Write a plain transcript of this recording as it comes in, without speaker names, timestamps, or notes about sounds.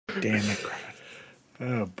Damn it, Griffin.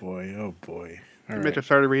 Oh boy, oh boy. All Mitch, I right,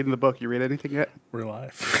 started reading the book. You read anything yet? we're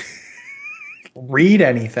live. Read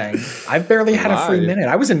anything. I've barely had a free Live. minute.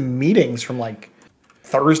 I was in meetings from like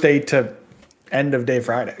Thursday to end of day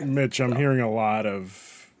Friday. Mitch, I'm hearing a lot of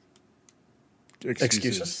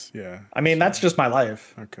Excuses? Yeah. I mean, that's just my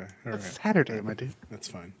life. Okay. All It's right. Saturday, my dude. That's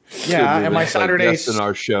fine. Yeah, and my It's like Saturdays. guests in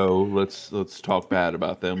our show. Let's talk bad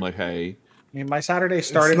about them. Like, hey, I mean, my Saturday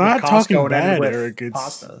started It's not with talking Costco and ended bad, with Eric. It's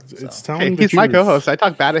pasta. it's So. telling Hey, the he's my truth. co-host. I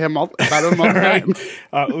talk bad about him all the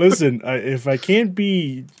time. Listen, if I can't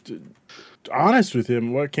be honest with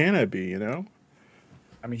him, what can I be? You know?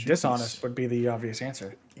 I mean, dishonest would be the obvious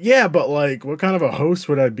answer. Yeah, but like, what kind of a host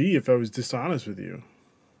would I be if I was dishonest with you?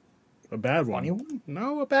 A bad one? Funny one?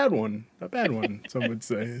 No, a bad one. A bad one. Some would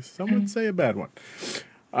say. Some would say a bad one.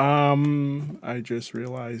 I just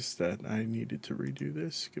realized that I needed to redo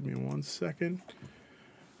this. Give me 1 second.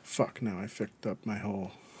 Fuck! Now I fucked up my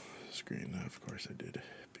whole screen. Of course I did,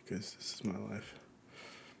 because this is my life.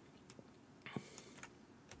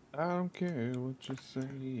 I don't care what you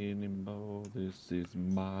say anymore. This is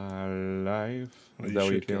my life. Well, Is you that what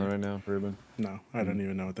you're should feeling care. right now, Ruben? No, I don't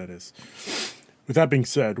even know what that is. With that being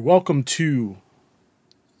said, welcome to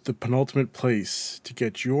the penultimate place to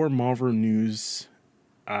get your Marvel news,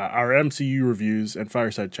 our MCU reviews, and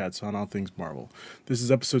fireside chats on all things Marvel. This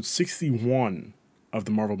is episode 61 of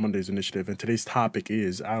the Marvel Mondays Initiative, and today's topic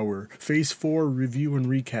is our Phase 4 review and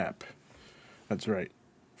recap. That's right.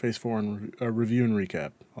 Phase 4 and review and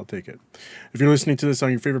recap. I'll take it. If you're listening to this on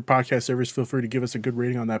your favorite podcast service, feel free to give us a good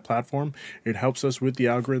rating on that platform. It helps us with the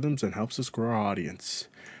algorithms and helps us grow our audience.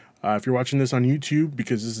 If you're watching this on YouTube,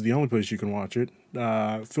 because this is the only place you can watch it,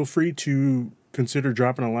 feel free to consider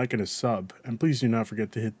dropping a like and a sub. And please do not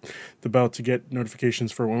forget to hit the bell to get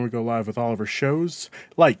notifications for when we go live with all of our shows,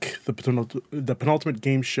 like the Penultimate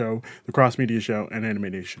Game Show, the Cross Media Show, and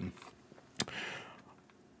Animation.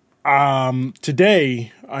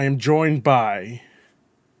 Today, I am joined by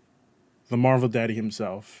the Marvel Daddy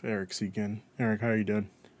himself, Eric Segan. Eric, how are you doing?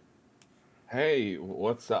 Hey,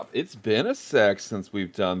 what's up? It's been a sec since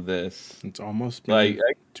we've done this. It's almost been Like,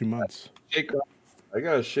 2 months. I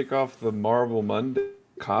gotta shake off the Marvel Monday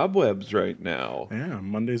cobwebs right now. Yeah,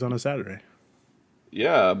 Monday's on a Saturday.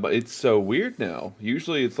 Yeah, but it's so weird now.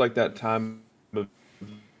 Usually, it's like that time of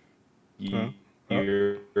year.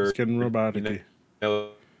 It's getting robotic. You know,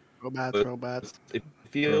 Robots. it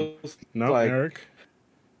feels No, like Eric.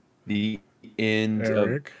 the end of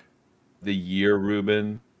Eric. the year,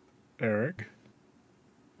 Ruben. Eric.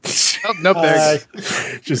 Oh, nope, there.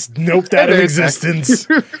 Just noped out of There's Eric. existence.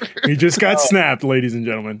 He just got snapped, ladies and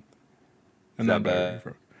gentlemen. And Is that then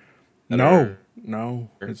bad? No,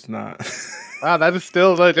 it's not. Wow, that is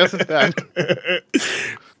still just as bad.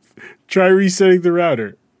 Try resetting the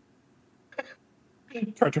router.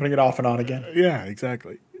 Try turning it off and on again. Yeah,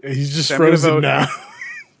 exactly. He's just I'm gonna frozen vote. now.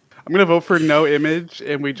 I'm gonna vote for no image,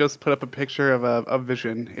 and we just put up a picture of a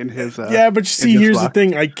Vision in his. Yeah, but you see, in his here's the block.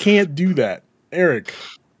 thing. I can't do that. Eric.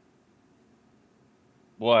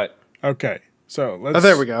 What? Okay, so let's. Oh,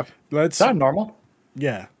 there we go. Let's. Is that normal?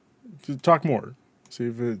 Yeah. Talk more. See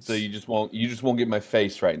if it's. So you just won't get my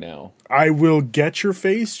face right now. I will get your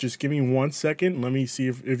face. Just give me 1 second. Let me see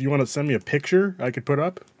if you want to send me a picture I could put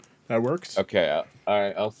up. That works. Okay, all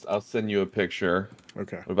right. I'll send you a picture.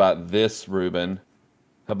 Okay. What about this, Ruben?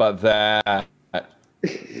 How about that? I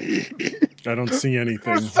don't see It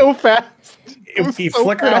anything. was so fast. It was He so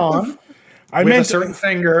flickered fast. on I with a meant certain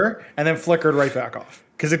finger and then flickered right back off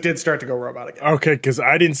because it did start to go robot again. okay, because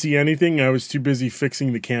I didn't see anything. I was too busy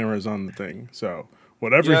fixing the cameras on the thing. So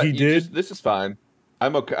whatever he did. This is fine.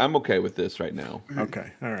 I'm okay. I'm okay with this right now.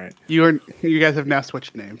 Okay. All right. You guys have now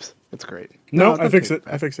switched names. That's great. No, I don't fixed take it.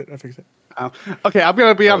 I fixed it. I fixed it. Okay, I'm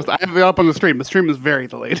gonna be honest. I have it up on the stream. The stream is very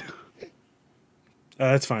delayed.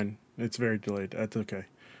 That's fine. It's very delayed. That's okay.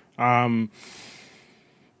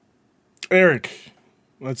 Eric,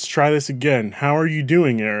 let's try this again. How are you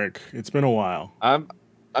doing, Eric? It's been a while.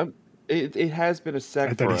 It has been a I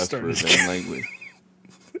sec thought for he us, started Ruben. Like,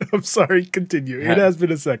 I'm sorry. Continue. It has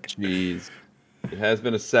been a second. jeez, it has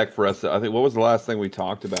been a sec for us. I think. What was the last thing we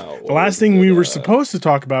talked about? The last thing we were supposed to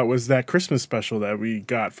talk about was that Christmas special that we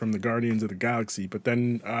got from the Guardians of the Galaxy, but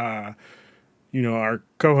then, our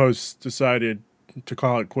co-host decided to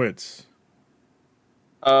call it quits.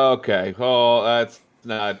 Okay. Oh, that's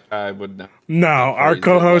not. I would not. No, our Rephrase it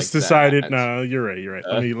co-host like decided. that. No, you're right. You're right.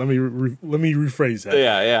 Let me rephrase that.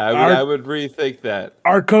 Yeah. I would rethink that.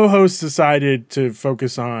 Our co-host decided to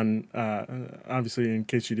focus on. Obviously, in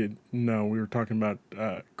case you didn't know, we were talking about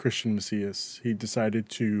Christian Macias. He decided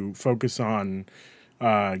to focus on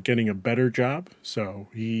getting a better job. So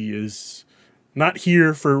he is not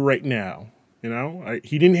here for right now. You know,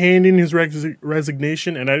 he didn't hand in his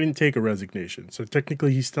resignation, and I didn't take a resignation. So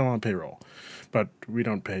technically, he's still on payroll, but we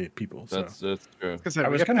don't pay people. So That's true. I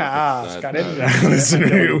was going to ask. I didn't. listen,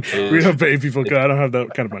 we don't pay people because I don't have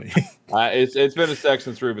that kind of money. It's been a sec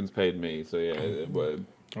since Ruben's paid me, so yeah. Well,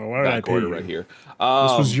 why did I Back pay order you? right here.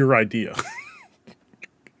 This was your idea.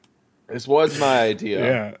 This was my idea.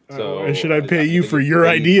 Yeah. So Why should I pay you think for it's your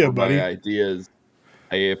paid idea, for buddy? My ideas.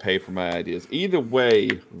 I pay for my ideas. Either way,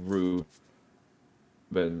 Ruben.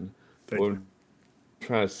 What I'm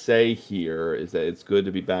trying to say here is that it's good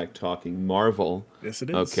to be back talking Marvel. Yes, it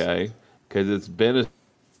is. Okay, because it's been a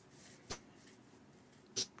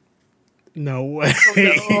No way. no.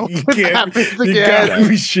 You It can't. happens You again. gotta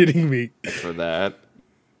be shitting me. for that.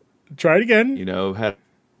 Try it again. You know, had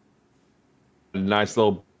a nice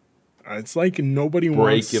little It's like nobody break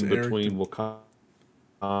wants in Eric between Wakanda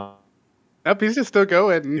Nope, he's just still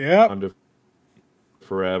going. Yep.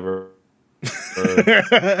 forever.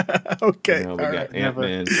 Okay. You know, we all got right.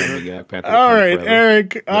 Ant-Man coming out. Panther All Wakanda right, forever.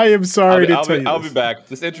 Eric. I am sorry to tell you. I'll be this. back.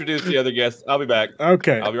 Just introduce the other guests. I'll be back.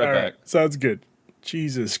 Okay. I'll be right all back. Sounds good.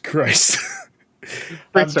 Jesus Christ.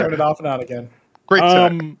 Great I'm start. turning it off and on again. Great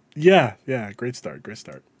start. Yeah. Great start.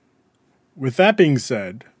 With that being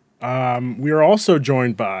said, we are also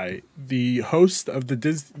joined by the host of the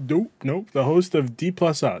the host of D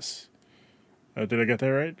Plus Us. Did I get that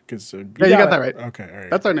right? Because yeah, you got that right. Okay, all right.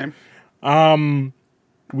 That's our name.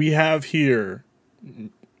 We have here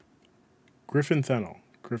Griffin Thennel.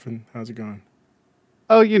 Griffin, how's it going?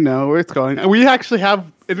 Oh, you know where it's going. We actually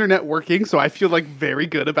have internet working, so I feel like very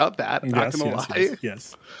good about that. I'm not gonna lie.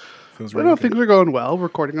 Yes. Feels I really know good. things are going well.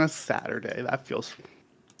 Recording on a Saturday. That feels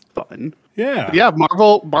fun. Yeah. But yeah,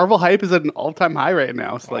 Marvel hype is at an all-time high right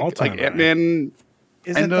now. It's like All-time high. Ant-Man.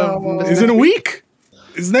 Is it End of though? Is it a week?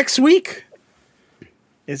 Is next week?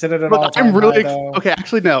 Is it at an Look, all-time I'm really high, though? okay.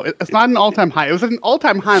 Actually, no, it's not an all-time high. It was at an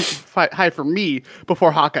all-time high for me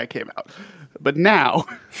before Hawkeye came out, but now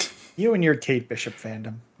You and your Kate Bishop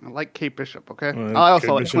fandom. I like Kate Bishop. Okay, Well, I also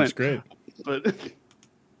Kate like Bishop's Clint, great. but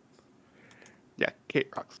yeah, Kate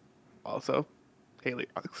rocks. Also, Haley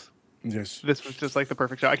rocks. Yes. This was just like the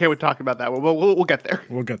perfect show. I can't wait to talk about that. We'll get there.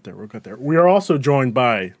 We'll get there. We are also joined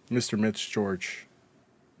by Mr. Mitch George.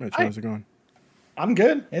 Mitch, how's it going? I'm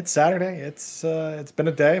good. It's Saturday. It's been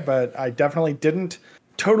a day, but I definitely didn't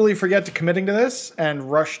totally forget to committing to this and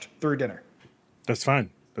rushed through dinner. That's fine.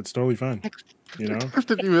 That's totally fine. You know?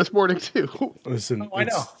 Texted you this morning too. Listen, I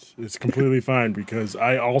know. it's completely fine because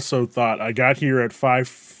I also thought I got here at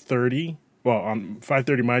 5:30. Well, on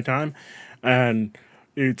 5:30 my time, and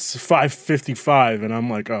it's 5:55, and I'm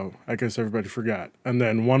like, oh, I guess everybody forgot. And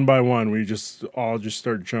then one by one, we all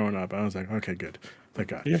started showing up. I was like, okay, good, thank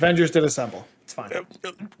God. The Avengers did assemble. It's fine.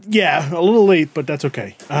 Yeah, a little late, but that's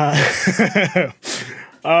okay.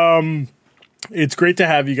 It's great to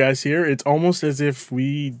have you guys here. It's almost as if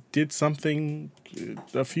we did something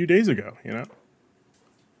a few days ago, you know?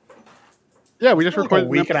 Yeah, we just Like recorded a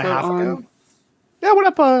week an and a half episode ago. on- Yeah, went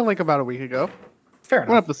up like about a week ago. Fair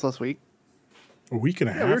Went enough. up this last week. A week and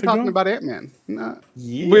a Yeah, half we were ago? talking about Ant-Man. No.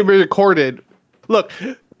 Yeah. We recorded. Look,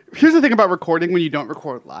 here's the thing about recording when you don't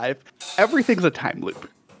record live. Everything's a time loop.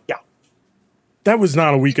 Yeah. That was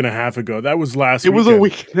not a week and a half ago. That was last It was a weekend.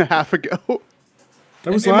 week and a half ago.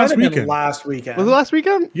 That was It might last have been weekend. last weekend. Was it last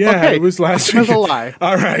weekend? Yeah, Okay. it was last That's weekend. a lie.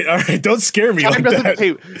 All right. Don't scare me Time like doesn't. that.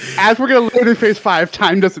 Hey, as we're gonna learn in Phase 5,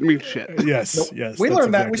 time doesn't mean shit. Yes. we that's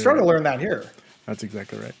learned that. We exactly started to right. learn that here. That's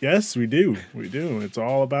exactly right. Yes, we do. It's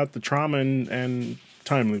all about the trauma and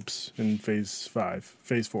time loops in phase 5,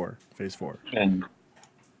 phase 4, phase 4. And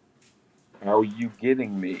how are you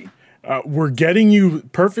getting me? We're getting you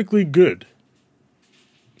perfectly good.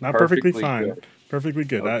 Not perfectly, Perfectly fine. good. Perfectly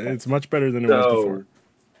good. Okay. It's much better than it was before.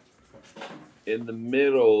 In the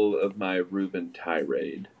middle of my Ruben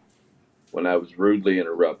tirade, when I was rudely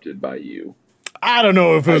interrupted by you, I don't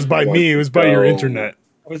know if it was by me. It was by your internet.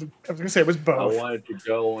 I was going to say it was I both. wanted to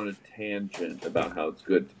go on a tangent about how it's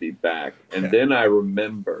good to be back. And then I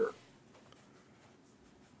remember,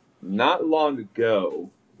 not long ago,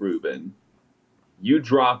 Ruben, you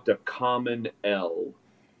dropped a common L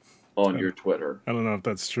on your Twitter. I don't know if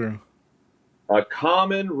that's true. A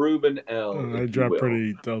common Ruben L. I if dropped you will.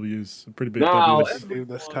 pretty W's. Pretty big Now, W's. Do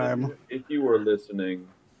this time. if you were listening,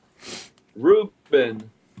 Ruben,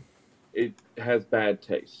 it has bad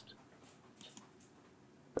taste.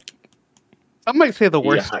 I might say the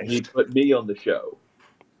worst. Yeah, he put me on the show.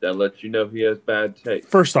 That lets you know he has bad taste.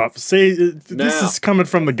 First off, this Now- is coming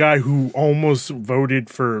from the guy who almost voted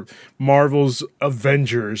for Marvel's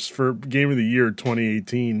Avengers for Game of the Year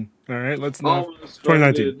 2018. All right, let's not. Almost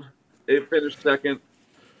 2019. voted. It finished second.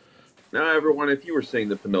 Now, everyone, if you were seeing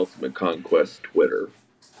the Penultimate Conquest Twitter,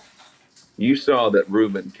 you saw that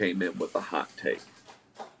Ruben came in with a hot take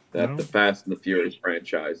that the Fast and the Furious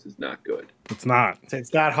franchise is not good. It's not. It's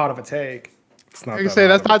that hot of a take. It's not. I can say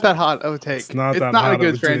that's not that hot of a take. It's not a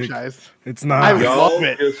good franchise. It's not. I love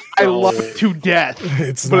it. I love it to death.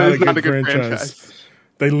 It's not a good franchise.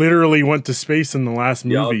 They literally went to space in the last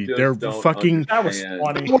movie. They're fucking. That was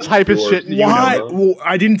funny. It was hype as shit. Why? Well,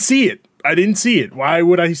 I didn't see it. Why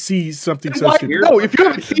would I see something so stupid? No, if you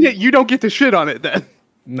haven't seen it, you don't get to shit on it then.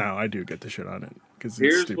 No, I do get to shit on it.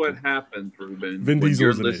 Here's what happens, Ruben. Vin when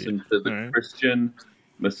you're Diesel's an listening idiot. to the Christian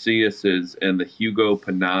Maciases and the Hugo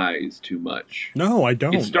Panais too much. No, I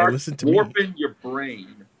don't. It starts I listen to me. warping your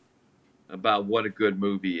brain about what a good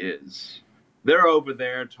movie is. They're over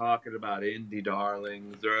there talking about indie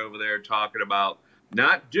darlings. They're over there talking about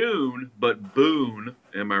not Dune, but Boone.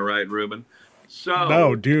 Am I right, Ruben? So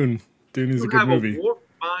No, Dune. Dune is a good movie. You have a warped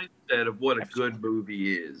mindset of what a good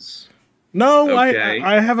movie is. No, Okay.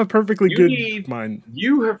 I have a perfectly good mind.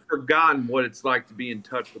 You have forgotten what it's like to be in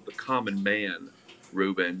touch with the common man,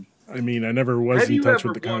 Ruben. I mean, I never was Have in you touch ever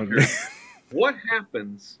with the common wondered man. what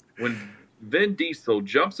happens when Vin Diesel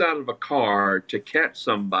jumps out of a car to catch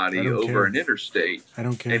somebody I don't over care. an interstate I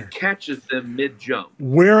don't care. and catches them mid-jump?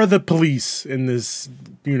 Where are the police in this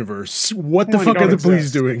universe? What the Well, fuck they are the don't police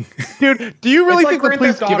exist. doing? Dude, do you really It's think like the Grand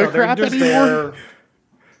police Theft give a Auto. They're crap just anymore? there.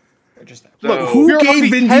 They're just there. So, Who We're on gave the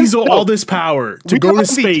Vin 10th Diesel film. all this power to We go to got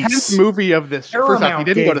the 10th space? movie of this. First off, he Paramount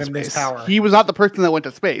didn't go to gave him this space. power. He was not the person that went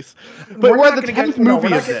to space. But We're we're not at the gonna 10th get- no, we're movie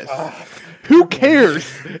not of get- this. Who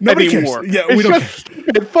cares Nobody cares. anymore? Yeah, it's we don't just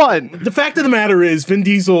stupid fun. The fact of the matter is, Vin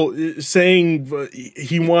Diesel is saying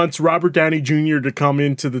he wants Robert Downey Jr. to come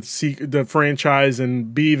into the franchise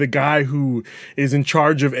and be the guy who is in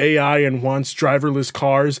charge of AI and wants driverless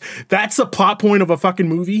cars. That's the plot point of a fucking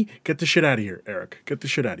movie. Get the shit out of here, Eric. Get the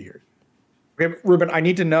shit out of here. Okay, Ruben, I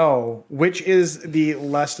need to know which is the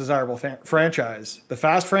less desirable franchise, the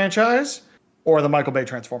Fast franchise or the Michael Bay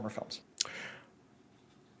Transformer films?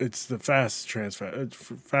 It's the Fast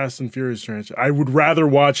and Furious franchise. I would rather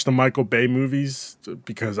watch the Michael Bay movies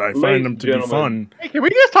because I find them to be fun. Hey, can we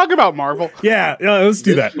just talk about Marvel? Yeah, let's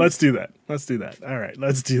do that. Let's do that. All right,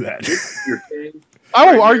 let's do that.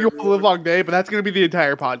 I will argue all the long day, but that's going to be the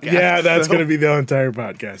entire podcast. Yeah, that's so. going to be the entire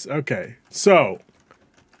podcast. Okay, so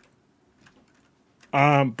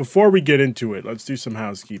before we get into it, let's do some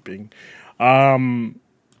housekeeping. In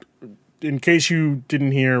case you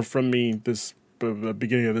didn't hear from me the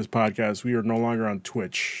beginning of this podcast, we are no longer on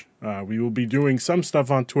Twitch. We will be doing some stuff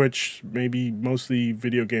on Twitch, maybe mostly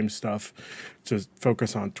video game stuff to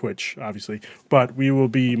focus on Twitch, obviously. But we will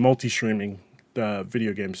be multi-streaming the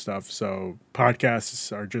video game stuff. So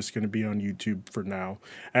podcasts are just going to be on YouTube for now.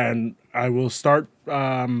 And I will start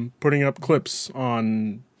putting up clips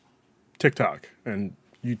on TikTok and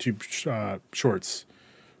YouTube shorts.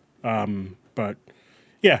 But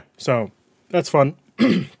yeah, so that's fun.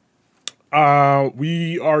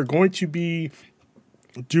 We are going to be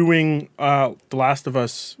doing The Last of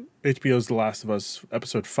Us, HBO's The Last of Us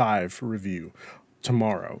episode 5 review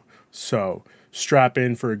tomorrow. So strap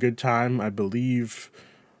in for a good time. I believe,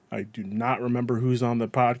 I do not remember who's on the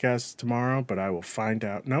podcast tomorrow, but I will find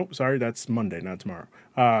out. No, sorry, that's Monday, not tomorrow.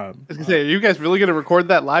 I was gonna say, are you guys really gonna record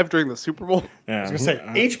that live during the Super Bowl? Yeah, I was going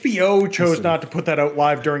to say, HBO chose not to put that out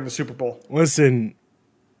live during the Super Bowl. listen,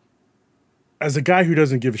 as a guy who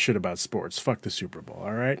doesn't give a shit about sports, fuck the Super Bowl,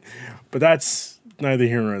 all right? But that's neither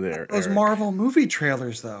here nor there. Those Eric. Marvel movie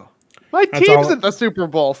trailers, though. My That's team's all- at the Super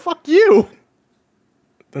Bowl. Fuck you.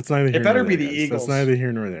 That's neither here better nor be there, the guys. Eagles. That's neither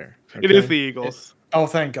here nor there. It okay? is the Eagles. Oh,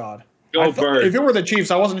 thank God. Go I thought- Birds. if it were the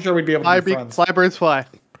Chiefs, I wasn't sure we'd be able to be friends. Fly birds fly.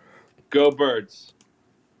 Go Birds.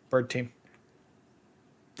 Bird team.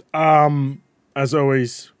 As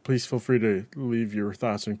always, please feel free to leave your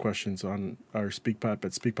thoughts and questions on our SpeakPipe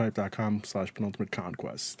at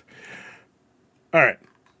speakpipe.com/penultimateconquest. All right,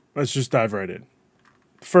 let's just dive right in.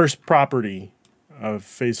 First property of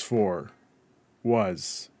Phase 4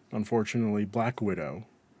 was, unfortunately, Black Widow,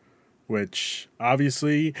 which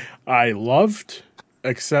obviously I loved,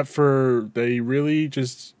 except for they really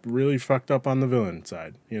fucked up on the villain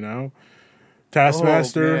side, you know?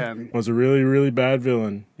 Taskmaster man. was a really, really bad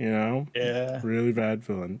villain, you know? Yeah. Really bad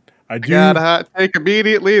villain. I do. Got a hot take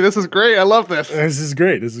immediately. This is great. I love this. This is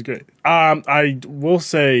great. I will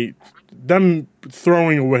say, them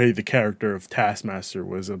throwing away the character of Taskmaster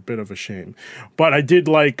was a bit of a shame. But I did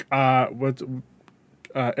like Eric,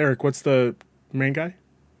 what's the main guy?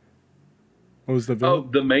 What was the villain? Oh,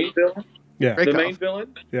 the main villain? Yeah. Great. The main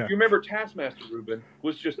villain? Yeah. You remember Taskmaster, Ruben,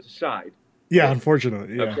 was just a side. Yeah,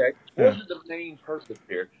 unfortunately. Yeah. Okay, wasn't the main purpose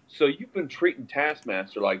here. So you've been treating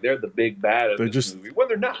Taskmaster like they're the big bad of this movie when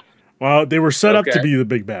they're not. Well, they were set up to be the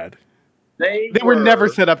big bad. They were never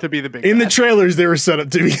set up to be the big bad. In the trailers, they were set up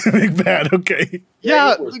to be the big bad, okay.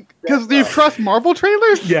 Yeah, because do you trust Marvel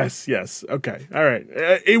trailers? Yes. Okay, all right.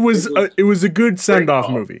 It was a good send-off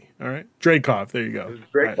movie, all right? Dreykov, there you go.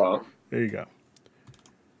 Dreykov. Right. There you go.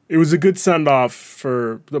 It was a good send-off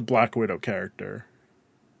for the Black Widow character,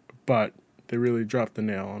 but they really dropped the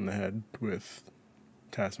nail on the head with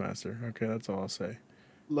Taskmaster. Okay, that's all I'll say.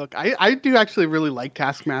 Look, I do actually really like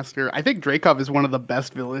Taskmaster. I think Dreykov is one of the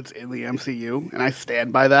best villains in the MCU, and I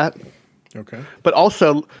stand by that. Okay. But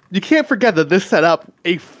also, you can't forget that this set up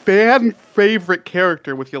a fan favorite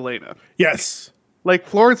character with Yelena. Yes. Like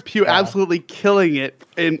Florence Pugh absolutely killing it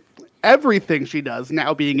in everything she does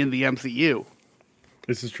now being in the MCU.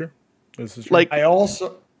 This is true. Like I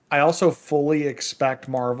also fully expect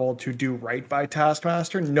Marvel to do right by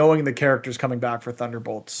Taskmaster, knowing the character's coming back for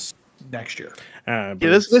Thunderbolts next year.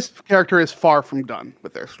 This character is far from done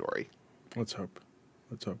with their story. Let's hope.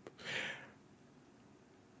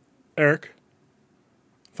 Eric,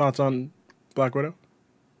 thoughts on Black Widow?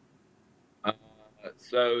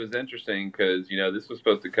 So it was interesting because this was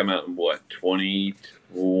supposed to come out in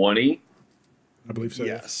 2020. I believe so.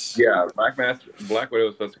 Yes. Yeah, Black Widow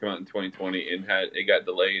was supposed to come out in 2020 and it got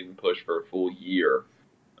delayed and pushed for a full year.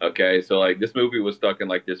 Okay, so like this movie was stuck in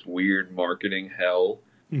like this weird marketing hell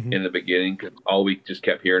in the beginning because all we just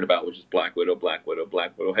kept hearing about was just Black Widow.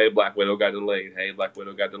 Hey, Black Widow got delayed. Yeah,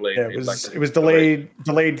 it was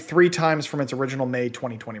delayed 3 times from its original May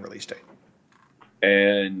 2020 release date.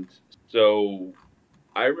 And so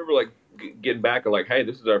I remember like getting back and like, hey,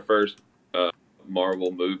 this is our first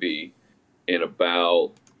Marvel movie in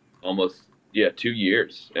about almost 2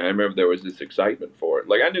 years. And I remember there was this excitement for it.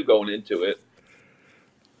 Like I knew going into it,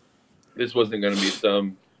 this wasn't going to be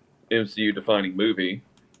some MCU defining movie,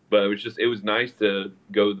 but it was nice to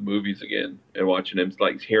go to the movies again and watching them,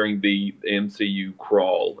 like hearing the MCU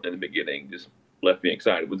crawl in the beginning just left me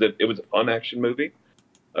excited. It was a fun action movie.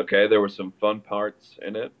 Okay, there were some fun parts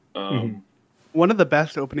in it. One of the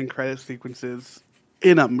best opening credit sequences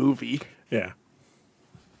in a movie. Yeah.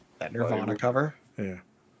 That Nirvana cover. Yeah.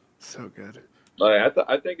 So good. I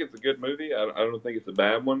think it's a good movie. I don't think it's a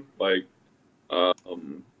bad one. Like,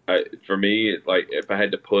 for me, like if I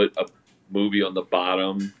had to put a movie on the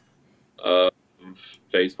bottom of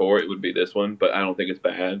Phase 4, it would be this one. But I don't think it's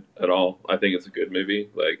bad at all. I think it's a good movie.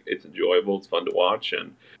 Like it's enjoyable. It's fun to watch,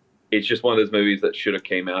 and it's just one of those movies that should have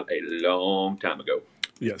came out a long time ago.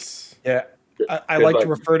 Yes. Yeah. I like to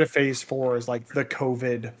refer to Phase 4 as like the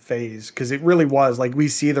COVID phase because it really was like we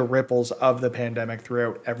see the ripples of the pandemic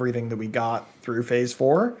throughout everything that we got through Phase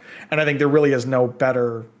 4, and I think there really is no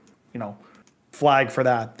better, flag for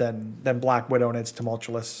that than Black Widow and its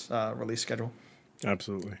tumultuous release schedule.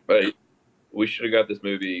 Absolutely. But we should have got this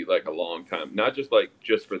movie like a long time, not just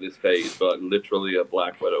for this phase, but literally a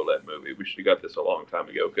Black Widow led movie. We should have got this a long time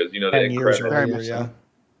ago because the end credit.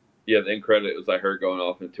 Yeah, the end credit was like her going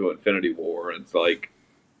off into Infinity War, and it's like,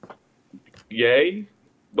 yay,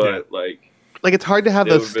 but like it's hard to have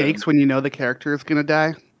those stakes when you know the character is gonna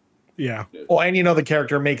die. Yeah. Well, and the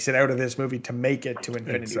character makes it out of this movie to make it to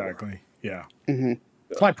Infinity War. Exactly. Yeah. Mm-hmm.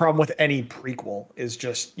 That's my problem with any prequel is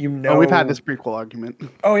just Oh, we've had this prequel argument.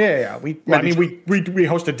 Oh yeah. We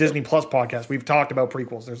host a Disney Plus podcast. We've talked about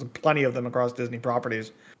prequels. There's plenty of them across Disney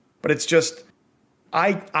properties, but it's just.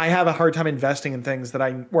 I have a hard time investing in things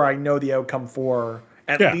where I know the outcome for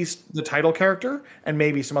at least the title character and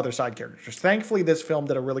maybe some other side characters. Thankfully, this film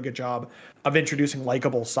did a really good job of introducing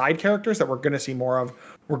likable side characters that we're going to see more of.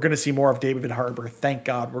 We're going to see more of David Harbour. Thank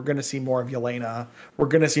God. We're going to see more of Yelena. We're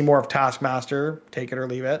going to see more of Taskmaster. Take it or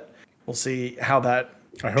leave it. We'll see how that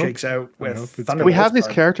shakes out with Thunderbolts. We have these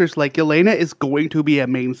characters like Yelena is going to be a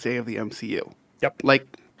mainstay of the MCU. Yep. Like.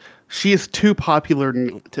 She is too popular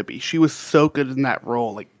to be. She was so good in that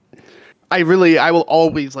role. Like, I will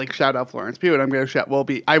always shout out Florence Pugh, and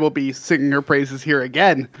I will be singing her praises here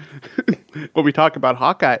again when we talk about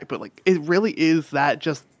Hawkeye. But it really is that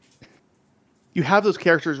just you have those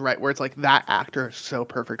characters right where it's like that actor is so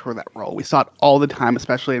perfect for that role. We saw it all the time,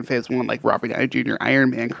 especially in Phase 1, like Robert Downey Jr.,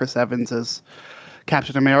 Iron Man, Chris Evans as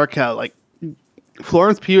Captain America,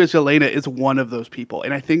 Florence Pugh as Yelena is one of those people,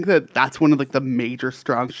 and I think that's one of the major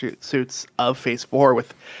strong suits of Phase 4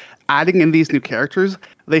 with adding in these new characters.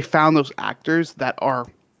 They found those actors that are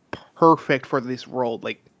perfect for this role.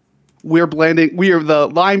 The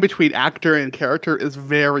line between actor and character is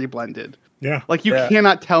very blended. Yeah, you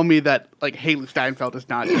cannot tell me that Haley Steinfeld is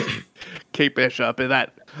not just Kate Bishop and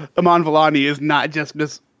that Iman Vellani is not just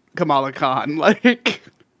Miss Kamala Khan.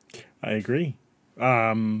 I agree.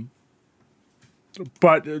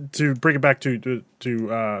 But to bring it back to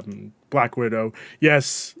Black Widow,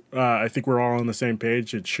 yes, I think we're all on the same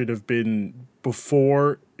page. It should have been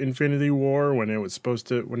before Infinity War when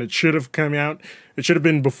it should have come out. It should have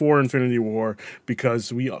been before Infinity War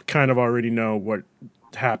because we kind of already know what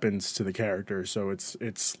happens to the character. So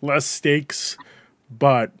it's less stakes,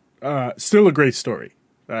 but still a great story.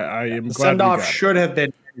 I am glad Send we off got it. should have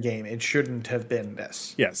been game. It shouldn't have been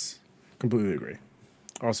this. Yes, completely agree.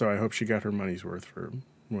 Also, I hope she got her money's worth for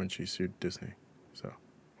when she sued Disney. So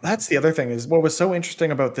That's the other thing is what was so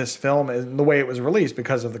interesting about this film and the way it was released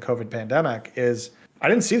because of the COVID pandemic is I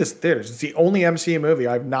didn't see this in theaters. It's the only MCU movie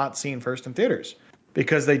I've not seen first in theaters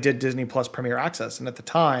because they did Disney Plus Premier Access. And at the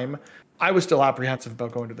time, I was still apprehensive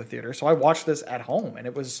about going to the theater. So I watched this at home and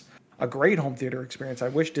it was a great home theater experience. I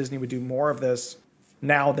wish Disney would do more of this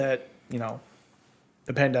now that,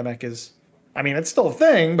 the pandemic is, it's still a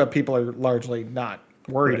thing, but people are largely not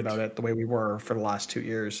worried about it the way we were for the last 2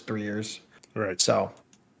 years, 3 years. right. So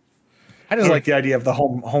I just like the idea of the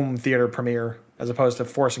home theater premiere as opposed to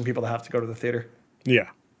forcing people to have to go to the theater. Yeah.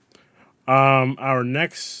 Our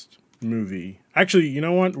next movie. Actually, you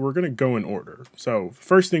know what? We're gonna go in order. So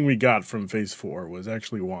first thing we got from Phase 4 was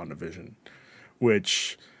actually WandaVision,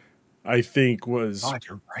 which I think was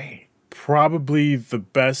You're right. probably the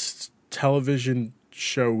best television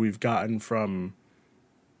show we've gotten from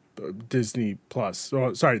Disney Plus.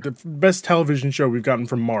 Oh, sorry, the best television show we've gotten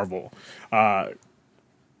from Marvel.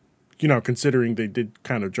 Considering they did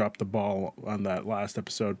kind of drop the ball on that last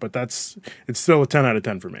episode, but it's still a 10 out of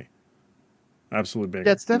 10 for me. Absolutely big.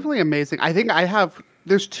 Yeah, it's definitely amazing. I think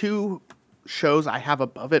there's two shows I have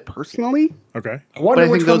above it personally. Okay. I wonder But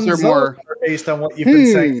I which think those ones are more- are based on what you've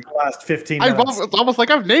been saying for the last 15 minutes. It's almost like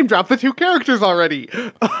I've name dropped the two characters already.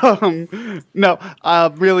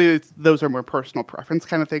 Really, those are more personal preference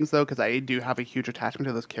kind of things, though, because I do have a huge attachment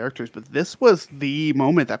to those characters. But this was the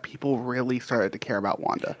moment that people really started to care about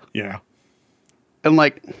Wanda. Yeah. And,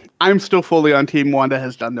 I'm still fully on team Wanda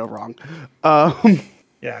has done no wrong.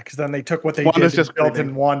 Yeah, because then they took what they Wanda's did just and built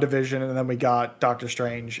breathing. in WandaVision, and then we got Doctor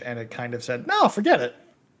Strange, and it kind of said, no, forget it.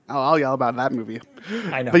 I'll yell about that movie.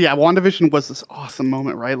 I know. But yeah, WandaVision was this awesome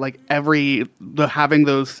moment, right? Having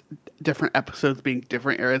those different episodes being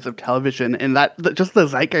different eras of television, and just the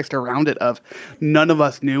zeitgeist around it of none of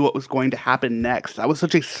us knew what was going to happen next. That was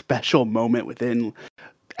such a special moment within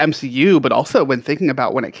MCU, but also when thinking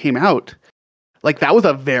about when it came out, that was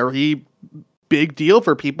a very big deal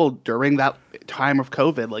for people during that time of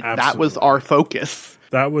COVID. That was Absolutely. our focus.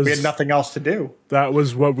 That was We had nothing else to do. that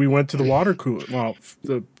was what we went to the water cooler. Well,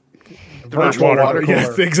 the virtual water cooler.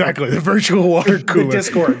 Yeah, exactly. The virtual water cooler. The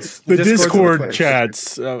Discords. The Discords and the Discord Twitters.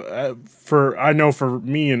 chats. I know for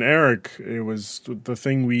me and Eric, it was the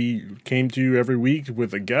thing we came to every week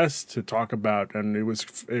with a guest to talk about, and it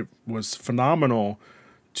was phenomenal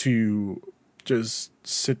to just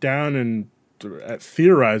sit down and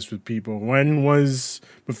theorize with people. When was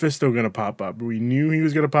Mephisto going to pop up? We knew he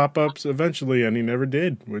was going to pop up eventually, and he never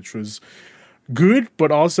did, which was good,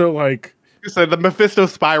 but also So the Mephisto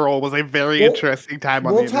spiral was a very interesting time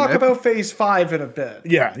on the We'll talk internet. about Phase 5 in a bit.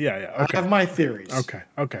 yeah. I Okay. have my theories. Okay.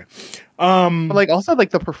 But also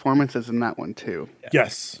the performances in that one too.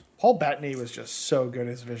 Yes. Paul Bettany was just so good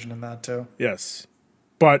as Vision in that, too. Yes.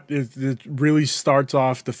 But it really starts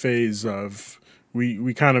off the phase of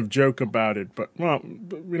we kind of joke about it, but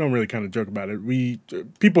we don't really kind of joke about it.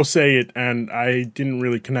 People say it, and I didn't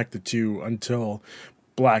really connect the two until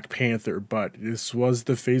Black Panther. But this was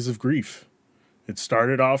the phase of grief. It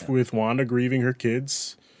started off with Wanda grieving her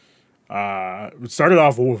kids. It started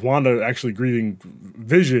off with Wanda actually grieving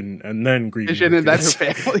Vision, and then grieving Vision her and then her kids.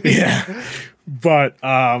 family. Yeah, but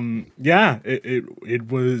it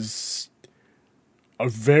was a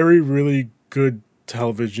very really good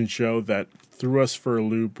television show that threw us for a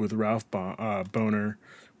loop with Ralph Boner,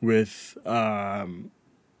 with Bringing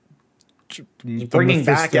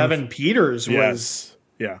back Evan Peters was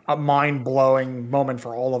yeah. a mind-blowing moment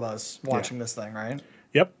for all of us watching this thing, right?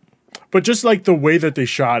 Yep. But just the way that they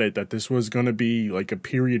shot it, that this was going to be a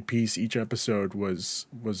period piece, each episode was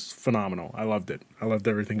phenomenal. I loved it. I loved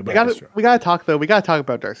everything about this show. We gotta talk though. We gotta talk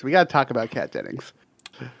about Darcy. We gotta talk about Kat Dennings.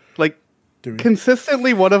 Do we?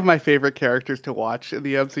 Consistently one of my favorite characters to watch in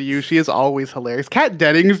the MCU. She is always hilarious. Kat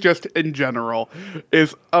Dennings, just in general,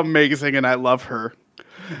 is amazing, and I love her.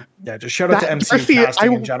 Yeah, just shout out to MCU Darcy,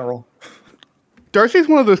 casting in general. Darcy's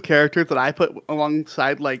one of those characters that I put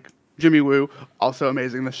alongside Jimmy Woo, also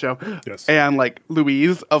amazing in the show, Yes. and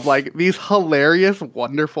Louise of these hilarious,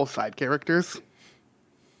 wonderful side characters.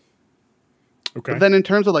 Okay. But then in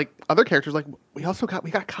terms of like other characters, like we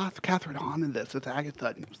got Catherine Hahn in this. It's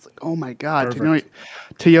Agatha. And it's like, oh my god,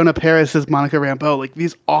 Teyona Paris is Monica Rambeau. Like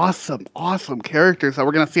these awesome characters that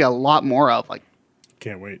we're gonna see a lot more of. Like,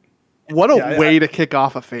 can't wait. What a way to kick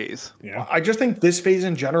off a phase. Yeah. I just think this phase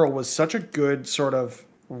in general was such a good sort of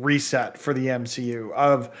reset for the MCU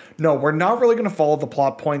of, no, we're not really going to follow the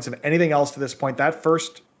plot points of anything else to this point. That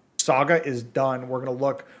first saga is done. We're going to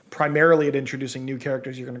look primarily at introducing new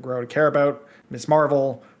characters you're going to grow to care about. Ms.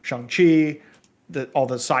 Marvel, Shang-Chi, all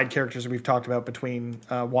the side characters that we've talked about between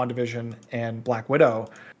WandaVision and Black Widow.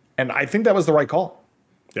 And I think that was the right call.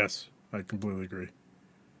 Yes, I completely agree.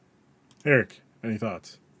 Eric, any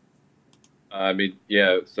thoughts? I mean,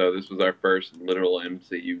 yeah, so this was our first literal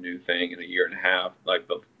MCU new thing in a year and a half. Like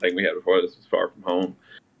the thing we had before this was Far From Home.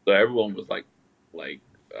 So everyone was like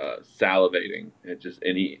salivating at just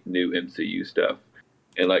any new MCU stuff.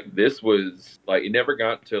 And like this was like, it never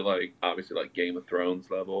got to like obviously like Game of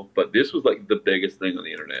Thrones level, but this was like the biggest thing on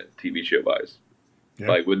the internet TV show wise. Yeah.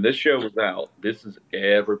 Like when this show was out,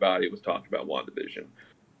 everybody was talking about WandaVision.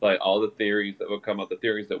 Like all the theories that would come up, the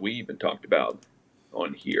theories that we even talked about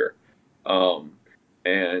on here.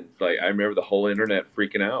 And like I remember the whole internet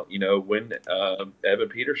freaking out, when Evan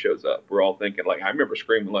Peters shows up. We're all thinking like, I remember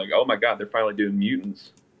screaming like, oh my god, they're finally doing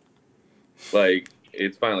mutants. Like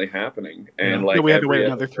it's finally happening. And like we had to wait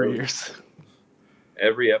another 3 years.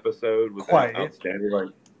 Every episode was outstanding, like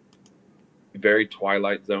very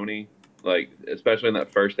Twilight Zone-y, like especially in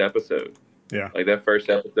that first episode. Yeah. Like that first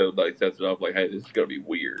episode like sets it up like, hey, this is gonna be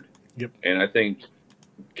weird. Yep. And I think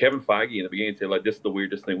Kevin Feige in the beginning said like, this is the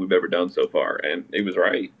weirdest thing we've ever done so far, and he was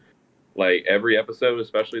right. Like every episode,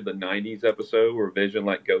 especially the '90s episode where Vision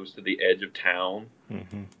like goes to the edge of town.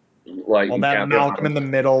 Mm-hmm. Like that Malcolm in the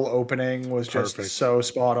Middle opening was just so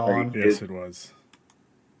spot on. Yes, it was.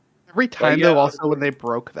 Every time though, also when they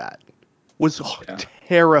broke that was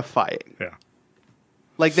terrifying. Yeah.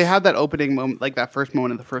 Like they had that opening moment, like that first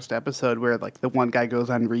moment in the first episode where like the one guy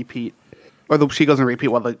goes on repeat, or she goes on repeat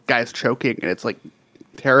while the guy's choking, and it's like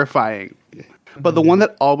terrifying. But the one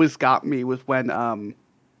that always got me was when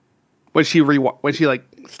she like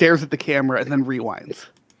stares at the camera and then rewinds.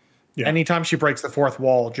 Yeah. Anytime she breaks the fourth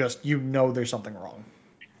wall, just there's something wrong.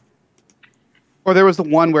 Or there was the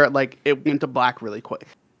one where like it went to black really quick.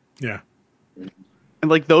 Yeah. And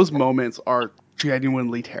like those moments are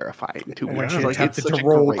genuinely terrifying to when watch. She like, attempted to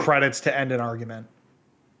roll credits to end an argument.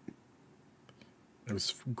 It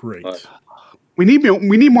was great. We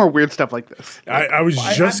need more weird stuff like this. I was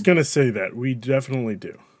just gonna say that we definitely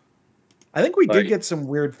do. I think we did get some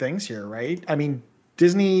weird things here, right? I mean,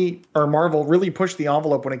 Disney or Marvel really pushed the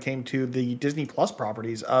envelope when it came to the Disney Plus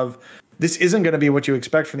properties of this isn't going to be what you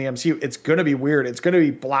expect from the MCU. It's going to be weird. It's going to be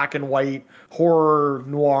black and white, horror,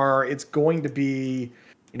 noir. It's going to be,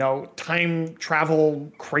 time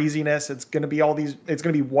travel craziness. It's going to be it's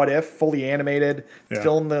going to be What If, fully animated,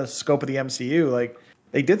 still in the scope of the MCU. Like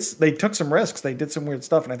they took some risks. They did some weird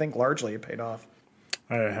stuff. And I think largely it paid off.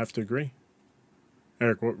 I have to agree.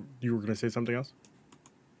 Eric, what, you were going to say something else?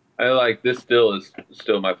 I like this. Is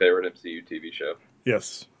still my favorite MCU TV show.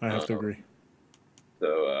 Yes, I have to agree.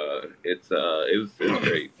 So it was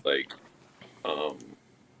great. Like,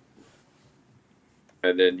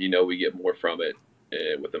 and then we get more from it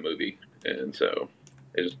with the movie, and so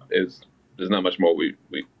there's not much more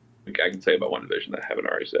I can say about WandaVision that I haven't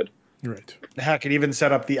already said. Right. Heck, it even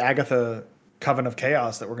set up the Agatha Coven of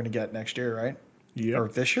Chaos that we're going to get next year, right? Yeah. Or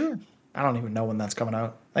this year? I don't even know when that's coming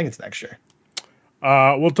out. I think it's next year.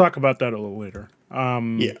 We'll talk about that a little later.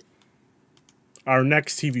 Yeah. Our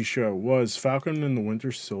next TV show was Falcon and the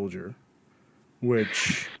Winter Soldier,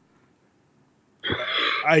 which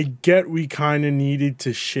I get we kind of needed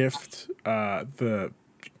to shift the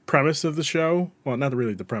premise of the show. Well, not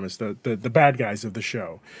really the premise, the bad guys of the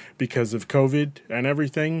show because of COVID and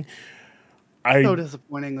everything. So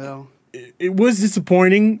disappointing, though. It was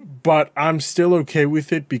disappointing, but I'm still okay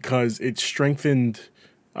with it because it strengthened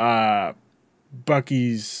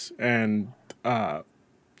Bucky's and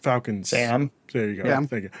Falcon's. Sam. There you go. Yeah.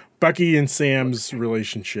 Thank you. Bucky and Sam's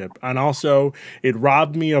relationship. And also, it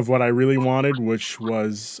robbed me of what I really wanted, which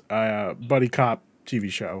was a buddy cop TV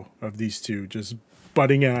show of these two just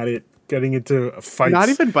butting at it, getting into fights. Not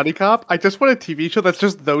even buddy cop. I just want a TV show that's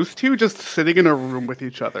just those two just sitting in a room with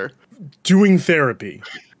each other. Doing therapy.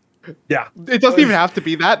 Yeah. It doesn't even have to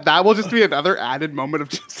be that. That will just be another added moment of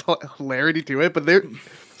just hilarity to it, but they're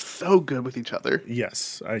so good with each other.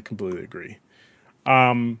 Yes, I completely agree.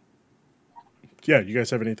 Yeah, you guys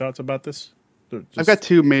have any thoughts about this? I've got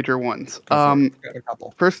two major ones. Got a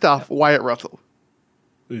couple. First off, Wyatt Russell.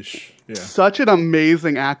 Ish. Yeah. Such an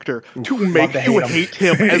amazing actor to make to you hate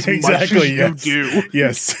hate him as much as you do.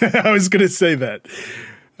 Yes, I was gonna say that.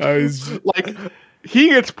 I was Like, he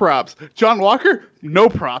gets props. John Walker, no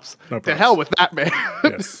props. No To props. hell with that man.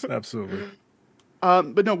 yes, absolutely.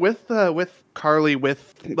 But no, with Carly,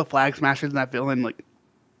 with the Flag Smashers and that villain, like,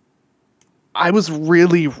 I was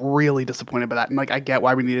really, really disappointed by that. And like, I get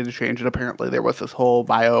why we needed to change it. Apparently, there was this whole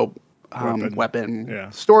weapon Yeah.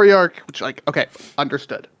 story arc, which, like, okay,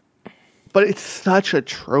 understood. But it's such a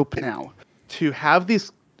trope now to have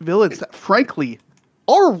these villains that, frankly,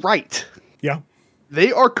 are right. Yeah.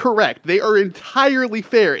 They are correct. They are entirely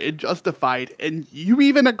fair and justified, and you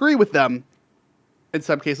even agree with them. In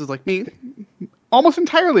some cases, like me, almost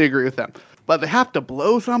entirely agree with them. But they have to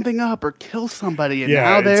blow something up or kill somebody, and Yeah,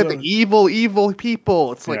 now they're it's the evil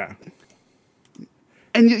people. It's like, Yeah.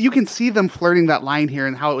 and you can see them flirting that line here,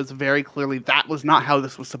 and how it was very clearly that was not how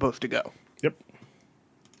this was supposed to go. Yep.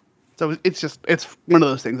 So it's one of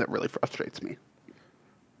those things that really frustrates me.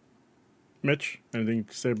 Mitch, anything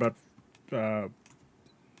to say about?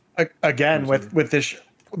 Again, with this,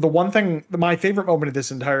 the one thing, my favorite moment of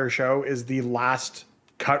this entire show is the last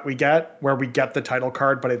cut we get, where we get the title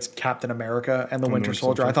card, but it's Captain America and the Winter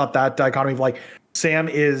Soldier. I thought that dichotomy of like Sam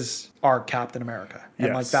is our Captain America,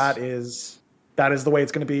 and like Yes. that is the way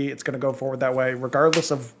it's going to be. It's going to go forward that way,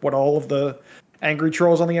 regardless of what all of the angry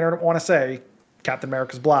trolls on the internet want to say. Captain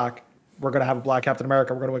America's black. We're going to have a black Captain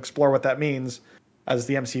America. We're going to explore what that means as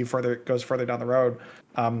the MCU goes further down the road.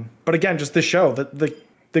 But again, just this show,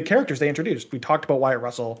 the characters they introduced. We talked about Wyatt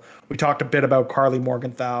Russell. We talked a bit about Carly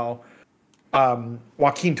Morgenthau.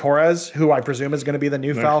 Joaquin Torres, who I presume is going to be the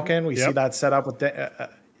new Falcon. We see that set up with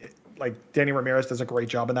like Danny Ramirez does a great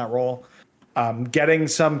job in that role. Getting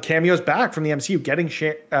some cameos back from the MCU, getting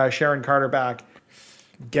Sharon Carter back,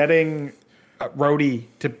 getting Rhodey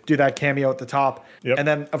to do that cameo at the top. Yep. And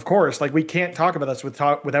then, of course, like we can't talk about this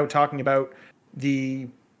without talking about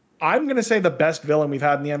I'm going to say the best villain we've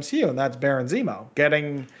had in the MCU, and that's Baron Zemo.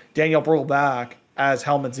 Getting Daniel Brühl back as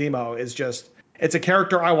Helmut Zemo is just, it's a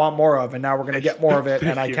character I want more of, and now we're going to get more of it,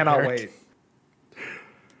 and I cannot wait.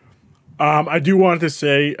 I do want to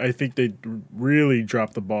say I think they really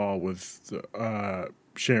dropped the ball with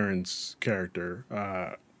Sharon's character.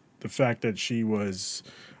 The fact that she was,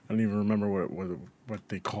 I don't even remember what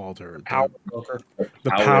they called her. Power broker.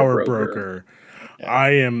 The power broker. Yeah. I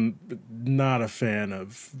am not a fan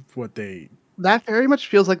of what they... That very much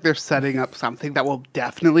feels like they're setting up something that will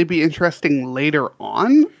definitely be interesting later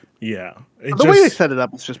on. Yeah. The way they set it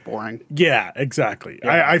up is just boring. Yeah, exactly.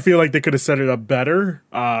 Yeah. I feel like they could have set it up better.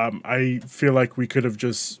 I feel like we could have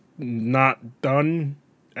just not done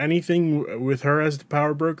anything with her as the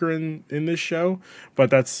power broker in this show. But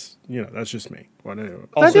that's just me. Was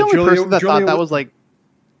I the only person that thought that was like...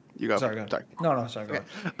 You go. Sorry, go ahead. Sorry. No, sorry, go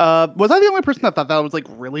ahead. Was I the only person that thought that was like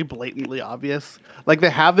really blatantly obvious? Like they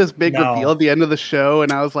have this big reveal at the end of the show,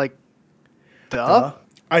 and I was like, duh.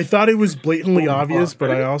 I thought it was blatantly obvious,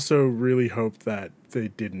 but I also really hoped that they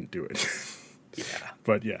didn't do it. Yeah.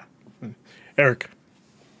 But yeah. Eric,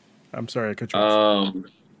 I'm sorry I cut you off.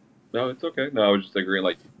 No, it's okay. No, I was just agreeing.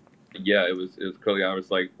 Like, yeah, it was clearly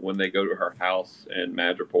obvious. Like when they go to her house in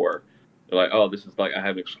Madripoor, they're like, oh, this is like, I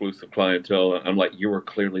have exclusive clientele. And I'm like, you were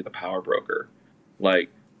clearly the power broker. Like,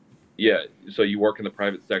 yeah, so you work in the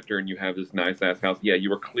private sector and you have this nice ass house. Yeah, you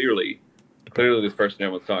were clearly this person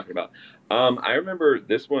everyone's talking about. I remember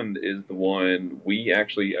this one is the one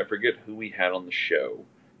I forget who we had on the show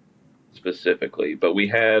specifically, but we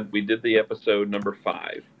did the episode number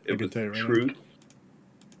 5. It was Truth.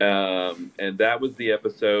 And that was the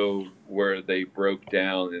episode where they broke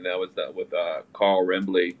down, and that was with Carl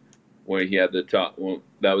Rembley, where he had the top. Well,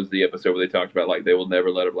 that was the episode where they talked about like they will never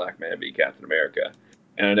let a black man be Captain America.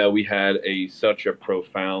 And I know we had such a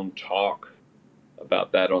profound talk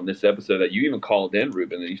about that on this episode that you even called in,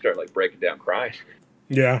 Ruben, and you started like breaking down crying.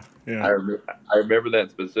 Yeah. I remember that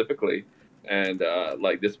specifically, and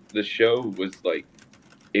like this show was like,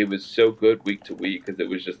 it was so good week to week because it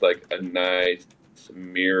was just like a nice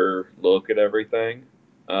mirror look at everything.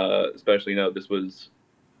 Especially this was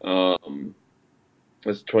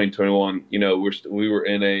this 2021. We were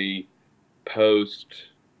in a post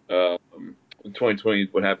 2020.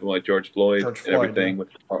 What happened with like George Floyd and everything.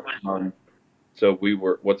 Yeah. So we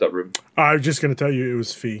were. What's up, Ruben? I was just going to tell you it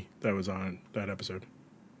was Fee that was on that episode.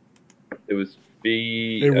 It was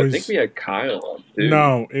Fee. I think we had Kyle on too.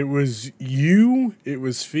 No, it was you. It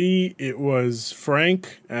was Fee. It was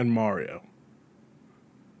Frank and Mario.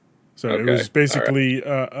 So it was basically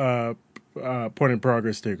point in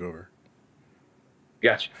progress takeover.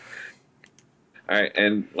 Gotcha. All right,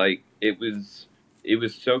 and like it was it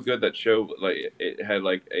was so good, that show. Like, it had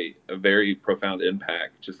like a very profound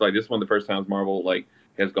impact. Just like this one, the first times Marvel like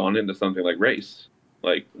has gone into something like race,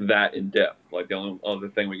 like that in depth. Like the only other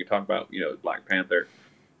thing we could talk about, is Black Panther.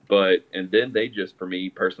 But and then they just, for me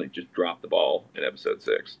personally, just dropped the ball in episode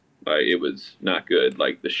 6. Like, it was not good.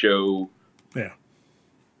 Like the show. Yeah.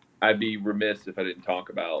 I'd be remiss if I didn't talk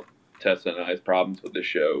about Tessa and I's problems with this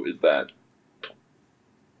show. Is that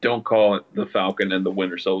don't call it the Falcon and the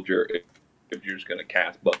Winter Soldier if you're just going to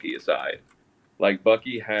cast Bucky aside. Like,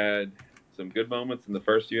 Bucky had some good moments in the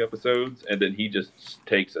first few episodes, and then he just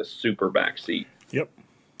takes a super backseat. Yep.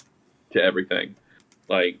 To everything.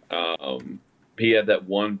 Like, he had that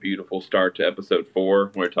one beautiful start to episode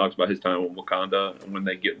 4 where it talks about his time in Wakanda and when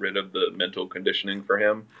they get rid of the mental conditioning for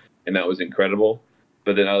him, and that was incredible.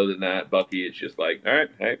 But then other than that, Bucky is just like, all right,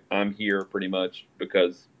 hey, I'm here pretty much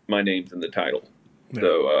because my name's in the title. Yeah.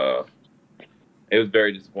 So it was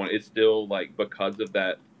very disappointing. It's still, like, because of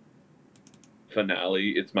that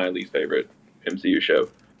finale, it's my least favorite MCU show.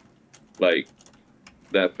 Like,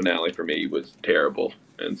 that finale for me was terrible.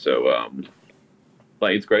 And so,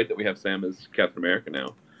 like, it's great that we have Sam as Captain America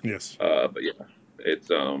now. Yes. But yeah, it's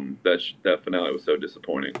that finale was so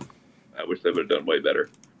disappointing. I wish they would have done way better.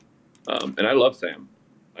 And I love Sam.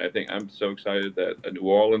 I think I'm so excited that a New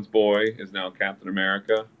Orleans boy is now Captain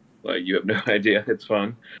America. Like, you have no idea. It's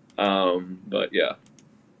fun. But yeah,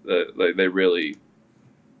 they really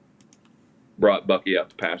brought Bucky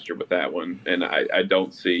out to pasture with that one. And I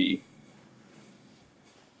don't see,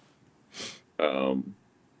 and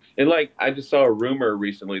like, I just saw a rumor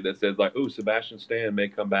recently that says like, oh, Sebastian Stan may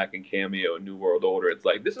come back and cameo in New World Order. It's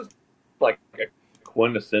like, this is like a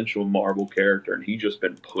quintessential Marvel character, and he's just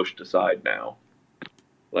been pushed aside now.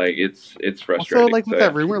 Like, it's frustrating. Also, like, with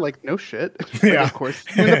that rumor, like, no shit. Yeah. Of course.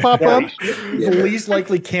 Gonna pop up. The least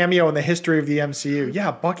likely cameo in the history of the MCU.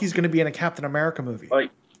 Yeah, Bucky's going to be in a Captain America movie. Like,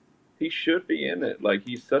 he should be in it. Like,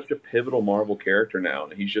 he's such a pivotal Marvel character now,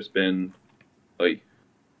 and he's just been, like,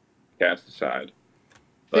 cast aside.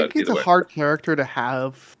 I think it's a hard character to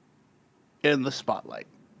have in the spotlight.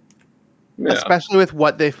 Yeah. Especially with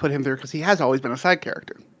what they've put him through, because he has always been a side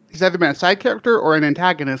character. He's either been a side character or an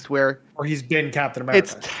antagonist or he's been Captain America.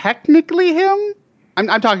 It's technically him.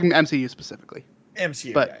 I'm talking MCU specifically.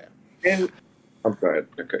 MCU, but, yeah. I'm sorry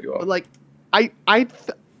to cut you off. But, like,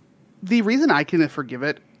 the reason I can forgive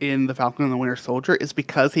it in The Falcon and the Winter Soldier is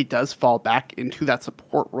because he does fall back into that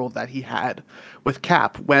support role that he had with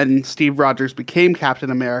Cap when Steve Rogers became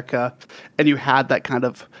Captain America, and you had that kind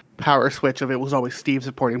of power switch of it was always Steve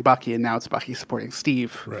supporting Bucky, and now it's Bucky supporting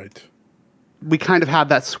Steve. Right. We kind of had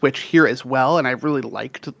that switch here as well, and I really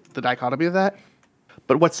liked the dichotomy of that.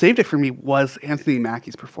 But what saved it for me was Anthony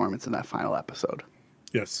Mackie's performance in that final episode.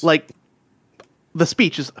 Yes. Like, the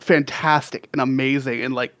speech is fantastic and amazing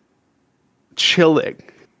and, like, chilling.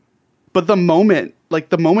 But the moment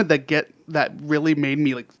that really made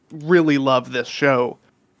me, like, really love this show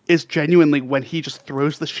is genuinely when he just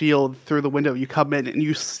throws the shield through the window. You come in and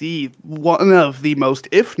you see one of the most,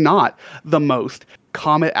 if not the most,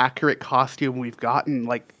 comet accurate costume we've gotten.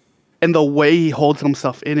 Like, and the way he holds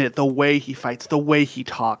himself in it, the way he fights, the way he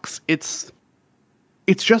talks, it's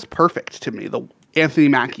just perfect to me. The Anthony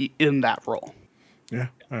Mackie in that role. Yeah,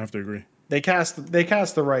 I have to agree. They cast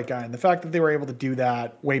the right guy, and the fact that they were able to do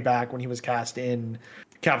that way back when he was cast in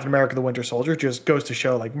Captain America: The Winter Soldier just goes to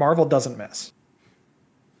show, like, Marvel doesn't miss.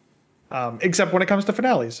 Except when it comes to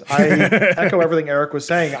finales. I echo everything Eric was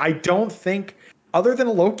saying. I don't think, other than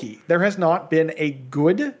Loki, there has not been a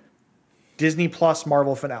good Disney Plus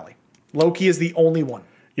Marvel finale. Loki is the only one.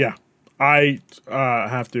 Yeah, I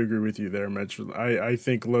have to agree with you there, Mitch. I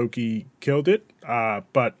think Loki killed it,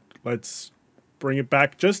 but let's bring it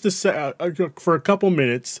back just for a couple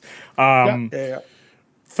minutes. Yeah.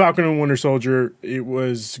 Falcon and Winter Soldier, it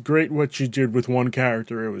was great what you did with one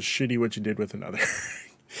character. It was shitty what you did with another.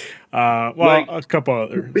 A couple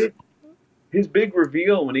others. His big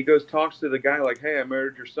reveal when he talks to the guy like, hey, I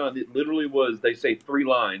murdered your son. It literally was, they say 3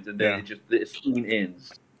 lines and then the scene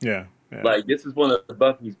ends. Yeah. Like, this is one of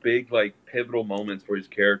Bucky's big, like, pivotal moments for his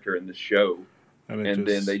character in the show. And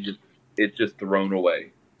then it's just thrown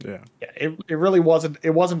away. Yeah. It really wasn't. It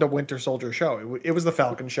wasn't a Winter Soldier show. It was the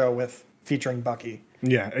Falcon show featuring Bucky.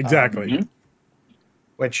 Yeah, exactly.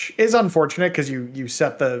 Which is unfortunate because you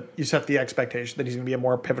set the expectation that he's going to be a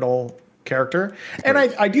more pivotal character, and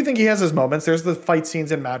I do think he has his moments. There's the fight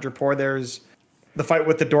scenes in Madripoor. There's the fight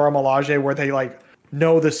with the Dora Milaje where they, like,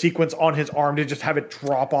 know the sequence on his arm to just have it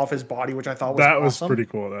drop off his body, which I thought was awesome. Pretty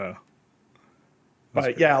cool. Yeah.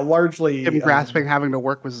 But yeah, largely him grasping having to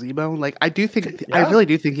work with Zemo. Like, I really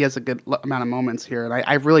do think he has a good amount of moments here, and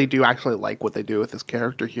I really do actually like what they do with his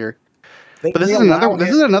character here. But this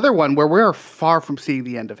is another one where we are far from seeing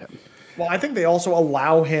the end of him. Well, I think they also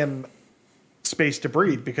allow him space to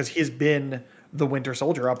breathe because he's been the Winter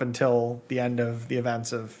Soldier up until the end of the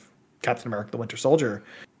events of Captain America: The Winter Soldier.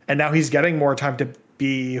 And now he's getting more time to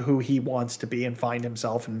be who he wants to be and find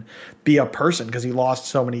himself and be a person because he lost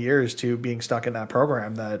so many years to being stuck in that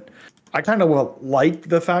program that I kind of like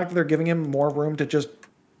the fact that they're giving him more room to just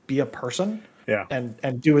be a person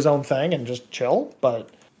and do his own thing and just chill. But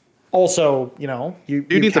also, you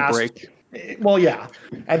need a break. Well, yeah,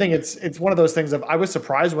 I think it's one of those things of I was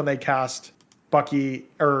surprised when they cast Bucky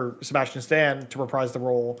or Sebastian Stan to reprise the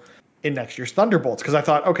role in next year's Thunderbolts because I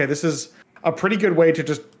thought, okay, this is a pretty good way to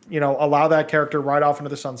just allow that character right off into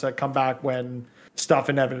the sunset, come back when stuff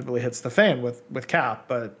inevitably hits the fan with Cap.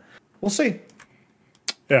 But we'll see.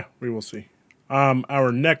 Yeah, we will see.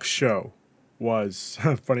 Our next show was,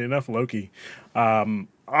 funny enough, Loki.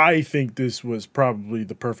 I think this was probably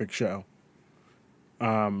the perfect show.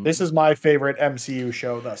 This is my favorite MCU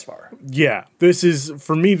show thus far. Yeah, this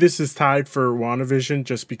is tied for WandaVision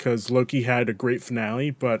just because Loki had a great finale,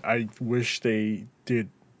 but I wish they did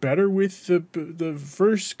better with the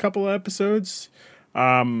first couple of episodes.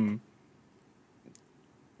 Griffin,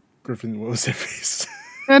 what was that face?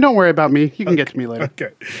 Don't worry about me. You can get to me later. Okay.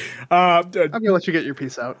 I'm going to let you get your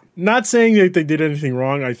piece out. Not saying that they did anything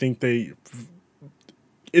wrong. I think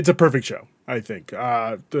it's a perfect show. I think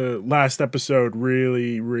the last episode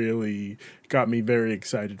really, really got me very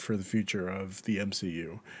excited for the future of the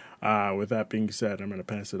MCU. With that being said, I'm going to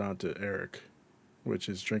pass it on to Eric, which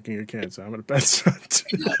is drinking a can. So I'm going to pass it on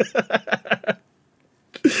to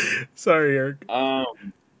Sorry, Eric.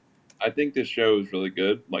 I think this show is really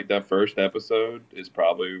good. Like that first episode is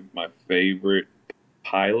probably my favorite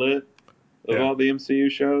pilot of all the MCU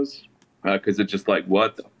shows because it's just like,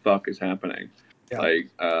 what the fuck is happening? Yeah. Like,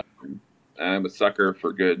 I'm a sucker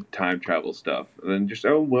for good time travel stuff. And then just,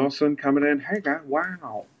 Wilson coming in. Hey, guys,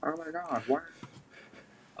 wow. Oh, my God,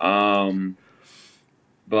 wow.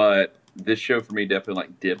 But this show for me definitely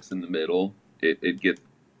like dips in the middle.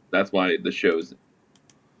 That's why the show's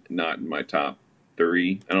not in my top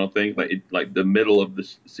 3. I don't think like the middle of the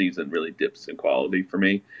season really dips in quality for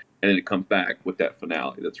me. And then it comes back with that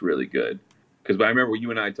finale. That's really good. Because I remember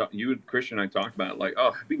you and Christian and I talked about it, like,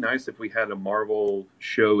 it'd be nice if we had a Marvel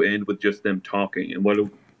show end with just them talking and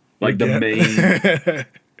the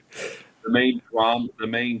main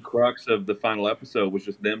crux of the final episode was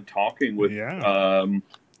just them talking with He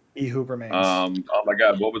Who Remains. Oh my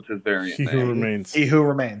God, what was his variant name? He Who Remains. He Who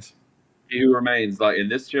Remains. He Who Remains. Like in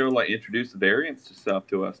this show, like introduced variants to stuff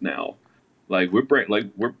to us now. Like we're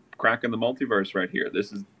cracking the multiverse right here.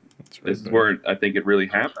 This is where I think it really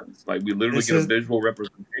happens. Like we literally get a visual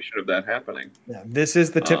representation of that happening. Yeah, this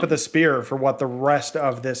is the tip of the spear for what the rest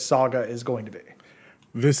of this saga is going to be.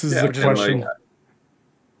 This is the question.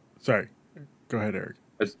 Sorry, go ahead, Eric.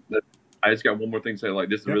 I just got one more thing to say. Like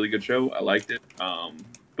this is a really good show. I liked it,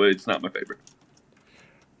 but it's not my favorite.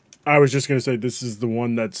 I was just going to say this is the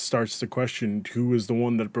one that starts the question: who is the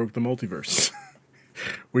one that broke the multiverse?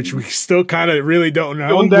 Which we still kind of really don't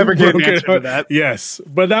know. We'll never get an answer to that. Yes,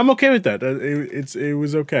 but I'm okay with that. It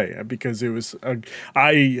was okay because it was.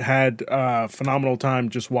 I had a phenomenal time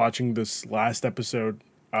just watching this last episode,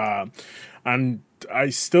 and I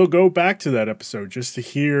still go back to that episode just to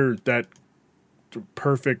hear that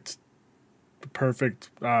perfect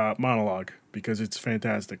monologue because it's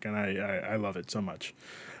fantastic and I love it so much.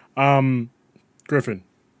 Griffin,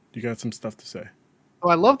 you got some stuff to say? Oh,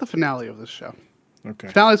 I love the finale of this show. Okay.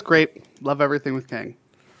 Finale's great. Love everything with Kang.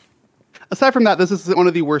 Aside from that, this is one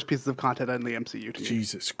of the worst pieces of content in the MCU to me.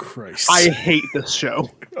 Jesus Christ. I hate this show.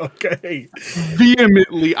 Okay.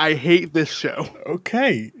 Vehemently, I hate this show.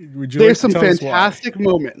 Okay. There's some fantastic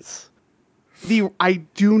moments. I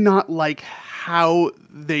do not like how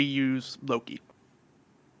they use Loki.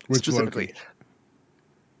 Which specifically.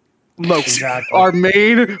 Loki, exactly. Our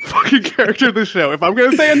main fucking character of the show. If I'm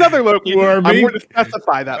going to say another Loki, I'm going to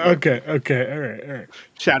specify that Loki. Okay, all right.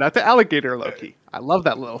 Shout out to Alligator Loki. I love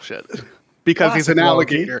that little shit. Because he's an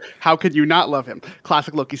alligator. Loki. How could you not love him?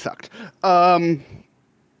 Classic Loki sucked. Oh,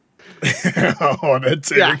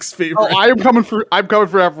 that's Eric's favorite. Oh, I'm coming for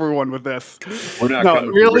everyone with this.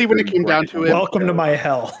 Really, when it came down to it. Welcome to my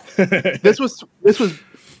hell. This was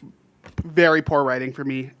very poor writing for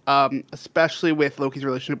me, especially with Loki's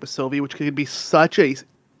relationship with Sylvie, which could be such a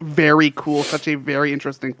very cool, such a very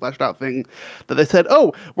interesting fleshed out thing that they said,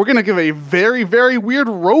 we're going to give a very, very weird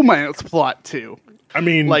romance plot to. I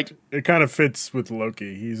mean, like it kind of fits with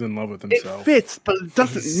Loki. He's in love with himself. It fits, but it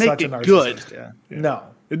doesn't make it good. Yeah. No.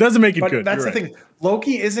 It doesn't make it good. That's the thing.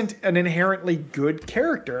 Loki isn't an inherently good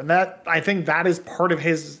character. And I think that is part of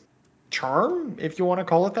his charm, if you want to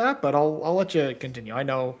call it that. But I'll let you continue. I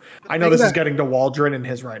know this is getting to Waldron and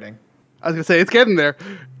his writing. I was gonna say it's getting there,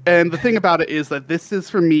 and the thing about it is that this is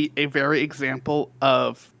for me a very example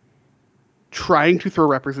of trying to throw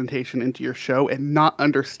representation into your show and not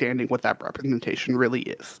understanding what that representation really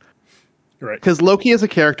is. Right. Because Loki as a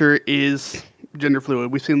character is gender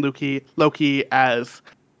fluid. We've seen Loki as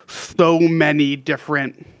so many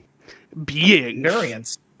different beings.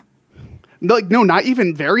 Variants. No, not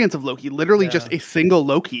even variants of Loki. Literally just a single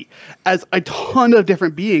Loki as a ton of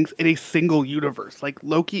different beings in a single universe. Like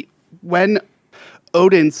Loki, when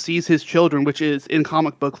Odin sees his children, which is in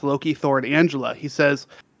comic books Loki, Thor, and Angela, he says,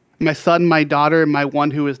 "My son, my daughter, and my one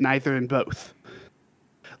who is neither and both."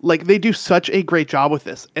 Like, they do such a great job with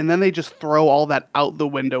this. And then they just throw all that out the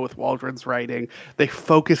window with Waldron's writing. They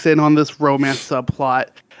focus in on this romance subplot.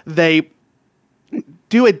 They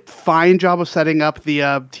do a fine job of setting up the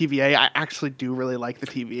TVA. I actually do really like the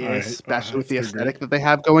TVA, especially with the aesthetic that they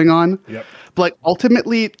have going on. Yep. But like,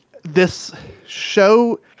 ultimately, this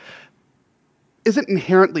show isn't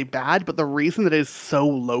inherently bad, but the reason that it is so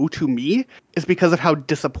low to me is because of how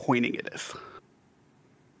disappointing it is.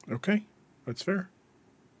 Okay, that's fair.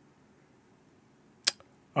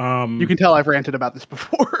 You can tell I've ranted about this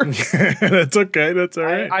before. That's okay. That's all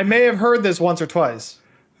right. I may have heard this once or twice.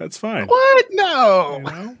 That's fine. What? No. You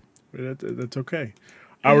know? That's okay.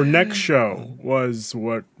 Our next show was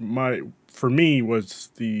for me was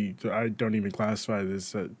I don't even classify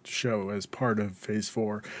this show as part of Phase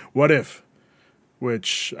 4. What If? What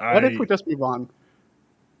if we just move on?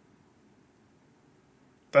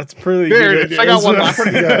 That's pretty good. Good. I got one left.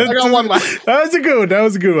 I got one left. That was a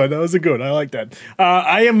good one. I like that.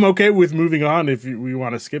 I am okay with moving on if we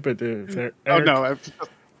want to skip it. No.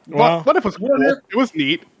 What if it was cool? It was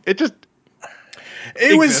neat. It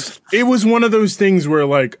was one of those things where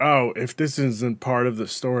like, oh, if this isn't part of the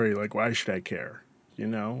story, like, why should I care? You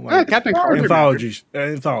know, like Captain Carter anthology.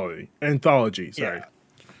 Sorry, Yeah.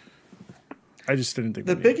 I just didn't think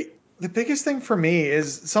The biggest thing for me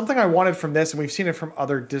is something I wanted from this, and we've seen it from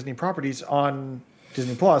other Disney properties on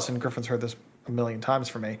Disney Plus, and Griffin's heard this a million times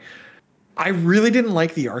from me. I really didn't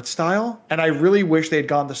like the art style, and I really wish they had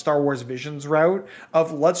gone the Star Wars Visions route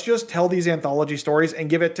of let's just tell these anthology stories and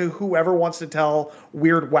give it to whoever wants to tell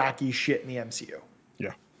weird, wacky shit in the MCU.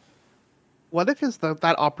 Yeah. What if is that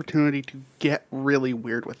opportunity to get really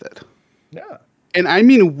weird with it? Yeah. And I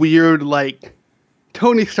mean weird like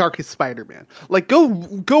Tony Stark is Spider-Man. Like,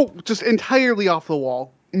 go just entirely off the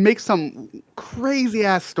wall. Make some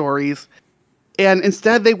crazy-ass stories. And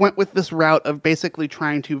instead, they went with this route of basically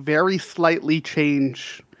trying to very slightly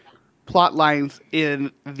change plot lines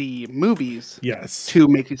in the movies to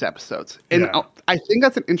make these episodes. And I think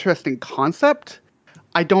that's an interesting concept.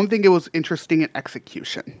 I don't think it was interesting in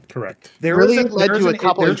execution. Correct. There's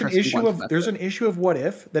an issue of What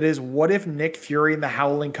If that is, what if Nick Fury and the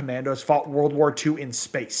Howling Commandos fought World War II in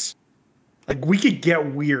space? Like, we could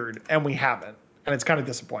get weird, and we haven't, and it's kind of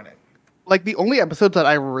disappointing. Like, the only episodes that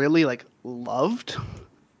I really loved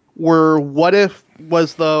were What If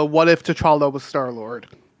T'Challa was Star-Lord.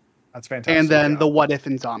 That's fantastic. And then the What If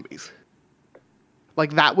in Zombies.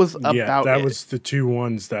 Like, that was about that was the two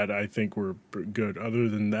ones that I think were good. Other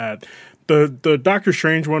than that, the Doctor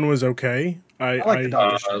Strange one was okay. I like the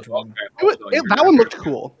Doctor Strange one. That one looked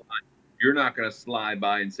cool. You're not going to slide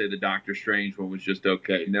by and say the Doctor Strange one was just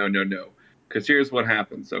okay. No. Because here's what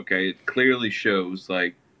happens, okay? It clearly shows,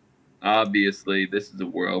 like, obviously, this is a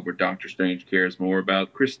world where Doctor Strange cares more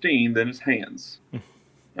about Christine than his hands.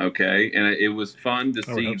 Okay? And it was fun to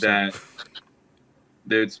see that.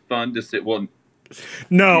 It's fun to see. Well,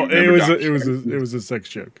 no, it was a sex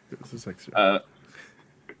joke. It was a sex joke.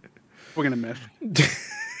 We're gonna miss.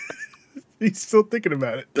 He's still thinking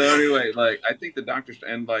about it. So anyway, like, I think the Doctor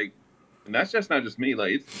and that's just not just me.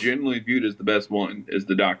 Like, it's generally viewed as the best one is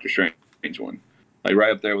the Doctor Strange one. Like,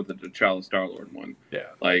 right up there with the T'Challa Star-Lord one. Yeah.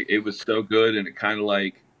 Like, it was so good, and it kind of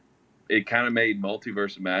made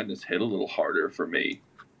Multiverse of Madness hit a little harder for me.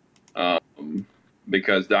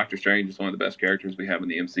 Because Doctor Strange is one of the best characters we have in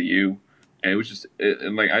the MCU. And it was just,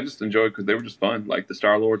 I just enjoyed because they were just fun. Like, the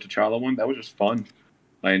Star-Lord T'Challa one, that was just fun.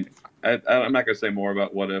 Like, I'm not going to say more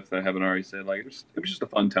about What If that I haven't already said. Like, it was just a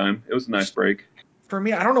fun time. It was a nice break. For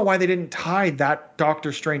me, I don't know why they didn't tie that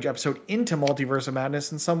Doctor Strange episode into Multiverse of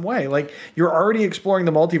Madness in some way. Like, you're already exploring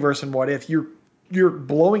the multiverse and What If. You're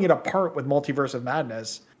blowing it apart with Multiverse of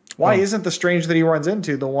Madness. Why isn't the Strange that he runs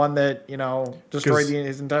into the one that, destroyed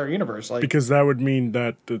his entire universe? Like, because that would mean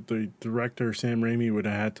that the director, Sam Raimi, would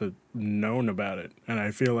have had to known about it, and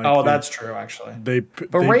I feel like that's true actually. But they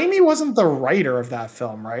Raimi wasn't the writer of that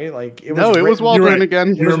film, right? Like it was. No, it was Waldron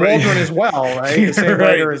again. It was Waldron as well, right? The same right.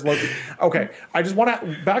 writer as Loki. Okay, I just want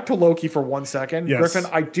to back to Loki for 1 second. Yes. Griffin,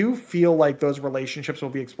 I do feel like those relationships will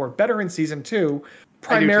be explored better in season 2,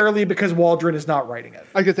 primarily because Waldron is not writing it.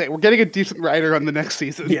 I was gonna say we're getting a decent writer on the next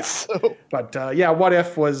season. Yeah. So. But What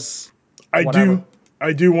If was.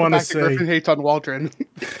 I do want to say Griffin hates on Waldron.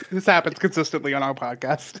 This happens consistently on our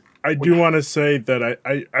podcast. I do want to say that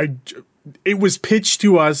it was pitched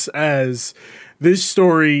to us as this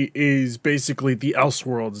story is basically the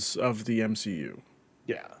Elseworlds of the MCU.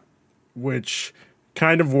 Yeah. Which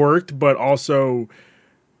kind of worked, but also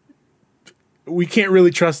we can't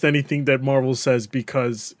really trust anything that Marvel says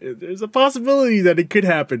because there's a possibility that it could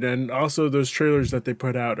happen. And also those trailers that they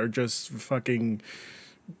put out are just fucking...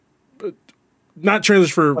 Not trailers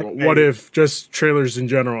for What If, just trailers in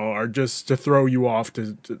general are just to throw you off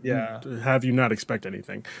to have you not expect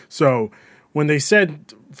anything. So when they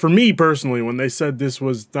said, for me personally, when they said this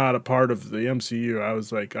was not a part of the MCU, I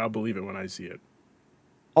was like, I'll believe it when I see it.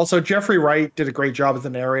 Also, Jeffrey Wright did a great job as the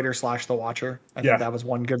narrator / the Watcher. I think that was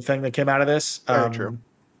one good thing that came out of this. Very true.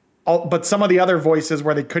 But some of the other voices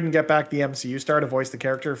where they couldn't get back the MCU star to voice the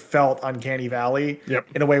character felt Uncanny Valley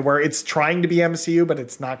in a way where it's trying to be MCU, but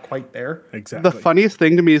it's not quite there. Exactly. The funniest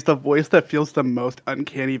thing to me is the voice that feels the most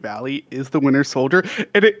Uncanny Valley is the Winter Soldier,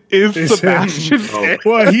 and it is Sebastian Stan.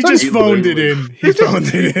 Well, he just phoned it in. He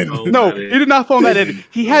phoned it in. No, he did not phone that in.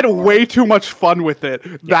 He had way too much fun with it.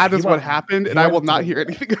 That is what happened, and I will not hear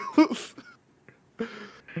anything else.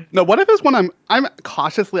 No, What If is one I'm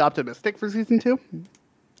cautiously optimistic for season 2.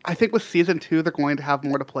 I think with season 2, they're going to have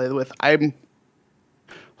more to play with. I'm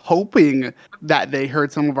hoping that they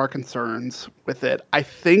heard some of our concerns with it. I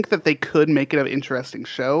think that they could make it an interesting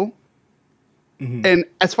show. Mm-hmm. And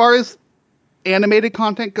as far as animated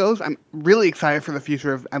content goes, I'm really excited for the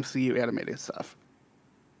future of MCU animated stuff.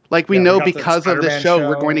 Like we know because of this show,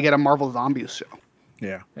 we're going to get a Marvel Zombies show.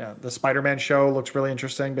 Yeah. Yeah. The Spider-Man show looks really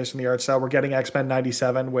interesting based on the art style. We're getting X-Men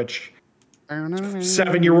 97, which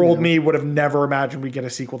 7-year-old me would have never imagined we'd get a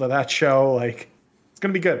sequel to that show. Like, it's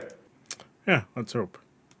going to be good. Yeah, let's hope.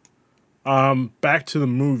 Back to the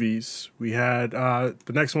movies. We had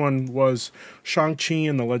the next one was Shang-Chi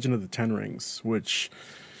and the Legend of the Ten Rings, which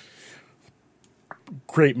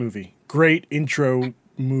great movie. Great intro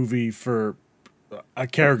movie for a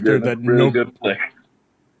character that good flick.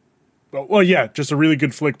 Well, yeah, just a really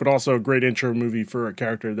good flick, but also a great intro movie for a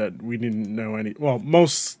character that we didn't know any. Well,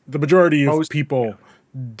 the majority of people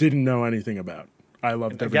didn't know anything about. I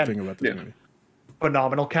loved everything about this movie.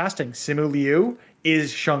 Phenomenal casting. Simu Liu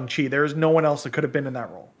is Shang-Chi. There is no one else that could have been in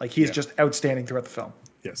that role. Like, he's just outstanding throughout the film.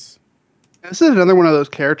 Yes. This is another one of those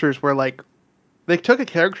characters where, like, they took a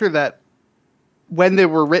character that, when they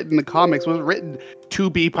were written in the comics, was written to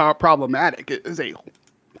be problematic. It is a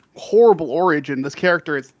horrible origin. This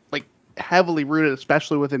character is, like, heavily rooted,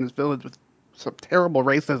 especially within his village, with some terrible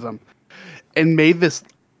racism, and made this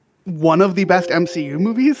one of the best MCU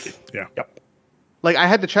movies. Yeah. Yep. Like, I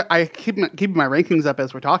had to check. I keep my rankings up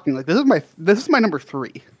as we're talking. Like, this is my number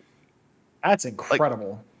 3. That's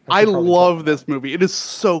incredible. Like, I love this movie. It is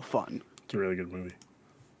so fun. It's a really good movie.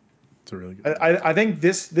 It's a really good movie. I think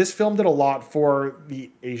this film did a lot for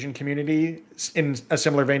the Asian community in a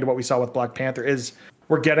similar vein to what we saw with Black Panther. Is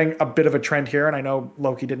we're getting a bit of a trend here, and I know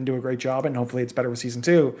Loki didn't do a great job, and hopefully it's better with season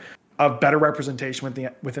 2, of better representation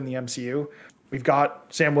within the MCU. We've got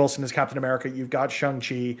Sam Wilson as Captain America. You've got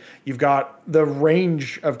Shang-Chi. You've got the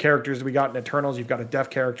range of characters that we got in Eternals. You've got a deaf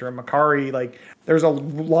character in Makari. Like, there's a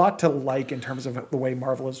lot to like in terms of the way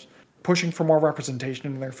Marvel is pushing for more representation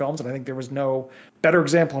in their films, and I think there was no better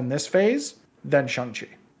example in this phase than Shang-Chi.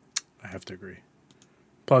 I have to agree.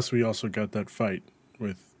 Plus, we also got that fight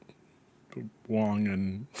with Wong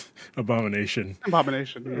and Abomination.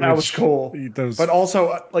 Abomination. That was cool. But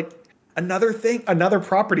also, like, another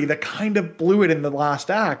property that kind of blew it in the last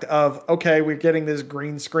act of, okay, we're getting this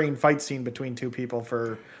green screen fight scene between two people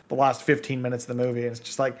for the last 15 minutes of the movie. And it's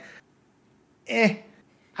just like, I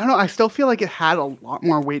don't know. I still feel like it had a lot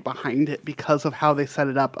more weight behind it because of how they set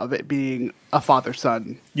it up, of it being a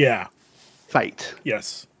father-son fight.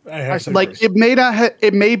 Yes. I have to like, agree.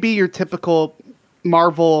 It may be your typical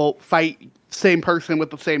Marvel fight, same person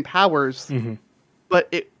with the same powers, but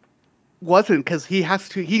it wasn't, because he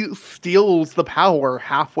steals the power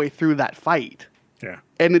halfway through that fight. Yeah.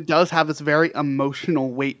 And it does have this very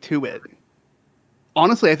emotional weight to it.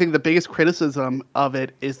 Honestly, I think the biggest criticism of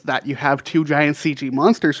it is that you have two giant CG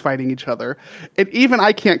monsters fighting each other. And even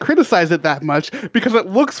I can't criticize it that much because it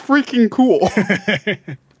looks freaking cool.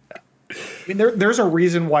 mean, there's a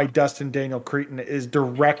reason why Dustin Daniel Cretton is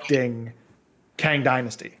directing Kang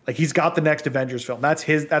Dynasty. Like, he's got the next Avengers film. That's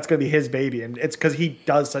going to be his baby, and it's because he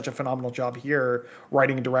does such a phenomenal job here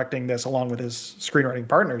writing and directing this along with his screenwriting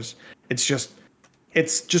partners. It's just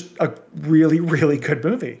a really, really good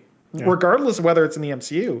movie, regardless of whether it's in the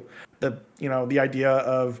MCU. The idea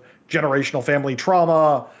of generational family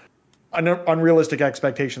trauma, unrealistic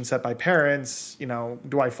expectations set by parents.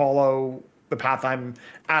 Do I follow the path I'm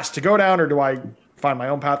asked to go down, or do I find my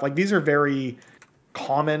own path? Like, these are very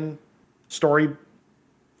common story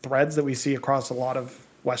threads that we see across a lot of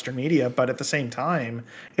Western media, but at the same time,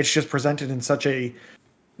 it's just presented in such a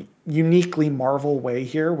uniquely Marvel way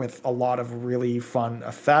here, with a lot of really fun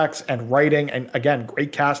effects and writing, and again,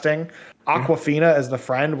 great casting. Awkwafina as the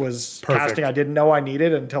friend was casting I didn't know I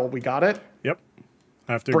needed until we got it. Yep.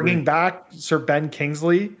 I have to Bringing agree. back Sir Ben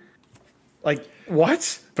Kingsley. Like,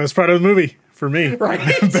 what? Best part of the movie for me. Right?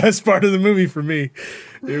 Best part of the movie for me.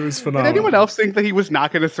 It was phenomenal. Did anyone else think that he was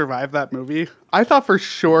not going to survive that movie? I thought for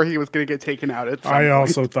sure he was going to get taken out at some point.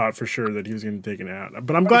 also thought for sure that he was going to take it out,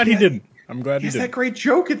 but I'm glad he didn't. I'm glad he He has didn't. that great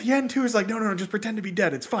joke at the end too. He's like, no, just pretend to be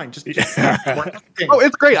dead. It's fine. Just Oh,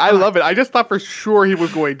 it's great. I love it. I just thought for sure he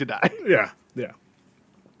was going to die. Yeah.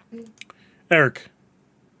 Eric,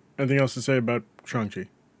 anything else to say about Shang-Chi?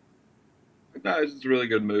 No, it's just a really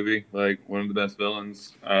good movie. Like, one of the best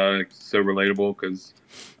villains. So relatable because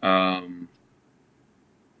I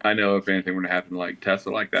know if anything were to happen to like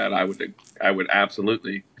Tesla like that, I would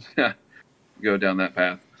absolutely go down that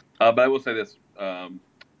path. But I will say this.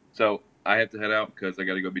 So I have to head out because I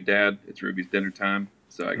got to go be dad. It's Ruby's dinner time,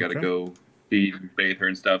 so I got to go feed and bathe her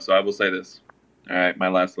and stuff. So I will say this. All right, my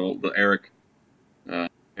last little Eric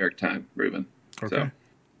time, Ruben. Okay. So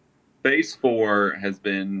Phase 4 has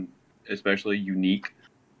been especially unique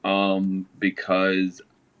because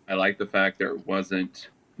I like the fact there wasn't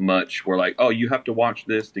much where like, oh, you have to watch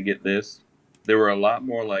this to get this. There were a lot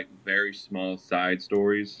more like very small side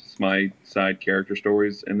stories, side character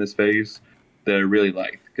stories in this phase that I really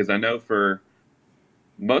liked. Because I know for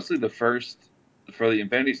mostly for the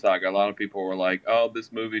Infinity Saga, a lot of people were like, oh,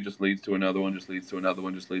 this movie just leads to another one, just leads to another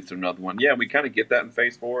one, just leads to another one. Yeah, we kind of get that in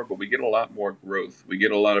Phase 4, but we get a lot more growth. We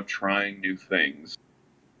get a lot of trying new things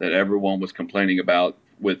that everyone was complaining about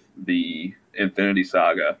with the Infinity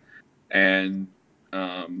Saga. And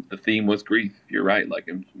the theme was grief. You're right. Like,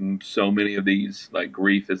 in so many of these, like,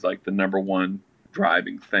 grief is like the number one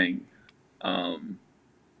driving thing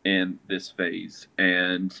in this phase.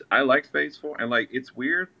 And I liked Phase 4. And, like, it's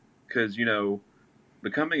weird because,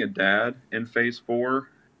 becoming a dad in Phase 4,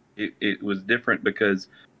 it was different because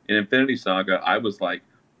in Infinity Saga, I was like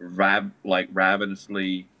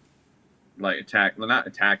ravenously not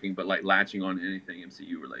attacking, but like latching on to anything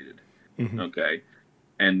MCU related. Mm-hmm. Okay.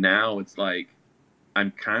 And now it's like I'm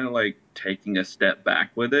kind of like taking a step back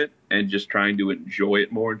with it and just trying to enjoy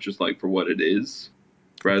it more, just like for what it is,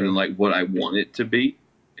 rather than like what I want it to be.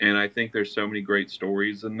 And I think there's so many great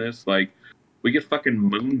stories in this. Like, we get fucking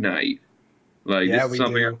Moon Knight. Like, this is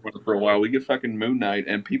something I've wanted for a while. We get fucking Moon Knight,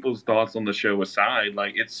 and people's thoughts on the show aside,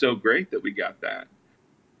 like, it's so great that we got that.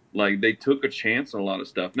 Like, they took a chance on a lot of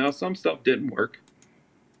stuff. Now, some stuff didn't work.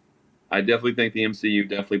 I definitely think the MCU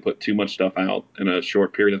definitely put too much stuff out in a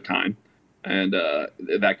short period of time. And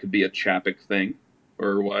that could be a Chapek thing,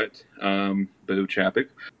 or what? Boo Chapek.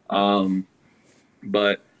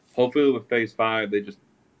 But hopefully with Phase 5, they just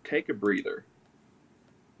take a breather.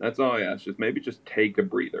 That's all I ask. Just take a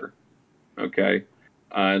breather. Okay,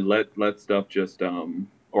 let stuff just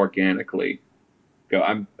organically go.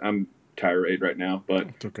 I'm tirade right now, but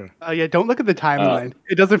It's okay. Yeah, don't look at the timeline.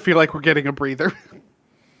 It doesn't feel like we're getting a breather.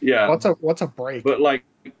 yeah. What's a break? But like,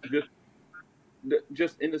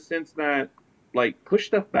 just in the sense that, like, push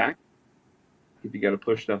stuff back if you got to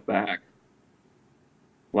push stuff back.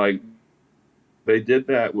 Like, they've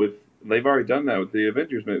already done that with the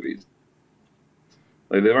Avengers movies.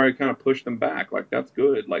 Like, they've already kind of pushed them back. Like, that's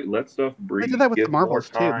good. Like, let stuff breathe. They did that with Give the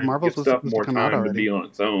Marvels, more time, too. The Marvels give was stuff supposed more to come out time to already. be on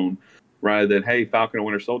its own, rather than, hey, Falcon and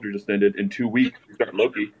Winter Soldier just ended. In 2 weeks, we start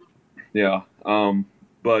Loki. Yeah.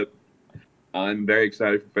 But I'm very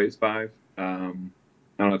excited for Phase 5. I don't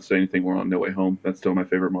have to say anything more on No Way Home. That's still my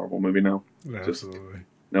favorite Marvel movie now. Absolutely.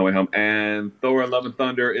 No Way Home. And Thor: Love and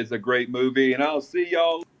Thunder is a great movie, and I'll see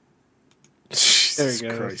y'all. Jesus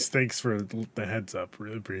There you go. Christ. Thanks for the heads up.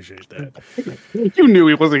 Really appreciate that. You knew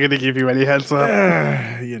he wasn't going to give you any heads up.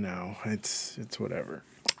 It's whatever.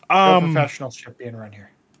 No professional shit being run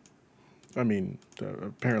here. I mean,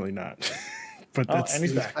 apparently not. But And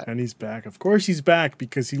he's back. And he's back. Of course he's back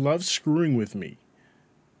because he loves screwing with me.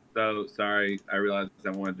 So sorry. I realized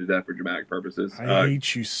I wanted to do that for dramatic purposes. I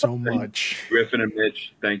hate you so much. Griffin and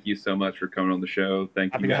Mitch, thank you so much for coming on the show.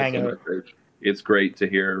 Thank Happy you to guys hang so out. much. It's great to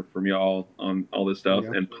hear from y'all on all this stuff.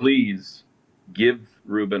 Yeah. And please give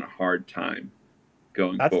Ruben a hard time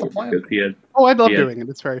going That's the forward. plan. Because he had, Oh, I love Yeah. doing it.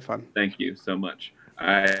 It's very fun. thank you so much.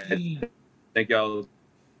 I thank y'all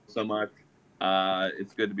so much.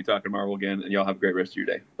 It's good to be talking Marvel again, and y'all have a great rest of your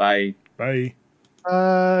day. Bye. Bye.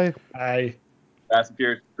 I Fast and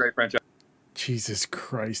Furious, great franchise. Jesus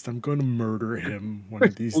Christ, I'm going to murder him one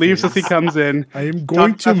of these Leaves days. as he comes in, I am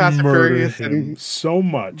going Talk about to Fast and murder Furious him and so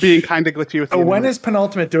much. being kind of glitchy with So the when internet. is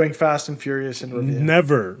Penultimate doing Fast and Furious in review?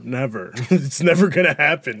 Never. It's never going to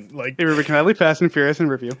happen. Like, Hey, Ruben, can I leave Fast and Furious in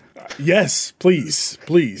review? yes, please.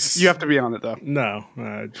 You have to be on it, though. No,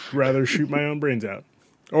 I'd rather shoot my own brains out.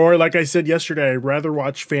 Or, like I said yesterday, I'd rather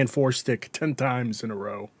watch Fan 4 Stick 10 times in a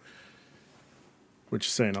row. Which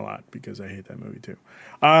is saying a lot because I hate that movie too.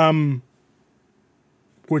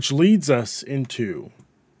 Which leads us into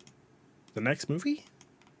the next movie?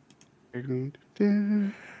 Eternals.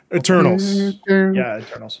 Yeah,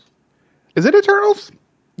 Eternals. Is it Eternals?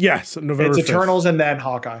 Yes, November It's 5th. Eternals and then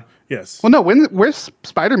Hawkeye. Yes. Well, no. Where's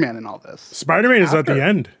Spider-Man in all this? Spider-Man is at the After.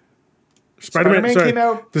 end. Spider-Man sorry, came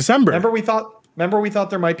out December. Remember we thought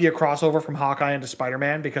there might be a crossover from Hawkeye into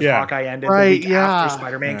Spider-Man because Yeah. Hawkeye ended Right, the week yeah. after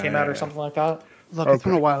Spider-Man came out or something like that. Look, it's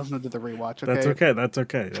been a Okay. while since I did the rewatch. Okay. That's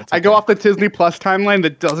okay. That's I go okay. off the Disney Plus timeline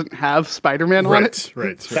that doesn't have Spider-Man on it.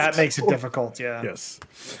 Right. That makes it difficult, yeah. Yes.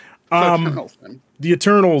 So Eternals, then. The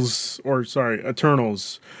Eternals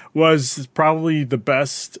was probably the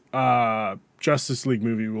best Justice League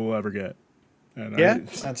movie we'll ever get. And Yeah,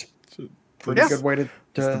 it's that's a pretty Yeah. good way to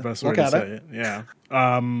the best way look to at say it. it. Yeah.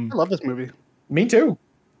 I love this movie. Me too.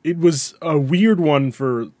 It was a weird one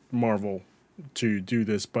for Marvel to do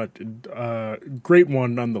this, but great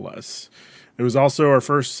one nonetheless. It was also our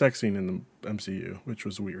first sex scene in the MCU, which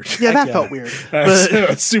was weird. Yeah, that yeah. felt weird.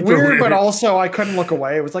 That's super Weird, but also I couldn't look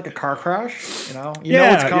away. It was like a car crash, you know? You know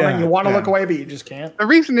Yeah, it's coming, yeah, you want to yeah. look away, but you just can't. The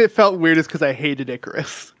reason it felt weird is because I hated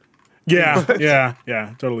Icarus. yeah,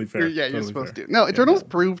 totally fair. Yeah, you're totally supposed fair. to. No, Eternals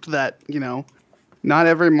proved that, not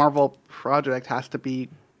every Marvel project has to be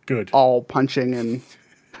Good. all punching and.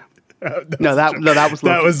 That That was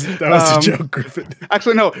that Loki. was a joke, Griffin.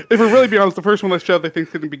 Actually, no. If we're really being honest, the first one that showed they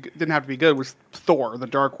think didn't have to be good was Thor: The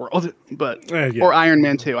Dark World, but Yeah. or Iron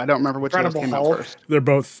Man 2. I don't remember which one Incredible came out Hulk. first. They're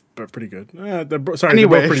both pretty good. They're both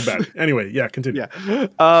Anyways. pretty bad. Anyway, yeah, continue. Yeah.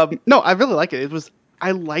 No, I really like it. I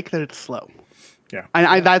like that it's slow. Yeah.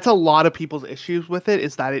 And that's a lot of people's issues with it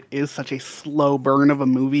is that it is such a slow burn of a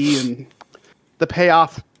movie, and the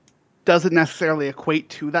payoff doesn't necessarily equate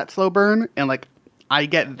to that slow burn. And like, I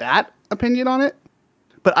get that opinion on it,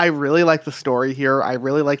 but I really like the story here. I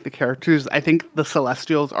really like the characters. I think the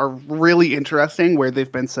Celestials are really interesting where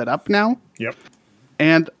they've been set up now, Yep.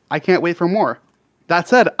 and I can't wait for more. That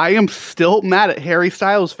said, I am still mad at Harry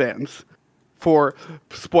Styles fans for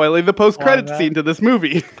spoiling the post-credit that. scene to this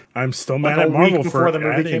movie. I'm still Like mad a at Marvel week before for the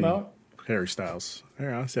movie came adding out? Harry Styles.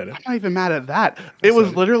 Yeah, I said it. I'm not even mad at that. It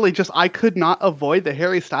was literally just I could not avoid the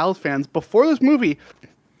Harry Styles fans before this movie.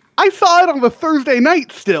 I saw it on the Thursday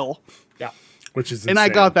night still, Yeah. Which is and I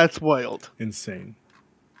insane. got that spoiled. Insane.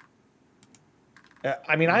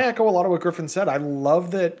 I mean, I echo a lot of what Griffin said. I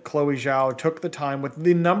love that Chloe Zhao took the time with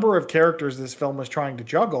the number of characters this film was trying to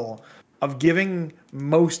juggle of giving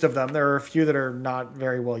most of them, there are a few that are not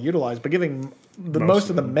very well utilized, but giving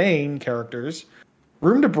most of the main characters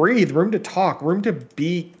room to breathe, room to talk, room to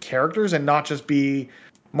be characters and not just be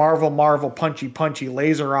Marvel, punchy,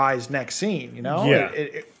 laser eyes, next scene, you know? Yeah.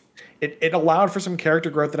 It allowed for some character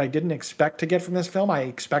growth that I didn't expect to get from this film. I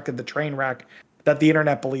expected the train wreck that the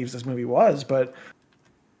internet believes this movie was, but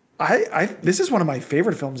this is one of my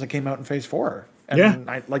favorite films that came out in Phase 4. And Yeah.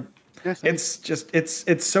 I like Yes,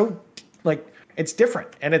 it's so like it's different,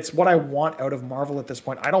 and it's what I want out of Marvel at this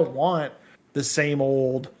point. I don't want the same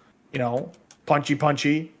old,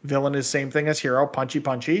 punchy villain is same thing as hero,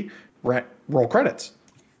 punchy roll credits.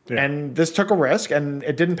 Yeah. And this took a risk, and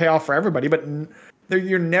it didn't pay off for everybody. But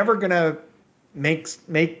you're never gonna make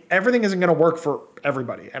everything isn't gonna work for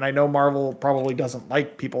everybody. And I know Marvel probably doesn't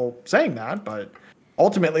like people saying that, but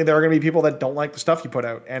ultimately there are going to be people that don't like the stuff you put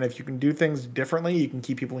out. And if you can do things differently, you can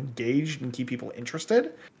keep people engaged and keep people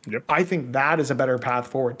interested. Yep. I think that is a better path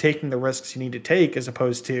forward, taking the risks you need to take as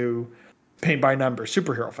opposed to paint by number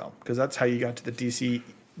superhero film, because that's how you got to the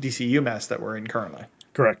DCU mess that we're in currently.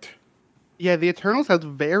 Correct. Yeah, the Eternals has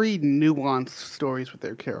very nuanced stories with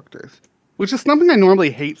their characters, which is something I normally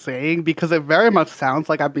hate saying because it very much sounds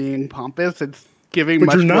like I'm being pompous. It's giving But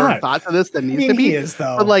much you're more not. thought to this than needs mean, to be. he is,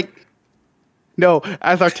 though. But like, No,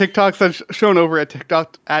 as our TikToks have shown over at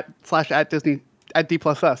TikTok /at Disney at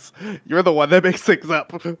D+S, you're the one that makes things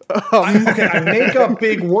up. Okay, I make up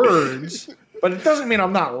big words, but it doesn't mean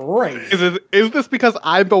I'm not right. Is this because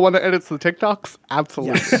I'm the one that edits the TikToks?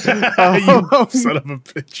 Absolutely. You son of a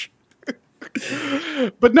bitch.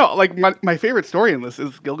 But no, like my favorite story in this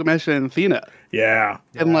is Gilgamesh and Athena. Yeah.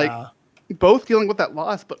 And like both dealing with that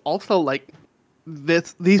loss, but also like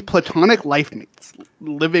these platonic life mates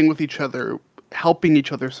living with each other, helping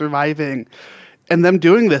each other, surviving, and them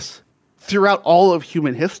doing this throughout all of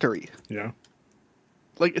human history. Yeah.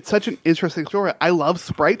 Like, it's such an interesting story. I love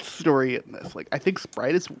Sprite's story in this. Like, I think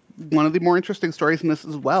Sprite is one of the more interesting stories in this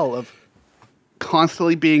as well, of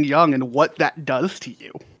constantly being young and what that does to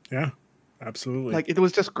you. Yeah, absolutely. Like, it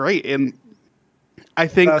was just great. And I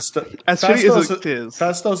think as shitty as it is,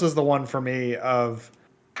 Festos is the one for me of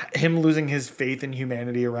him losing his faith in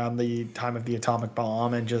humanity around the time of the atomic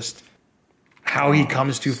bomb, and just how he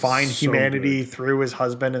comes to find humanity through his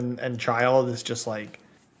husband and child is just like,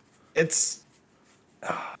 it's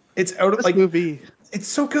out of this like movie. It's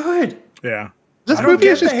so good. Yeah. This movie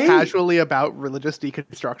is just casually about religious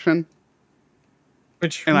deconstruction.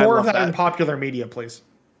 Which and more of that in popular media, please.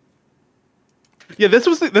 Yeah, this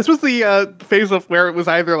was the phase of where it was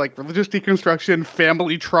either like religious deconstruction,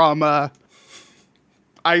 family trauma,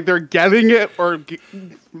 either getting it or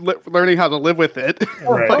learning how to live with it,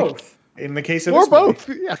 or both. In the case of or this both,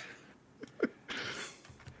 movie.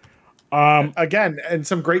 yeah. Again, and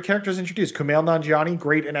some great characters introduced. Kumail Nanjiani,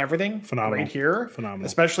 great in everything. Phenomenal. Great here. Phenomenal.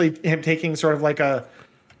 Especially him taking sort of like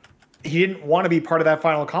he didn't want to be part of that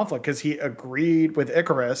final conflict because he agreed with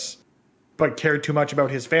Icarus, but cared too much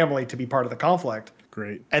about his family to be part of the conflict.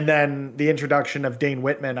 Great. And then the introduction of Dane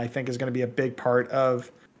Whitman, I think, is going to be a big part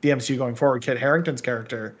of the MCU going forward. Kit Harington's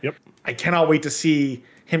character. Yep. I cannot wait to see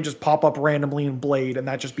him just pop up randomly in Blade and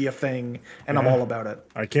that just be a thing, and I'm all about it.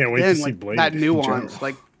 I can't wait to see Blade. That nuance,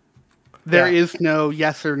 like there is no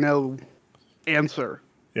yes or no answer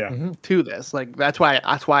to this. Like that's why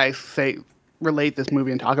I say relate this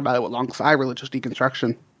movie and talk about it alongside religious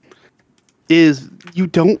deconstruction. Is you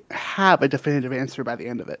don't have a definitive answer by the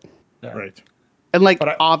end of it. Yeah. Right. And like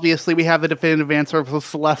obviously we have the definitive answer of the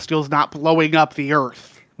Celestials not blowing up the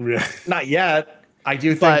Earth. Yeah. Not yet. I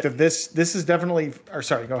do think that this is definitely. Or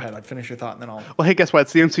sorry, go ahead. I'd finish your thought and then I'll. Well, hey, guess what?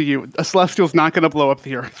 It's the MCU. A Celestial's not going to blow up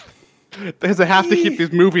the Earth because they have to keep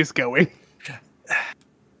these movies going.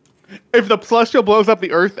 If the Celestial blows up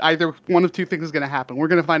the Earth, either one of two things is going to happen. We're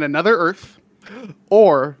going to find another Earth,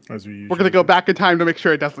 or we're going to go back in time to make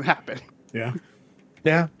sure it doesn't happen. Yeah.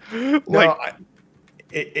 Yeah.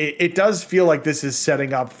 It does feel like this is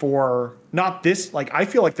setting up for not this. Like I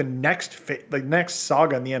feel like the next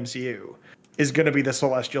saga in the MCU is going to be the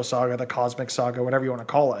Celestial Saga, the Cosmic Saga, whatever you want to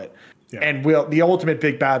call it. Yeah. And the ultimate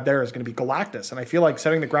big bad there is going to be Galactus. And I feel like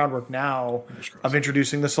setting the groundwork now of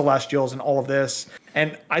introducing the Celestials and all of this.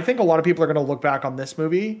 And I think a lot of people are going to look back on this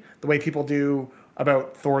movie the way people do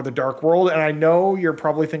about Thor: The Dark World. And I know you're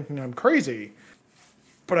probably thinking I'm crazy,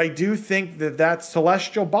 but I do think that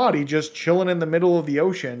celestial body just chilling in the middle of the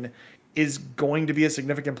ocean is going to be a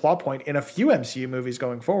significant plot point in a few MCU movies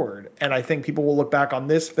going forward. And I think people will look back on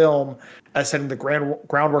this film as setting the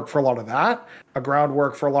groundwork for a lot of that, a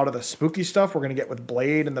groundwork for a lot of the spooky stuff we're going to get with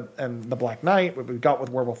Blade and the Black Knight, what we've got with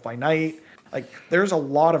Werewolf by Night. Like, there's a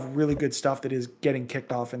lot of really good stuff that is getting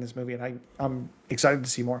kicked off in this movie, and I'm excited to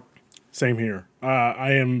see more. Same here.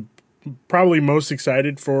 I am probably most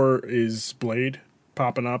excited for is Blade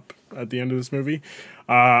popping up at the end of this movie.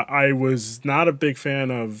 I was not a big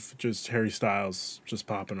fan of just Harry Styles just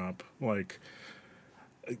popping up. Like,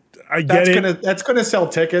 I get it. That's gonna sell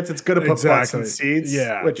tickets. It's gonna put butts in seats.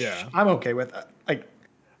 Yeah, which I'm okay with. Like,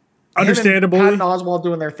 understandably, Patton Oswalt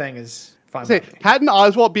doing their thing is fine. Patton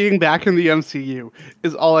Oswalt being back in the MCU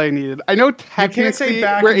is all I needed. I know technically you can't say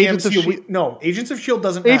back we're in the Agents of MCU. No, Agents of S.H.I.E.L.D.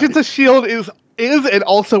 doesn't. Agents of S.H.I.E.L.D. is and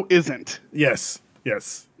also isn't. Yes.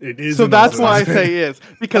 It is. So that's why I say is.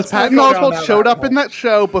 Because Patton Oswalt showed up in that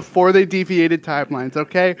show before they deviated timelines,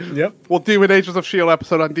 okay? Yep. We'll do an Agents of S.H.I.E.L.D.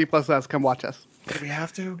 episode on D+S. Come watch us. Do we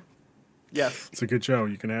have to? Yes. It's a good show.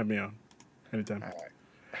 You can have me on anytime.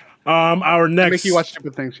 Our next... I make you watch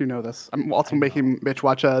stupid things. You know this. I'm also making Mitch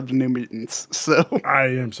watch The New Mutants. So I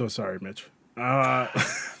am so sorry, Mitch.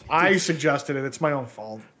 I suggested it. It's my own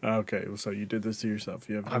fault. Okay. Well, so you did this to yourself.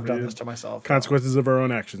 I've done this to myself. Consequences of our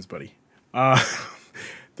own actions, buddy.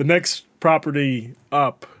 The next property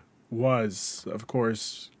up was, of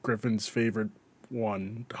course, Griffin's favorite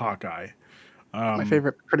one, Hawkeye. My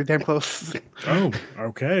favorite, pretty damn close. Oh,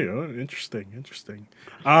 okay. Oh, interesting.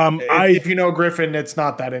 If you know Griffin, it's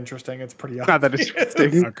not that interesting. It's pretty obvious. Not that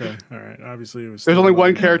interesting. Okay, all right. Obviously, it was. There's still only one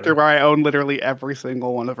another character matter. where I own literally every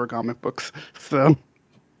single one of her comic books. So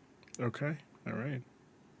Okay, all right.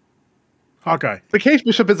 Hawkeye. the Cage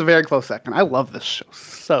Bishop is a very close second. I love this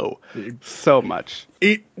show so much.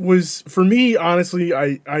 It was for me, honestly.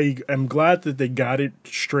 I am glad that they got it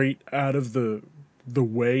straight out of the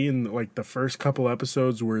way in like the first couple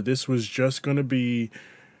episodes where this was just going to be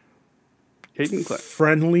Hayden Clay.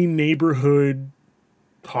 friendly neighborhood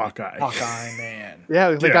Hawkeye. Hawkeye, man.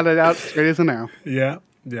 Yeah, they got it out straight as an arrow. Yeah.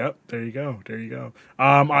 Yep. There you go.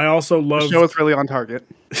 I also The love. show is really on target.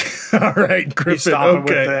 All right, You Griffin. stop it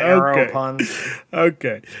with Okay. the arrow Okay. puns.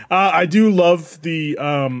 Okay. I do love the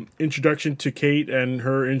introduction to Kate and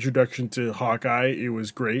her introduction to Hawkeye. It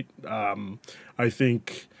was great. I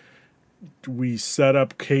think we set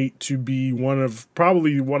up Kate to be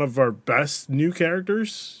probably one of our best new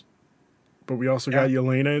characters. But we also got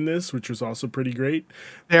Yelena in this, which was also pretty great.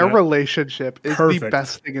 Their Yeah. relationship is the Perfect.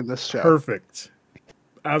 best thing in this show. Perfect.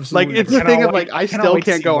 Absolutely. Like it's the Cannot thing of wait- like I cannot still wait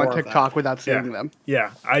to can't see go more on of that. TikTok without seeing Yeah. them. Yeah,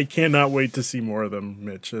 I cannot wait to see more of them,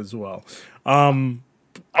 Mitch, as well. Also, am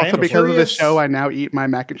because of this curious- show, I now eat my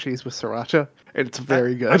mac and cheese with sriracha. It's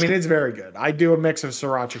very good. I mean, it's very good. I do a mix of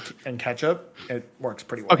sriracha and ketchup. It works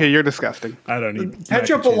pretty well. okay, you're disgusting. I don't need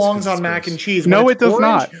Ketchup belongs on mac and cheese. No, When it it's does orange-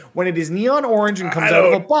 not. When it is neon orange and comes I out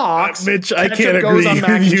of a don't- box, Mitch, I ketchup can't goes agree on with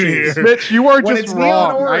mac and you cheese. here. Mitch, you are When just it's neon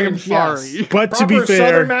wrong. I am orange, sorry. yes. But to be Proper fair,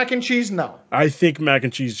 Southern mac and cheese, no. I think mac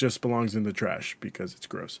and cheese just belongs in the trash because it's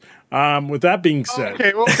gross. With that being said,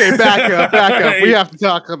 Okay, back up. We have to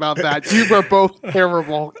talk about that. You are both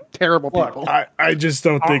terrible people. I just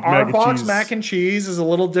don't think Our mac and box cheese. mac and cheese is a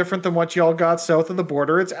little different than what y'all got south of the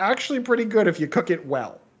border. It's actually pretty good if you cook it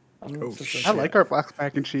well. I like our black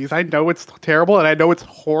mac and cheese. I know it's terrible and I know it's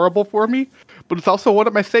horrible for me, but it's also one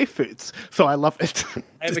of my safe foods, so I love it.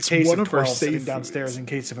 I have a It's case one of of our 12 sitting safe downstairs in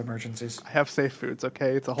case of emergencies. I have safe foods,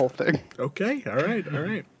 okay? It's a whole thing. Okay, all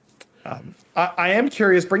right. I am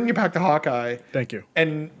curious, bringing you back to Hawkeye, Thank you.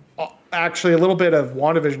 and actually a little bit of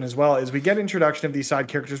WandaVision as well, is we get introduction of these side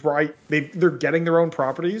characters where they're getting their own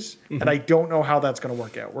properties, and I don't know how that's going to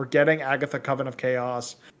work out. We're getting Agatha Coven of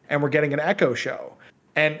Chaos, and we're getting an Echo show.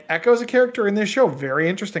 And Echo's a character in this show, very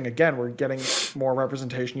interesting. Again, we're getting more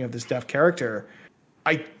representation. You have this deaf character.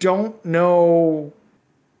 I don't know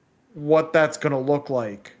what that's going to look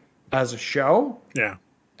like as a show. Yeah.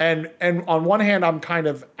 And on one hand, I'm kind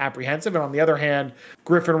of apprehensive, and on the other hand,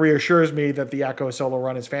 Griffin reassures me that the Echo solo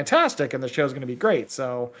run is fantastic and the show's going to be great.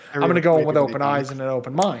 So I'm going to go in with open eyes and an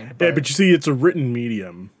open mind. Yeah, but you see, it's a written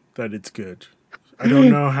medium that it's good. I don't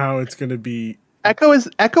know how it's going to be. Echo as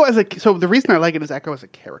a so the reason I like it is Echo as a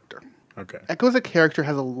character. Okay. Echo as a character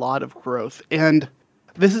has a lot of growth, and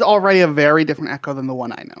this is already a very different Echo than the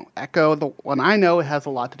one I know. Echo, the one I know, has a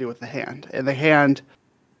lot to do with the hand, and the hand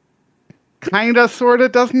kind of, sort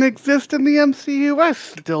of doesn't exist in the MCU. I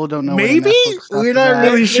still don't know. Maybe? We're not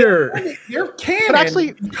really sure. You're canon But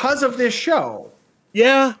actually- because of this show.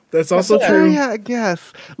 Yeah, that's also That's it. true. Yeah, I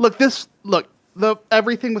guess. Look, the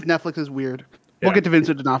everything with Netflix is weird. We'll Yeah. get to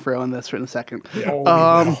Vincent D'Onofrio in this in a second.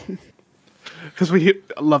 Oh, Because we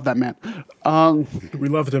love that man. We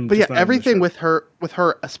loved him. But yeah, just not in the everything show. with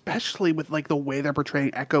her, especially with like the way they're portraying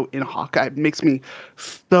Echo in Hawkeye, makes me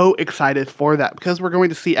so excited for that because we're going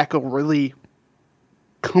to see Echo really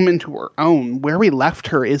come into her own. Where we left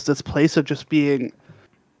her is this place of just being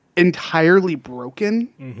entirely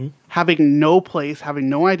broken, having no place, having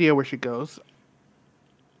no idea where she goes.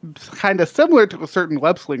 Kind of similar to a certain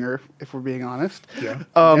web slinger, if we're being honest.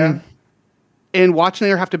 Yeah. And watching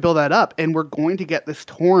her have to build that up, and we're going to get this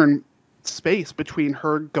torn space between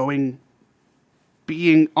her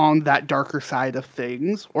being on that darker side of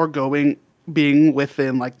things, or being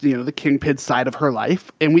within the Kingpin side of her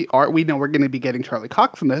life. And we know we're going to be getting Charlie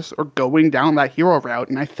Cox in this, or going down that hero route.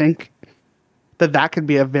 And I think that could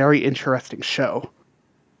be a very interesting show.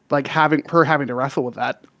 Like having to wrestle with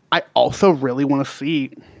that. I also really want to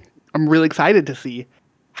see. I'm really excited to see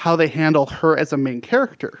how they handle her as a main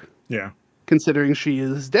character, Yeah. considering she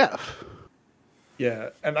is deaf. yeah.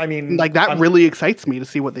 And I mean, Like that really excites me to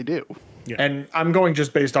see what they do. And I'm going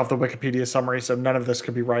just based off the Wikipedia summary, so none of this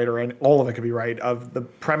could be right, all of it could be right. Of the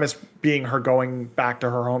premise being her going back to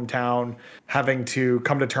her hometown, having to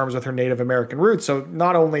come to terms with her Native American roots. So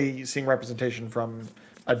not only seeing representation from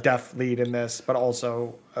a deaf lead in this, but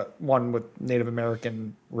also one with Native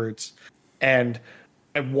American roots. And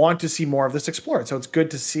I want to see more of this explored. So it's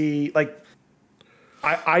good to see, like,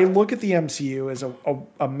 I look at the MCU as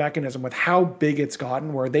a mechanism with how big it's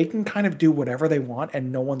gotten where they can kind of do whatever they want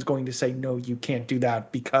and no one's going to say, no, you can't do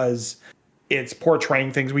that because it's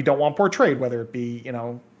portraying things we don't want portrayed, whether it be, I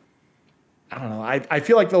don't know. I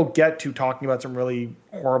feel like they'll get to talking about some really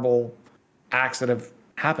horrible acts that have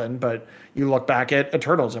happened, but you look back at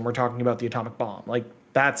Eternals and we're talking about the atomic bomb. Like,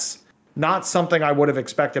 that's not something I would have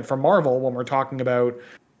expected from Marvel when we're talking about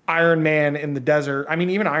Iron Man in the desert. I mean,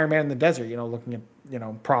 even Iron Man in the desert, looking at,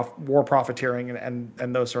 war profiteering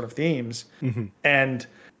and those sort of themes. Mm-hmm. And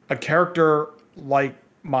a character like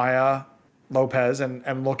Maya Lopez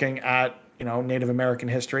and looking at, Native American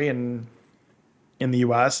history and in the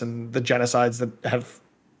US and the genocides that have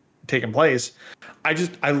taken place.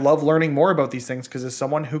 I love learning more about these things because as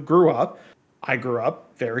someone who I grew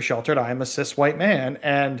up very sheltered. I am a cis white man,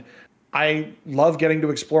 and I love getting to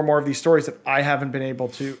explore more of these stories that I haven't been able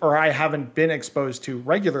to, or I haven't been exposed to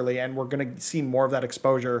regularly. And we're going to see more of that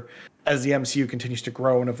exposure as the MCU continues to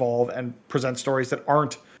grow and evolve and present stories that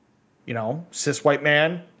aren't, cis white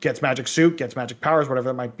man gets magic suit, gets magic powers, whatever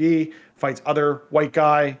that might be, fights other white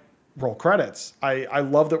guy, roll credits. I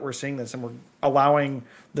love that we're seeing this and we're allowing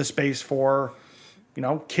the space for,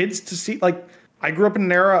 kids to see. Like, I grew up in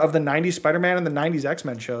an era of the 90s Spider-Man and the 90s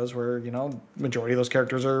X-Men shows where, majority of those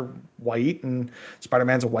characters are white and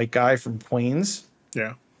Spider-Man's a white guy from Queens.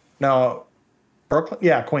 Yeah. No, Brooklyn?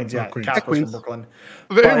 Yeah, Queens. Yeah, Queens. Cap was from Brooklyn.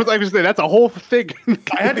 I was going to say, that's a whole thing.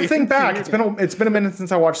 I had to think back. It's been a minute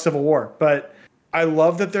since I watched Civil War, but I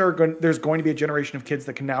love that there's going to be a generation of kids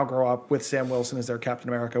that can now grow up with Sam Wilson as their Captain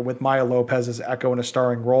America, with Maya Lopez as Echo in a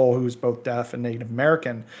starring role, who's both deaf and Native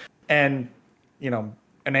American, and,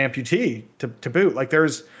 an amputee to boot. Like, there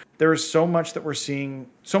is so much that we're seeing,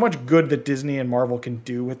 so much good that Disney and Marvel can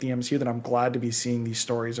do with the MCU that I'm glad to be seeing these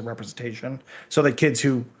stories of representation so that kids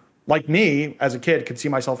who, like me as a kid, could see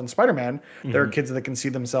myself in Spider-Man. Mm-hmm. There are kids that can see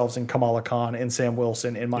themselves in Kamala Khan, in Sam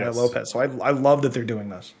Wilson, in Maya Lopez. So I love that they're doing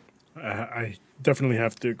this. I definitely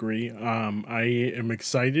have to agree. I am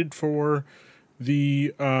excited for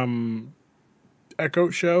the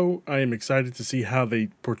Echo show. I am excited to see how they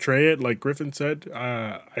portray it. Like Griffin said,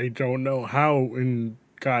 I don't know how in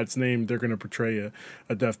God's name they're going to portray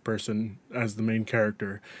a deaf person as the main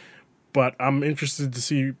character, but I'm interested to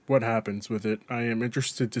see what happens with it. I am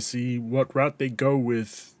interested to see what route they go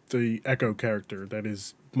with the Echo character that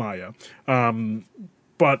is Maya.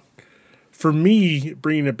 But for me,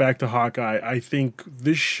 bringing it back to Hawkeye, I think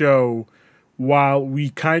this show, while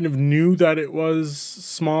we kind of knew that it was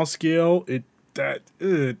small scale,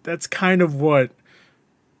 that's kind of what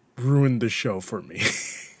ruined the show for me.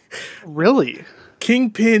 Really?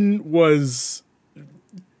 Kingpin was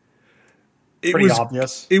pretty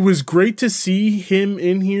obvious. It was great to see him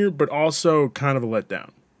in here, but also kind of a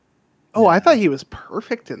letdown. Oh, I thought he was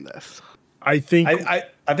perfect in this. I think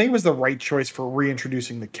it was the right choice for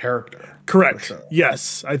reintroducing the character. Correct. Sure.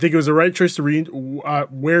 Yes, I think it was the right choice to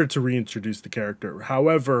where to reintroduce the character.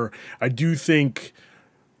 However, I do think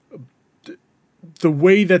the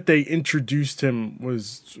way that they introduced him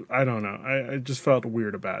was, I don't know. I just felt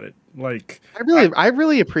weird about it. Like, I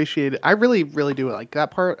really appreciate it. I really, really do like that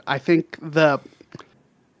part. I think because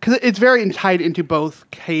it's very tied into both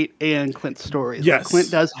Kate and Clint's stories. Yes. Like, Clint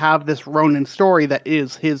does have this Ronin story that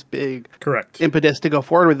is his big impetus to go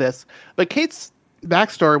forward with this. But Kate's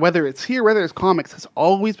backstory, whether it's here, whether it's comics, has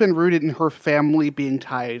always been rooted in her family being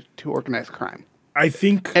tied to organized crime. I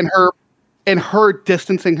think, and her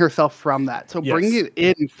distancing herself from that. So bringing it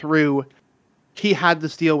in through, he had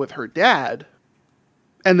this deal with her dad,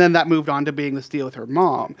 and then that moved on to being this deal with her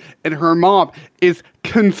mom. And her mom is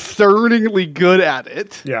concerningly good at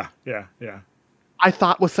it. Yeah. I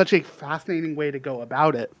thought was such a fascinating way to go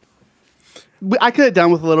about it. I could have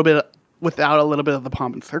done with without a little bit of the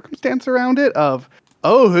pomp and circumstance around it of,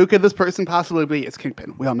 oh, who could this person possibly be? It's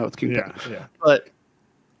Kingpin. We all know it's Kingpin. Yeah. But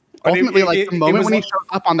ultimately, the moment when he showed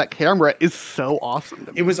up on that camera is so awesome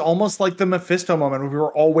to me. It was almost like the Mephisto moment. We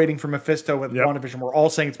were all waiting for Mephisto with WandaVision. We're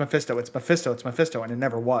all saying it's Mephisto, and it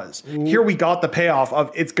never was. Ooh. Here we got the payoff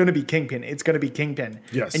of it's going to be Kingpin. It's going to be Kingpin.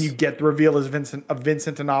 Yes. And you get the reveal as Vincent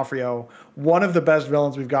D'Onofrio, one of the best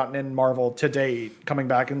villains we've gotten in Marvel to date, coming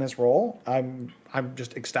back in this role. I'm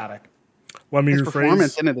just ecstatic. Let me His rephrase.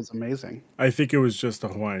 Performance in it is amazing. I think it was just the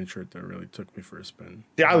Hawaiian shirt that really took me for a spin.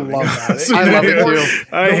 Yeah, I love that. I love it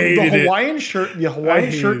too. The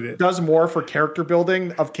Hawaiian shirt does more for character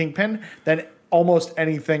building of Kingpin than almost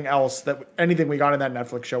anything else anything we got in that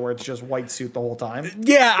Netflix show where it's just white suit the whole time.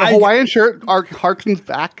 Yeah, the Hawaiian shirt harkens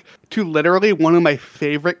back to literally one of my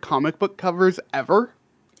favorite comic book covers ever,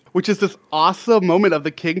 which is this awesome moment of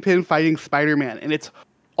the Kingpin fighting Spider-Man, and it's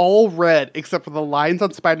all red except for the lines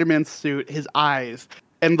on Spider-Man's suit, his eyes,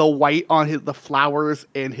 and the white on the flowers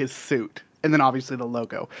in his suit, and then obviously the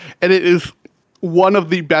logo. And it is one of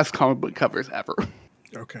the best comic book covers ever.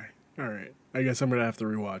 Okay, all right. I guess I'm gonna have to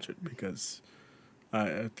rewatch it because,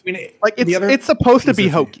 it's supposed to be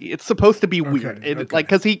hokey. It's supposed to be weird. Okay. Like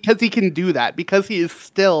because he can do that because he is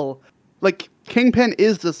still like Kingpin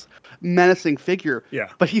is this menacing figure. Yeah.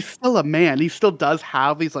 But he's still a man. He still does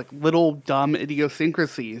have these like little dumb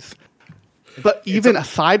idiosyncrasies. But even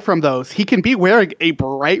aside from those, he can be wearing a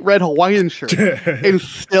bright red Hawaiian shirt and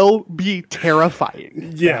still be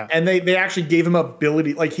terrifying. Yeah. And they actually gave him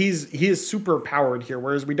ability. Like he is super powered here,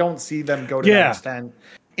 whereas we don't see them go to that extent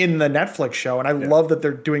in the Netflix show. And I love that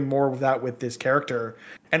they're doing more of that with this character.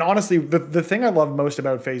 And honestly, the thing I love most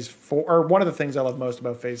about Phase 4, or one of the things I love most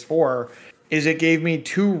about Phase 4, is it gave me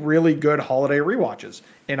two really good holiday rewatches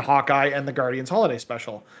in Hawkeye and the Guardians Holiday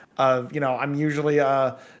Special. I'm usually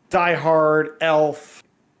a diehard Elf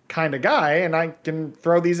kind of guy, and I can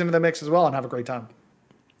throw these into the mix as well and have a great time.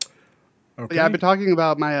 Okay. Yeah, I've been talking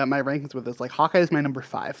about my rankings with this. Like, Hawkeye is my number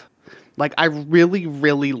 5. Like, I really,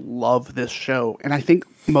 really love this show, and I think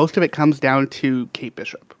most of it comes down to Kate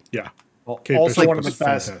Bishop. Yeah. Well, Kate also Bishop one of the was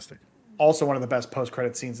best. fantastic. Also one of the best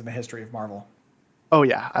post-credit scenes in the history of Marvel. Oh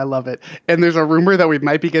yeah, I love it. And there's a rumor that we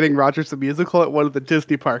might be getting Rogers the Musical at one of the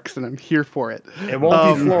Disney parks, and I'm here for it. It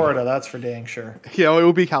won't be Florida, that's for dang sure. You know, it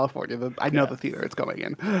will be California. I know the theater it's going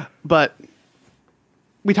in. But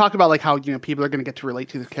we talked about like how, you know, people are going to get to relate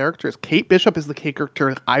to the characters. Kate Bishop is the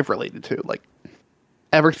character I've related to, like,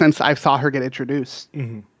 ever since I saw her get introduced.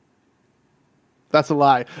 Mm-hmm. That's a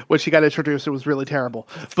lie. When she got introduced, it was really terrible.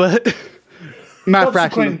 But Matt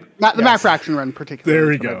Fraction run particularly. There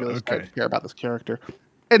we go. I really started Okay. to care about this character.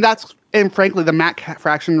 And frankly, the Matt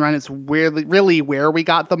Fraction run is really where we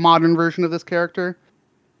got the modern version of this character.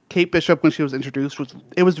 Kate Bishop, when she was introduced,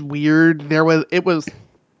 was weird.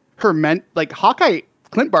 Hawkeye,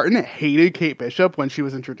 Clint Barton hated Kate Bishop when she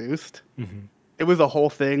was introduced. Mm-hmm. It was a whole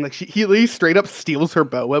thing. Like he at least straight up steals her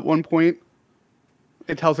bow at one point.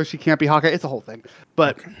 It tells her she can't be Hawkeye. It's a whole thing.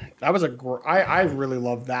 But that was I really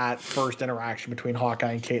love that first interaction between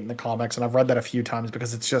Hawkeye and Kate in the comics, and I've read that a few times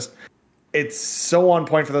because it's so on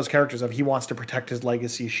point for those characters. Of he wants to protect his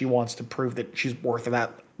legacy, she wants to prove that she's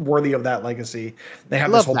worthy of that legacy. They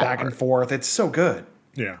have this whole back and forth. It's so good.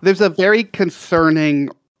 Yeah. There's a very concerning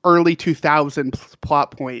early 2000s plot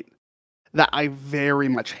point that I very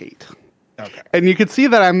much hate. Okay. And you can see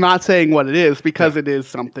that I'm not saying what it is because it is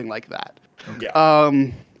something like that. Yeah.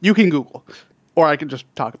 You can Google, or I can just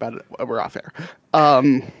talk about it. We're off air.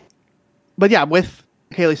 But yeah, with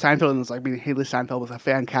Haley Steinfeld, Haley Steinfeld was a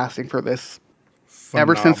fan casting for this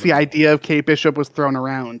ever since the idea of Kate Bishop was thrown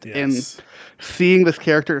around. Yes. And seeing this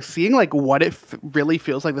character, seeing like what it really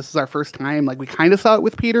feels like, this is our first time. Like we kind of saw it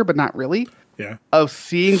with Peter, but not really. Yeah. Of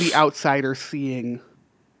seeing the outsider seeing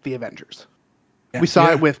the Avengers. Yeah. We saw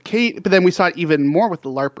it with Kate, but then we saw it even more with the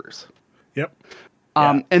LARPers. Yep.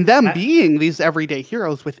 And them being these everyday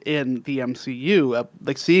heroes within the MCU,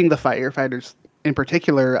 like seeing the firefighters in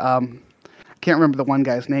particular. I can't remember the one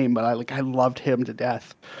guy's name, but I loved him to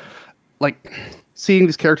death. Like seeing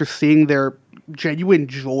these characters, seeing their genuine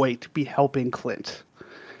joy to be helping Clint,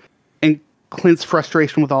 and Clint's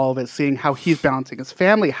frustration with all of it, seeing how he's balancing his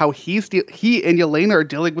family, how he and Yelena are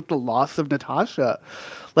dealing with the loss of Natasha,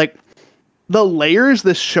 like the layers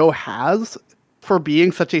this show has. For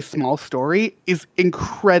being such a small story is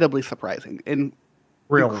incredibly surprising and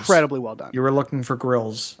incredibly well done. You were looking for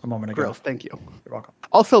Grills a moment ago. Grills, thank you. You're welcome.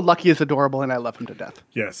 Also, Lucky is adorable and I love him to death.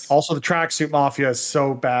 Yes. Also, the Tracksuit Mafia is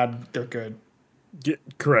so bad, they're good.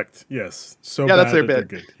 Correct. Yes. So yeah, bad that's their that bit.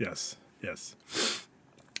 they're good. Yes. Yes.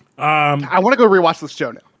 I want to go rewatch this show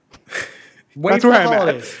now. Wait for the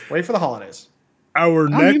holidays. Wait for the holidays.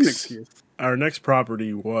 Our next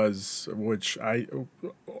property was, which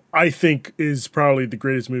I think is probably the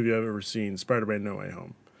greatest movie I've ever seen, Spider-Man No Way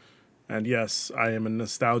Home. And yes, I am a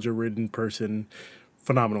nostalgia-ridden person.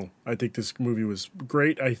 Phenomenal. I think this movie was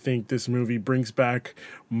great. I think this movie brings back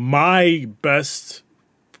my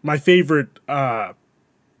favorite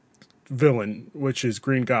villain, which is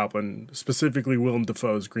Green Goblin, specifically Willem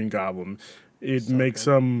Dafoe's Green Goblin. It makes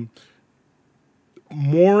him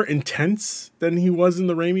more intense than he was in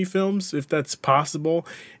the Raimi films, if that's possible.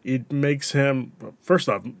 It makes him, first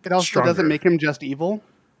off, it also stronger. Doesn't make him just evil.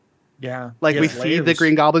 Yeah. Like we see the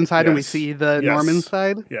Green Goblin side and we see the Norman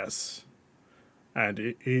side. Yes. And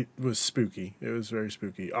it was spooky. It was very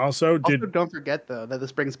spooky. Also, don't forget, though, that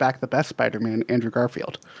this brings back the best Spider-Man, Andrew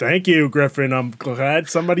Garfield. Thank you, Griffin. I'm glad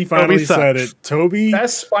somebody finally said it. Toby.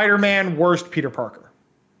 Best Spider-Man, worst Peter Parker.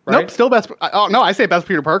 Nope, still best. Oh no, I say best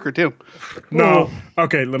Peter Parker too. No.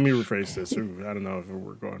 Okay, let me rephrase this. Ooh, I don't know if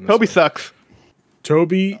we're going. This Toby way. sucks.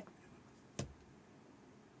 Toby.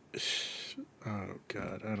 Oh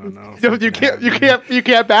God, I don't know. You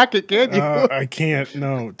can't back it, can you? I can't.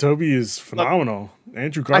 No, Toby is phenomenal.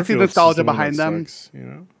 Andrew I see Garfield. nostalgia behind them. Sucks, you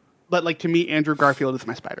know. But like to me, Andrew Garfield is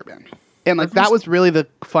my Spider-Man, and like that was really the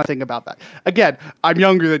fun thing about that. Again, I'm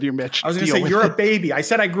younger than you, Mitch. I was going to say you're a baby. I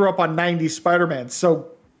said I grew up on '90s Spider-Man, so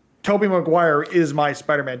Tobey Maguire is my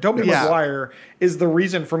Spider-Man. Tobey Maguire is the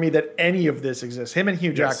reason for me that any of this exists. Him and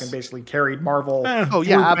Hugh Jackman basically carried Marvel through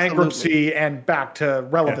bankruptcy and back to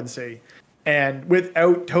relevancy. Yeah. And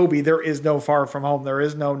without Tobey, there is no Far From Home. There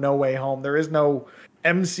is no No Way Home. There is no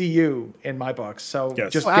MCU in my books. So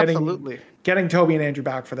just getting Tobey and Andrew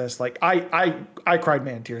back for this, like I cried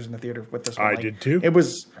man tears in the theater with this one. I did too. It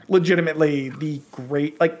was legitimately the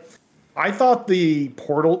great. Like I thought the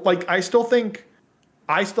Portal. Like I still think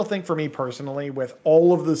for me personally, with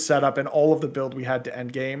all of the setup and all of the build we had to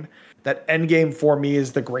Endgame, that Endgame for me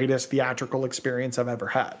is the greatest theatrical experience I've ever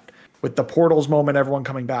had. With the Portals moment, everyone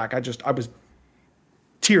coming back, I was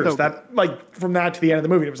tears. So that like from that to the end of the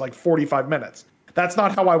movie, it was like 45 minutes. That's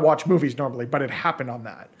not how I watch movies normally, but it happened on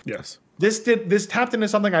that. Yes. This tapped into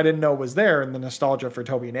something I didn't know was there in the nostalgia for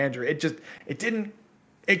Tobey and Andrew.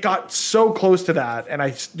 It got so close to that, and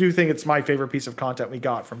I do think it's my favorite piece of content we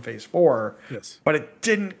got from Phase 4. Yes. But it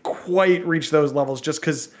didn't quite reach those levels just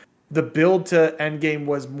because the build to Endgame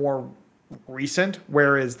was more recent,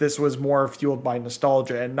 whereas this was more fueled by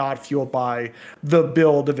nostalgia and not fueled by the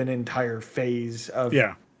build of an entire phase of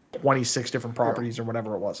 26 different properties or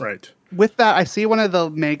whatever it was. Right. With that, I see one of the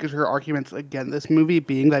major arguments against this movie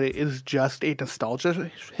being that it is just a nostalgia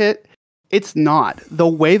hit. It's not. The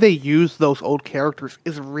way they use those old characters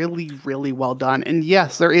is really, really well done. And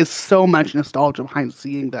yes, there is so much nostalgia behind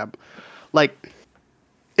seeing them. Like,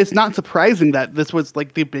 it's not surprising that this was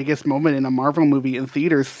like the biggest moment in a Marvel movie in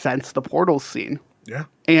theaters since the Portals scene. Yeah.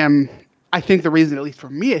 And I think the reason, at least for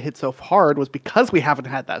me, it hit so hard was because we haven't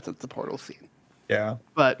had that since the Portals scene. Yeah.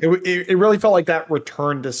 But it really felt like that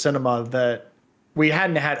return to cinema that we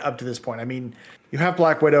hadn't had up to this point. I mean, you have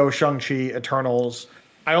Black Widow, Shang-Chi, Eternals.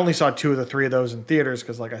 I only saw 2 of the 3 of those in theaters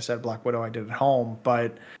because, like I said, Black Widow I did at home.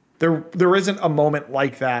 But there isn't a moment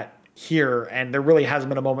like that here, and there really hasn't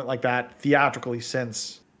been a moment like that theatrically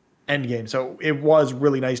since Endgame. So it was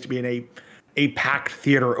really nice to be in a packed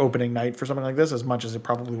theater opening night for something like this, as much as it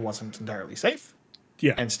probably wasn't entirely safe.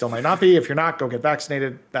 Yeah. And still might not be. If you're not, go get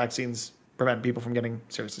vaccinated. Vaccines prevent people from getting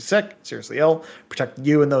seriously sick, seriously ill, protect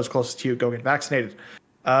you and those closest to you. Go get vaccinated.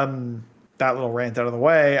 That little rant out of the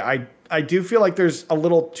way. I do feel like there's a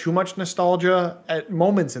little too much nostalgia at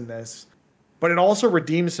moments in this, but it also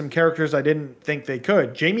redeems some characters I didn't think they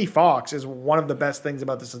could. Jamie Foxx is one of the best things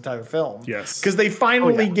about this entire film. Yes. Because they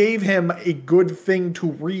finally gave him a good thing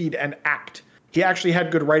to read and act. He actually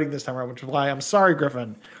had good writing this time around, which is why I'm sorry,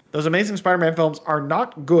 Griffin. Those Amazing Spider-Man films are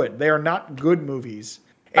not good. They are not good movies.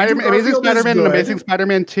 Amazing Spider-Man and Amazing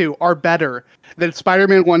Spider-Man 2 are better than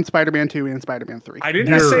Spider-Man 1, Spider-Man 2, and Spider-Man 3. I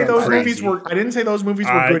didn't say those movies were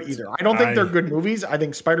good either. I don't think they're good movies. I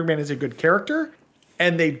think Spider-Man is a good character,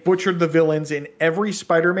 and they butchered the villains in every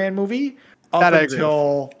Spider-Man movie up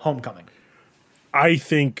until Homecoming. I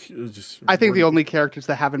think the only characters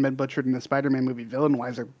that haven't been butchered in the Spider-Man movie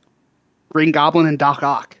villain-wise are Green Goblin and Doc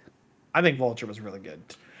Ock. I think Vulture was really good.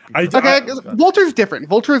 Vulture's different.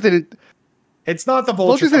 It's not the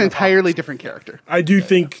Vulture. Vulture's an entirely different character. I do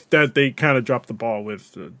think that they kind of dropped the ball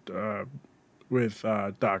with Doc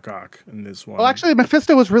Ock in this one. Well, actually,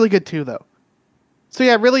 Mephisto was really good too, though. So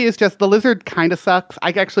yeah, it really is just the Lizard kind of sucks.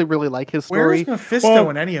 I actually really like his story. Where is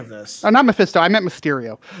Mephisto in any of this? Oh, not Mephisto. I meant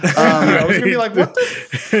Mysterio. I was gonna be like,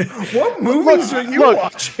 what movies are you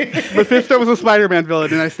watching? Mephisto was a Spider-Man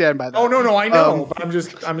villain, and I stand by that. Oh no, I know. But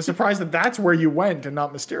I'm surprised that that's where you went and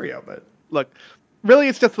not Mysterio. But look, really,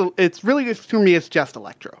 it's really for me. It's just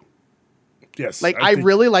Electro. Yes, I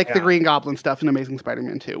really like the Green Goblin stuff in Amazing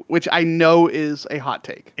Spider-Man 2, which I know is a hot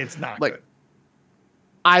take. It's not good.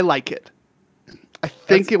 I like it. I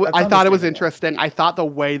think I thought it was interesting. I thought the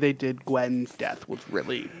way they did Gwen's death was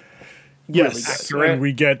really accurate. And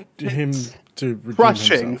we get him to redeem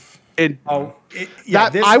himself.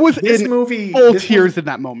 I was in full tears in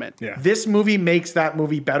that moment. Yeah. This movie makes that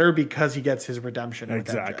movie better because he gets his redemption.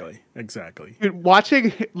 Exactly. Dude,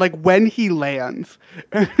 watching when he lands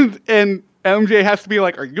and MJ has to be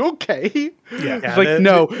like, "Are you okay?" Yeah. He's like,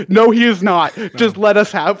 "No, he is not. No. Just let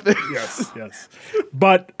us have this." Yes.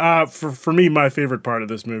 But for me, my favorite part of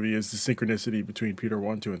this movie is the synchronicity between Peter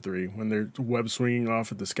 1, 2, and 3 when they're web swinging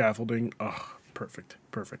off at the scaffolding. Oh, perfect.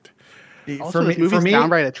 Also, this movie's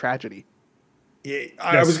downright a tragedy.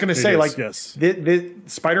 I was going to say, like, yes. the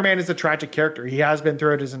Spider-Man is a tragic character. He has been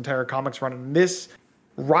throughout his entire comics run, and this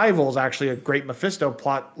rivals actually a great Mephisto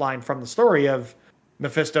plot line from the story of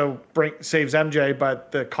Mephisto saves MJ,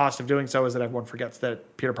 but the cost of doing so is that everyone forgets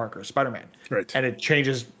that Peter Parker is Spider-Man. Right. And it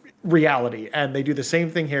changes reality. And they do the same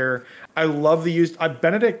thing here. I love the use.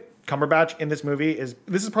 Benedict Cumberbatch in this movie is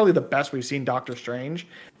probably the best we've seen Doctor Strange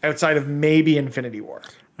outside of maybe Infinity War.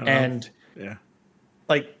 And yeah,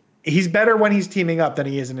 like, he's better when he's teaming up than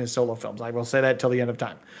he is in his solo films. I will say that till the end of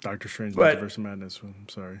time. Doctor Strange, Multiverse of Madness. I'm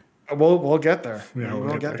sorry. We'll get there. Yeah,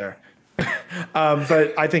 we'll get there.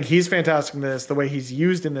 But I think he's fantastic in this. The way he's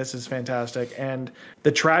used in this is fantastic. And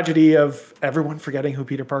the tragedy of everyone forgetting who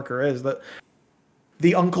Peter Parker is,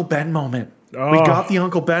 the Uncle Ben moment. Oh. We got the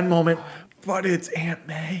Uncle Ben moment, but it's Aunt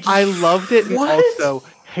May. I loved it and What? also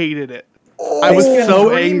hated it. I was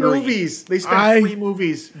so angry. They spent 3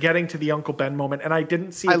 movies getting to the Uncle Ben moment, and I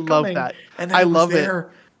didn't see it coming. love that. And then I it was love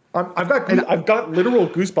there. I've got literal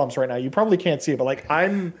goosebumps right now. You probably can't see it, but like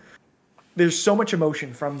there's so much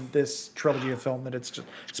emotion from this trilogy of film that it's just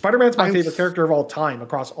Spider-Man's my favorite character of all time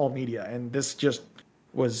across all media, and this just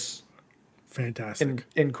was fantastic,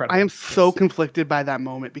 incredible. I am so conflicted by that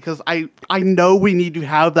moment because I know we need to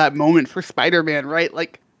have that moment for Spider-Man, right?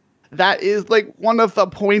 Like, that is like one of the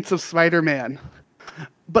points of Spider-Man.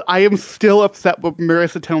 But I am still upset that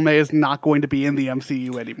Marissa Tomei is not going to be in the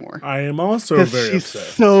MCU anymore. I am also very she's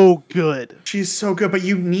upset. So good. She's so good, but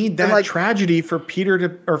you need that tragedy for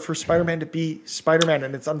for Spider-Man to be Spider-Man,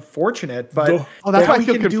 and it's unfortunate. But that's why I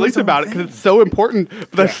feel conflicted about it because it's so important.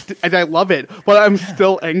 But and I love it, but I'm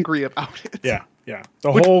still angry about it. Yeah.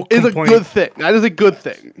 Which is a good thing. That is a good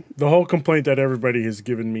thing. The whole complaint that everybody has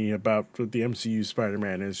given me about the MCU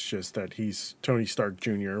Spider-Man is just that he's Tony Stark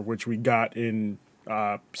Jr., which we got in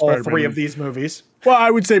Spider-Man. All 3 of these movies. Well,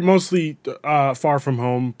 I would say mostly Far From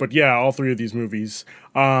Home, but yeah, all 3 of these movies.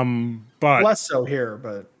 But less so here,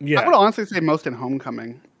 but yeah, I would honestly say most in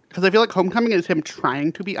Homecoming because I feel like Homecoming is him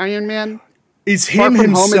trying to be Iron Man. Is him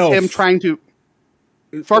himself? Home is him trying to.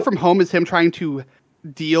 Far From Home is him trying to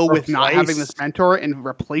deal with not having this mentor and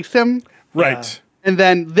replace him. Right. And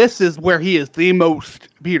then this is where he is the most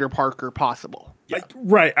Peter Parker possible.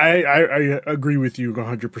 Right. I agree with you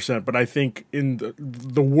 100%. But I think in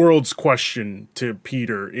the world's question to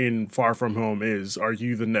Peter in Far From Home is, are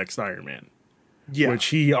you the next Iron Man? Yeah. Which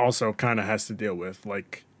he also kind of has to deal with. Well,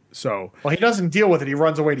 he doesn't deal with it. He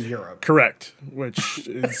runs away to Europe. Correct. Which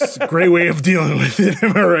is a great way of dealing with it.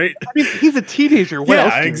 Am I right? I mean, he's a teenager. What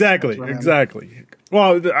else exactly.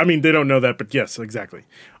 Well, I mean, they don't know that, but yes, exactly.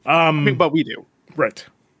 But we do. Right.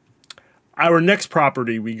 Our next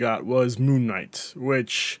property we got was Moon Knight,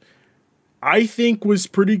 which I think was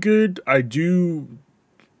pretty good. I do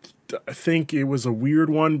think it was a weird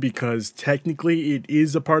one because technically it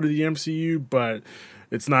is a part of the MCU, but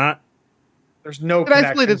it's not. There's no an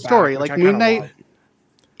isolated story. Like Moon Knight,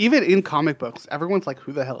 even in comic books, everyone's like,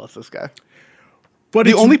 who the hell is this guy? But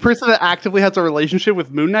the only person that actively has a relationship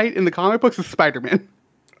with Moon Knight in the comic books is Spider-Man.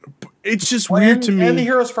 It's just weird to me. And the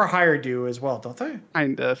Heroes for Hire do as well, don't they?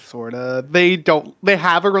 Kinda, sorta. They don't. They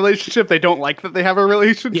have a relationship. They don't like that they have a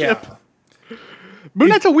relationship. Yeah. Moon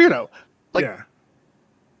Knight's a weirdo.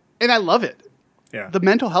 And I love it. Yeah. The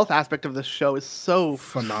mental health aspect of this show is so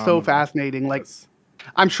fascinating. Like,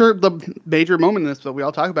 I'm sure the major moment in this that we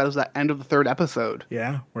all talk about is that end of the 3rd episode.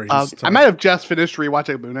 Yeah. Where I might have just finished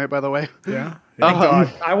rewatching Moon Knight, by the way. Yeah. Thank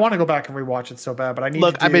God. I want to go back and rewatch it so bad, but I need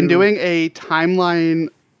to I've been doing a timeline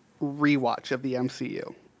rewatch of the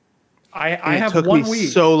MCU. I have took 1 me week.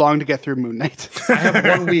 So long to get through Moon Knight. I have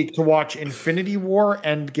 1 week to watch Infinity War,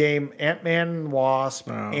 Endgame, Ant-Man, Wasp,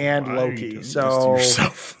 and Loki. So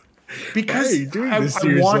because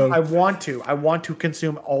I want to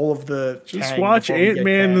consume all of the. Just watch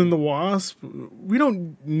Ant-Man and the Wasp. We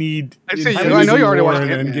don't need. I know you already watched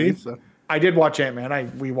Ant-Man. So. I did watch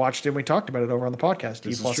Ant-Man. We watched it and we talked about it over on the podcast,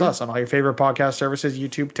 D Plus Us, on all your favorite podcast services,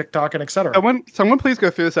 YouTube, TikTok, and etc. Someone please go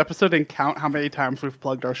through this episode and count how many times we've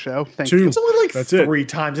plugged our show. Thank you. It's only like 3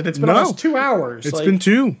 times, and it's been almost 2 hours. It's been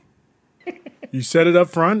 2. You said it up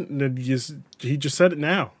front, and he just said it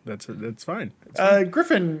now. That's fine.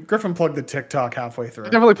 Griffin plugged the TikTok halfway through.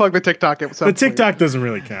 Definitely plug the TikTok. The TikTok doesn't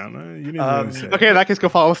really count. You didn't really say okay, in that case, go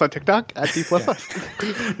follow us on TikTok at D Plus Us.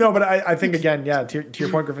 No, but I think again, to your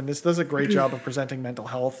point, Griffin, this does a great job of presenting mental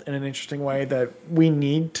health in an interesting way that we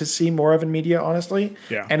need to see more of in media, honestly.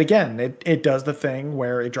 Yeah. And again, it does the thing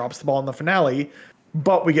where it drops the ball in the finale,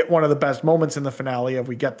 But we get one of the best moments in the finale of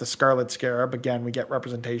we get the Scarlet Scarab. Again, we get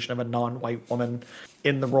representation of a non-white woman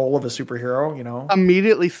in the role of a superhero, you know?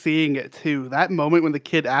 Immediately seeing it too. That moment when the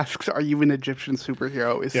kid asks, "Are you an Egyptian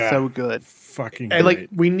superhero?" is so good. Fucking And great.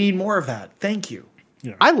 we need more of that. Thank you.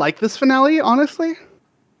 I like this finale, honestly.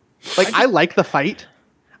 Like I like the fight.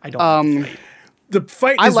 I don't like The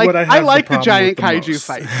fight I is like what I have I like the problem giant with the kaiju most.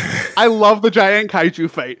 fight. I love the giant kaiju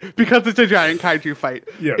fight because it's a giant kaiju fight.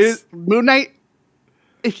 Yes. Moon Knight.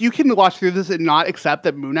 If you can watch through this and not accept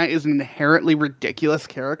that Moon Knight is an inherently ridiculous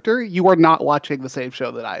character, you are not watching the same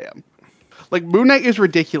show that I am. Like, Moon Knight is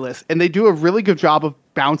ridiculous, and they do a really good job of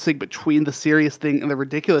bouncing between the serious thing and the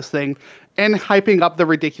ridiculous thing, and hyping up the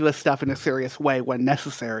ridiculous stuff in a serious way when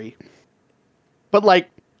necessary. But, like,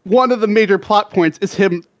 one of the major plot points is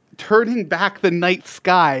him turning back the night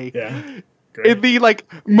sky in the, like,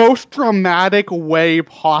 most dramatic way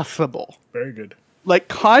possible. Very good. Like,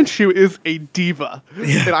 Khonshu is a diva,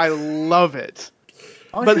 and I love it.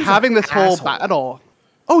 Oh, But he's having an this whole asshole. battle...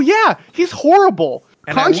 Oh, yeah, he's horrible.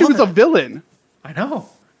 And I Khonshu love is a it. villain. I know.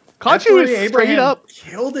 Khonshu F. Murray is straight Abraham up...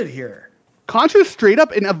 killed it here. Khonshu is straight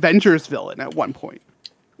up an Avengers villain at one point.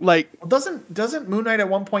 Like, Well, doesn't Moon Knight at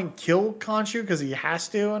one point kill Khonshu because he has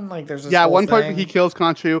to, and like there's this yeah, at whole one point thing? he kills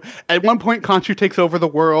Khonshu. At one point, Khonshu takes over the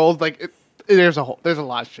world. Like, there's a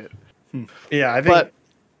lot of shit. Yeah, I think. But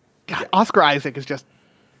God, Oscar Isaac is just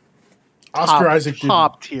Oscar Isaac did,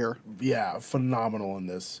 top tier. phenomenal in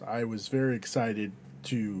this. I was very excited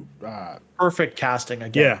to perfect casting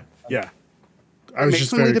again. yeah. I was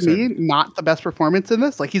just very Amazingly to excited. me, not the best performance in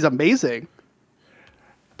this. Like, he's amazing.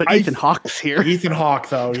 But Ethan Hawke's here. Ethan Hawke,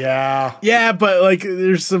 though, yeah. Yeah, but like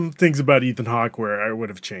there's some things about Ethan Hawke where I would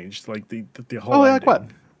have changed. Like the whole Oh, like what?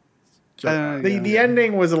 ending. So, The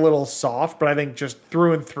ending was a little soft, but I think just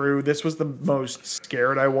through and through, this was the most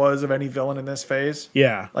scared I was of any villain in this phase.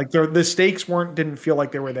 yeah. Like the stakes didn't feel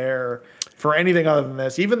like they were there for anything other than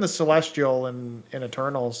this. Even the Celestial in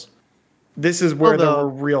Eternals, this is where there were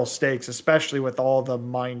real stakes, especially with all the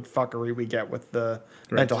mind fuckery we get with the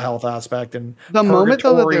mental health aspect and The moment,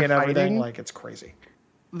 though, that purgatory they're and everything. fighting- Like, it's crazy.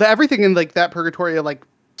 Everything in like that purgatory, like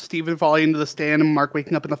Steven falling into the stand and Mark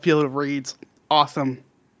waking up in the field of reeds, awesome,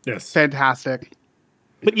 Yes. fantastic.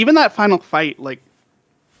 But even that final fight, like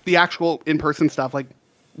the actual in-person stuff, like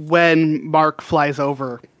when Mark flies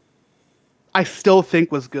over, I still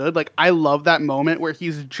think was good. Like, I love that moment where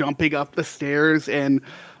he's jumping up the stairs and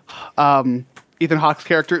Ethan Hawke's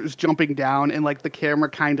character is jumping down, and like the camera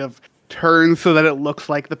kind of turns so that it looks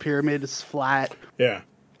like the pyramid is flat. Yeah.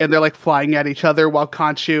 And they're like flying at each other while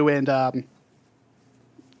Khonshu and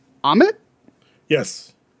Amit?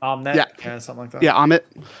 Yes. Yeah, something like that. Yeah, Amit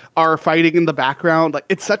are fighting in the background. Like,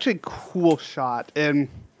 it's such a cool shot. And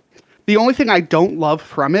the only thing I don't love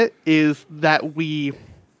from it is that we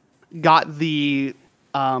got the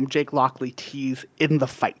Jake Lockley tease in the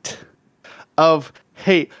fight of,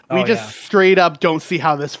 hey, we just straight up don't see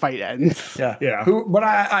how this fight ends. Yeah. Yeah. But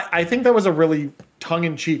I think that was a really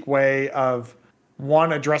tongue-in-cheek way of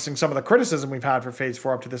one, addressing some of the criticism we've had for Phase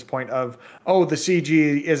 4 up to this point of, oh, the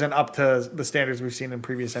CG isn't up to the standards we've seen in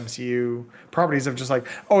previous MCU properties of just like,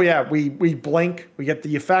 oh yeah, we blink, we get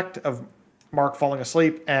the effect of Mark falling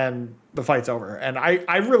asleep and the fight's over. And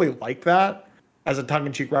I really like that as a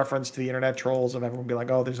tongue-in-cheek reference to the internet trolls of everyone being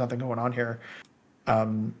like, oh, there's nothing going on here.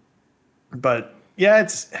 But yeah,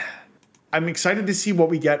 I'm excited to see what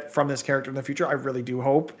we get from this character in the future. I really do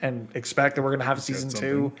hope and expect that we're going to have season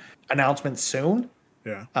 2 announcement soon.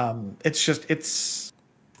 Yeah. It's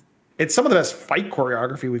some of the best fight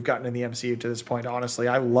choreography we've gotten in the MCU to this point. Honestly,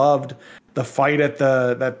 I loved the fight at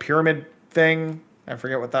that pyramid thing. I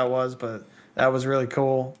forget what that was, but that was really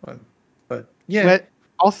cool. But yeah, But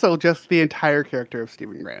also just the entire character of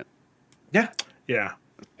Stephen Grant. yeah, Yeah.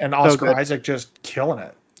 and Oscar good. Isaac just killing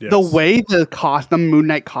it. Yes. The way the Moon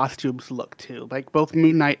Knight costumes look too, like both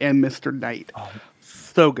Moon Knight and Mr. Knight,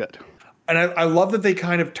 so good. And I love that they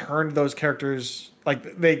kind of turned those characters,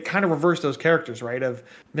 like they kind of reversed those characters, right? Of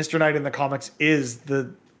Mr. Knight in the comics is the,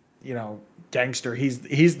 gangster. He's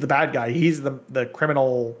the bad guy. He's the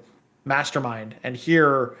criminal mastermind. And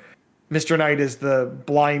here, Mr. Knight is the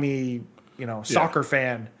blimey, soccer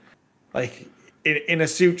fan, like in a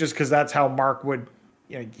suit just because that's how Mark would,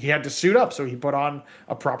 he had to suit up. So he put on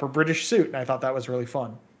a proper British suit. And I thought that was really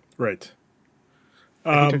fun. Right.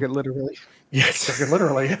 He took it literally. Yes. Took it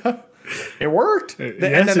literally. It worked.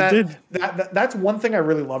 Yes, it did. That's one thing I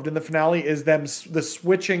really loved in the finale is the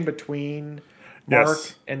switching between Mark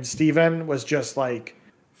Yes. and Steven was just like,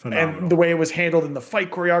 Phenomenal. and the way it was handled in the fight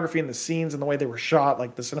choreography and the scenes and the way they were shot,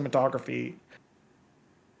 like the cinematography.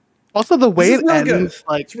 Also, the way This is it really ends, good.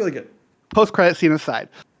 like It's really good. post-credit scene aside,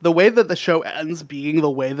 the way that the show ends being the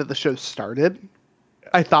way that the show started,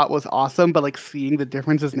 I thought was awesome. But like seeing the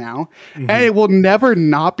differences now, and it will never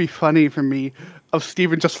not be funny for me of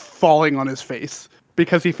Steven just falling on his face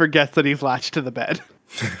because he forgets that he's latched to the bed.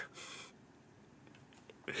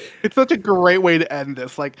 It's such a great way to end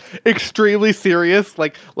this. Like extremely serious.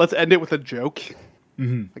 Like let's end it with a joke.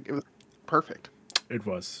 Like it was perfect. It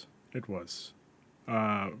was. It was.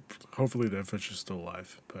 Hopefully that fish is still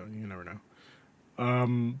alive, but you never know.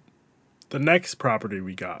 The next property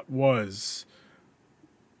we got was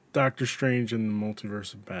Doctor Strange and the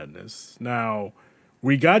Multiverse of Madness. Now,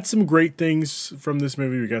 we got some great things from this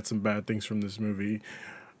movie. We got some bad things from this movie.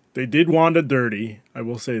 They did Wanda dirty. I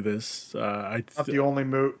will say this. Not the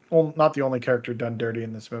only character done dirty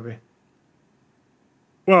in this movie.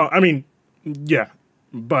 Well, I mean, yeah,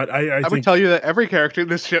 but I would tell you that every character in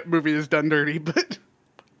this shit movie is done dirty, but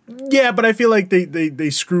yeah, but I feel like they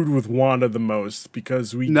screwed with Wanda the most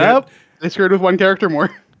because they screwed with one character more.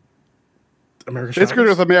 America they screwed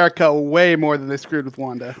with America way more than they screwed with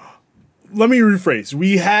Wanda. Let me rephrase.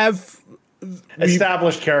 We have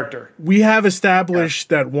established character. We have established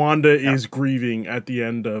that Wanda is grieving at the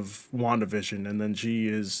end of WandaVision, and then she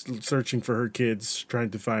is searching for her kids, trying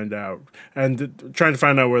to find out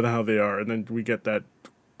where the hell they are, and then we get that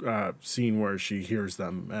scene where she hears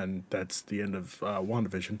them, and that's the end of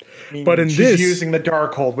WandaVision. But in she's using the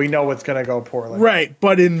Darkhold. We know it's going to go poorly. Right,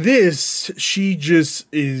 but in this, she just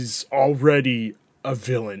is already a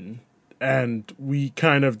villain, and we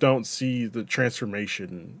kind of don't see the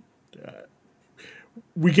transformation.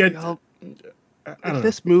 We get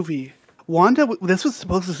this movie. This was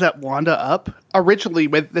supposed to set Wanda up. Originally,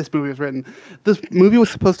 when this movie was written, this movie was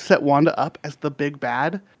supposed to set Wanda up as the big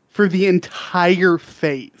bad for the entire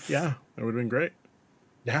phase. Yeah, that would have been great.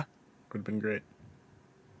 Yeah, would have been great.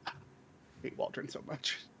 I hate Waldron so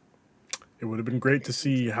much. It would have been great to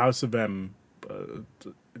see House of M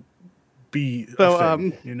be so. A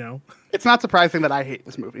thing, you know, it's not surprising that I hate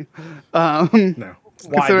this movie. No.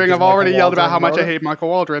 Considering I've already yelled about how much I hate Michael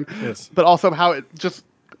Waldron, yes, but also how it just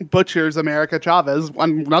butchers America Chavez,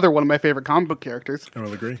 another one of my favorite comic book characters. I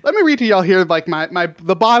will agree. Let me read to y'all here, like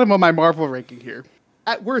the bottom of my Marvel ranking here.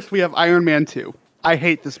 At worst, we have Iron Man 2. I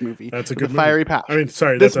hate this movie. That's a good movie. Fiery passion. I mean,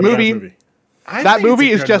 sorry, this that's a bad movie. That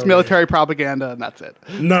movie is just military propaganda, and that's it.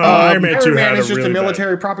 No, Iron Man 2 is just really a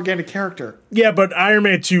military propaganda character. Yeah, but Iron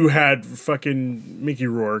Man 2 had fucking Mickey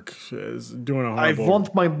Rourke doing a horrible... I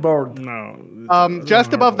want my bird. No.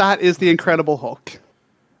 Just above that is the Incredible Hulk.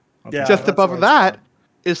 Yeah, just above that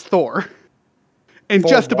is Thor. And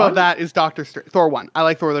Thor just above 1? that is Doctor Strange. Thor 1. I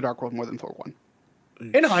like Thor the Dark World more than Thor 1.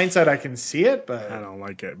 In hindsight, I can see it, but I don't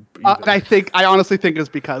like it. I honestly think it's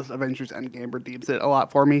because Avengers Endgame redeems it a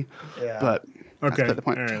lot for me. Yeah. But okay, that's the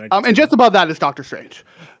point. Right, and just above that is Doctor Strange,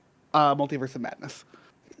 Multiverse of Madness.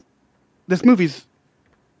 This movie's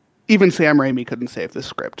even Sam Raimi couldn't save this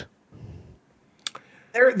script.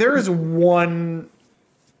 There is one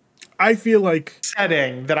I feel like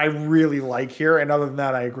setting that I really like here, and other than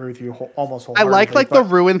that, I agree with you almost I wholeheartedly. like the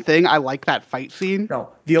ruined thing. I like that fight scene. No,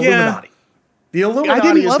 the Illuminati. The Illuminati.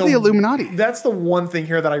 I didn't love the Illuminati. That's the one thing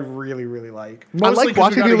here that I really, really like. I like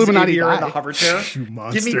watching the Illuminati Xavier die. in the hover chair. You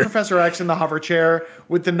monster. Give me Professor X in the hover chair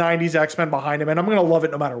with the '90s X-Men behind him, and I'm gonna love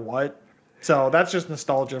it no matter what. So that's just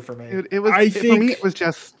nostalgia for me. Dude, for me, it was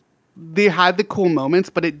just they had the cool moments,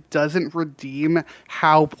 but it doesn't redeem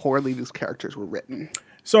how poorly these characters were written.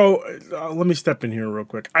 So let me step in here real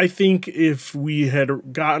quick. I think if we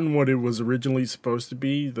had gotten what it was originally supposed to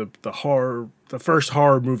be, the first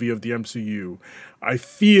horror movie of the MCU, I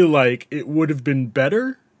feel like it would have been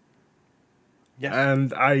better. Yeah.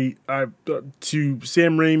 And I to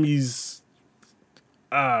Sam Raimi's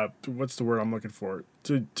what's the word I'm looking for?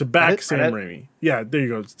 To back Sam Raimi. Yeah, there you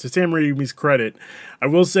go. To Sam Raimi's credit, I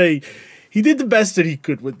will say he did the best that he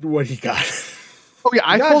could with what he got. Oh yeah,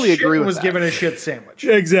 I fully agree with was that. given a shit sandwich.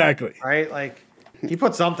 Exactly. Right? Like he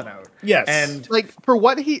put something out. Yes. And like for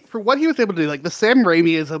what he was able to do, like the Sam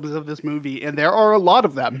Raimiisms of this movie, and there are a lot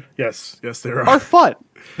of them. Yes, there are fun.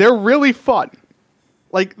 They're really fun.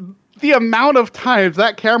 Like the amount of times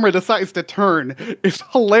that camera decides to turn is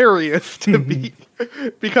hilarious to me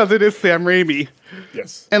because it is Sam Raimi.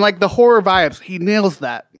 Yes. And like the horror vibes, he nails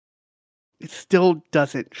that. It still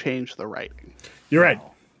doesn't change the writing. You're right.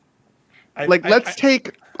 Let's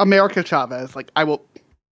take America Chavez. Like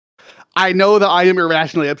I know that I am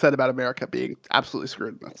irrationally upset about America being absolutely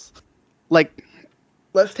screwed in this. Like,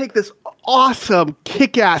 let's take this awesome,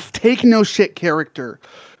 kick-ass, take no shit character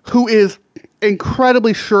who is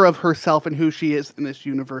incredibly sure of herself and who she is in this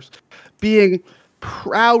universe, being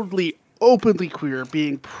proudly, openly queer,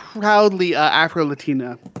 being proudly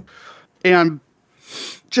Afro-Latina, and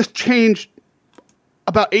just change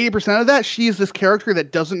about 80% of that. She is this character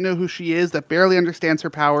that doesn't know who she is, that barely understands her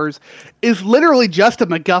powers, is literally just a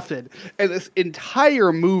MacGuffin. And this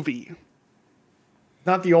entire movie,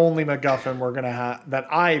 not the only MacGuffin we're gonna have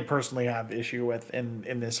that I personally have issue with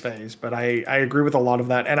in this phase, but I agree with a lot of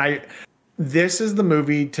that. And this is the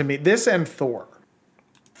movie to me. This and Thor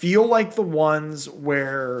feel like the ones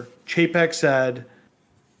where Chapek said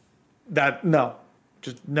that no,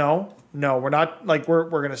 we're not like we're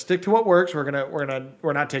gonna stick to what works.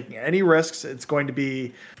 We're not taking any risks. It's going to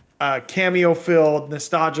be cameo filled,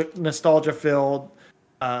 nostalgia filled,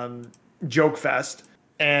 joke fest,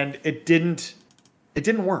 and it didn't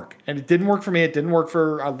work. And it didn't work for me. It didn't work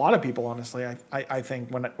for a lot of people, honestly. I think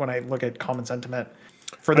when I look at common sentiment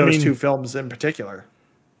for those two films in particular.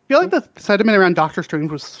 I feel like the sentiment around Doctor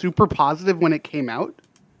Strange was super positive when it came out.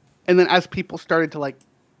 And then as people started to like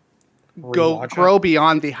grow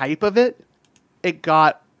beyond the hype of it, it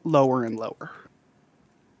got lower and lower.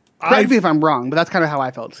 Correct me if I'm wrong, but that's kind of how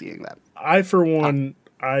I felt seeing that. I, for one,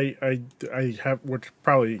 I would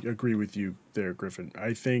probably agree with you there, Griffin.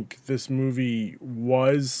 I think this movie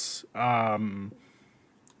was,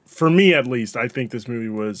 for me at least, I think this movie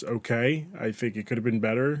was okay. I think it could have been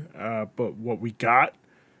better, but what we got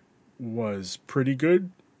was pretty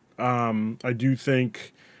good. I do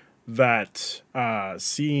think that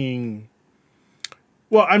seeing...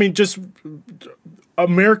 Well, I mean, just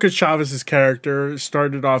America Chavez's character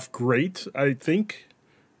started off great, I think,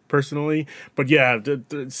 personally. But yeah,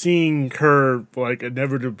 seeing her, like,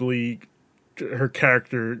 inevitably, her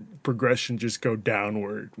character progression just go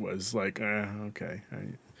downward was like, okay,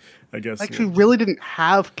 I guess. Actually, really didn't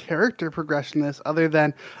have character progression in this other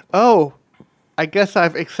than, oh, I guess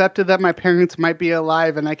I've accepted that my parents might be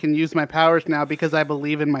alive and I can use my powers now because I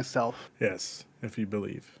believe in myself. Yes, if you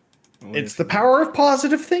believe. It's the power of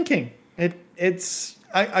positive thinking. These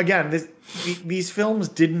films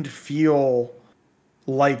didn't feel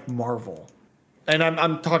like Marvel, and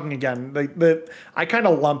I'm talking again. I kind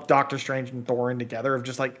of lumped Doctor Strange and Thor in together of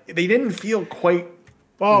just like they didn't feel quite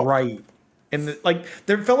right, and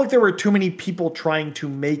there felt like there were too many people trying to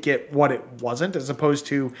make it what it wasn't, as opposed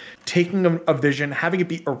to taking a vision, having it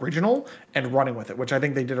be original, and running with it, which I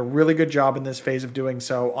think they did a really good job in this phase of doing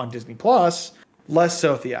so on Disney Plus. Less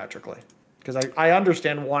so theatrically, because I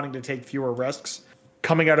understand wanting to take fewer risks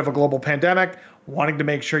coming out of a global pandemic, wanting to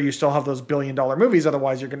make sure you still have those billion-dollar movies.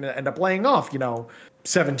 Otherwise, you're going to end up laying off,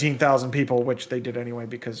 17,000 people, which they did anyway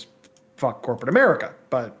because fuck corporate America.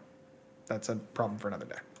 But that's a problem for another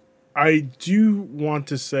day. I do want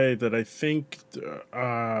to say that I think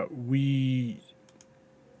we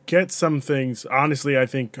get some things. Honestly, I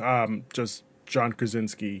think just John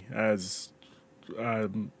Krasinski as...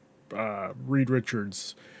 Reed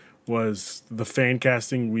Richards was the fan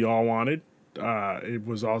casting we all wanted. It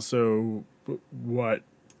was also what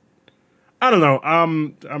I don't know.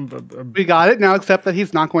 We got it now, except that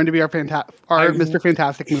he's not going to be our Mr.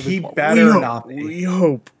 Fantastic movie. He better not be. We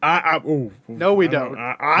hope. No, we don't.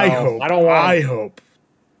 I hope. I don't want. I hope.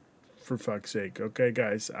 For fuck's sake, okay,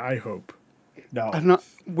 guys. I hope. No.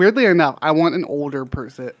 Weirdly enough, I want an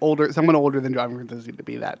someone older than John Krasinski to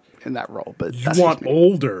be in that role. But you want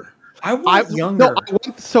older. I want younger.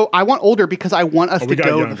 No, I want older because I want us to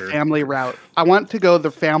go younger. the family route. I want to go the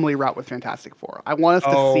family route with Fantastic Four. I want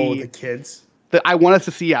us to see the kids. I want us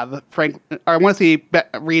to see I want to see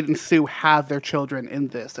Reed and Sue have their children in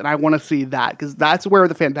this, and I want to see that because that's where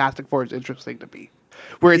the Fantastic Four is interesting to be.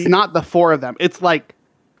 Where it's not the four of them; it's like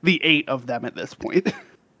the 8 of them at this point.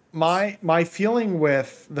 My feeling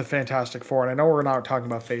with the Fantastic Four, and I know we're not talking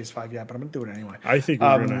about Phase 5 yet, but I'm going to do it anyway. I think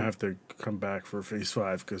we're going to have to come back for Phase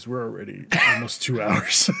 5 because we're already almost 2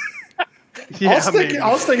 hours. Yeah,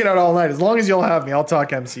 I'll stick it out all night. As long as you'll have me, I'll talk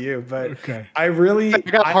MCU. But okay. I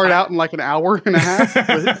got hard out in like an hour and a half.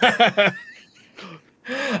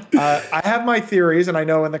 I have my theories, and I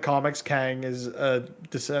know in the comics, Kang is a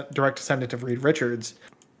direct descendant of Reed Richards.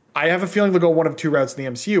 I have a feeling they'll go one of two routes in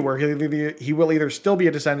the MCU, where he will either still be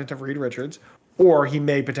a descendant of Reed Richards, or he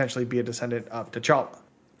may potentially be a descendant of T'Challa,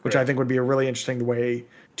 which I think would be a really interesting way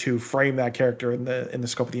to frame that character in the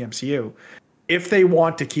scope of the MCU. If they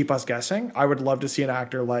want to keep us guessing, I would love to see an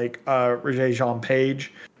actor like Regé-Jean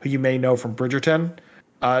Page, who you may know from Bridgerton,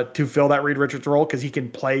 to fill that Reed Richards role, because he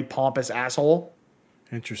can play pompous asshole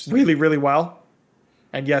Interesting. really, really well.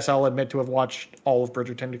 And yes, I'll admit to have watched all of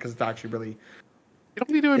Bridgerton because it's actually really... You don't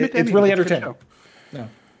need to admit it's really entertaining. No.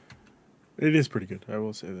 It is pretty good. I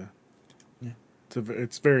will say that. Yeah.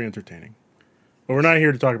 It's very entertaining. But we're not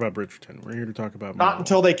here to talk about Bridgerton. We're here to talk about Not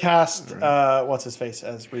until they cast what's his face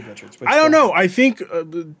as Reed Richards. I don't know. I think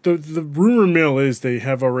the rumor mill is they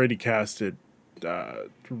have already casted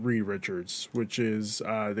Reed Richards, which is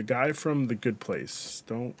the guy from The Good Place.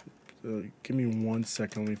 Don't give me 1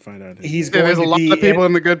 second. Let me find out. There's a lot of people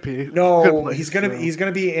in The Good Place. No, he's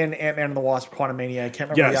gonna be in Ant-Man and the Wasp: Quantumania. I can't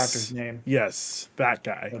remember the actor's name. Yes, that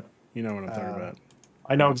guy. You know what I'm talking about.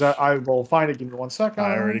 I know exactly. I will find it. Give me 1 second.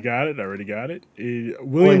 I already got it.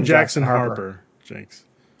 William Jackson Harper. Jinx.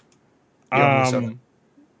 You owe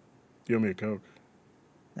me a Coke.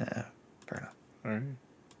 Yeah, fair enough. All right.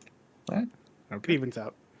 What? Okay. It evens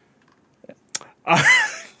out.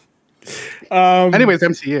 Anyways,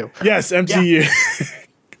 MCU. Yes, MCU. Yeah.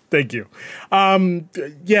 Thank you.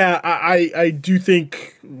 I do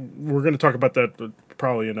think we're going to talk about that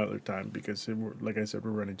probably another time because, like I said,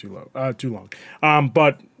 we're running too long.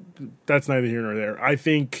 But that's neither here nor there. I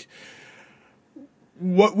think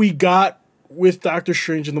what we got with Doctor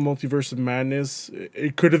Strange in the Multiverse of Madness,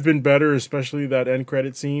 it could have been better, especially that end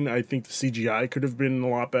credit scene. I think the CGI could have been a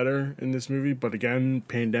lot better in this movie, but again,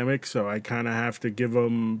 pandemic, so I kind of have to give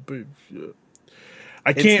them.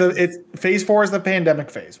 It's phase 4 is the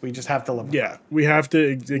pandemic phase. We just have to live with that. We have to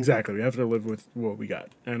exactly. We have to live with what we got,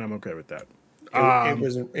 and I'm okay with that.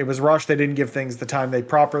 It was rushed. They didn't give things the time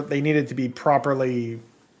they needed to be properly.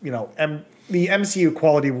 The MCU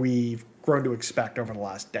quality we've grown to expect over the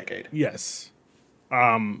last decade. Yes.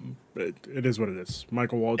 It is what it is.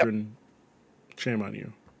 Michael Waldron, shame on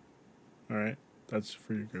you. All right. That's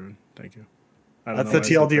for you, Griffin. Thank you. That's the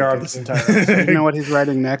TLDR of this entire episode. You know what he's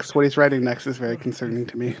writing next? What he's writing next is very concerning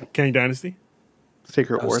to me. Kang Dynasty?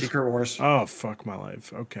 Secret Wars. Secret Wars. Oh, fuck my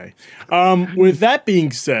life. Okay. With that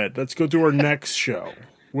being said, let's go to our next show,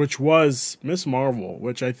 which was Miss Marvel,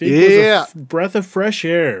 which I think was a breath of fresh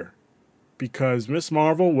air because Miss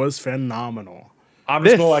Marvel was phenomenal. I'm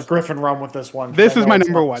just going to let Griffin run with this one. This is my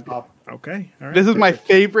number one. Okay. All right. This is my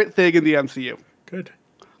favorite thing in the MCU. Good.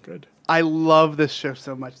 I love this show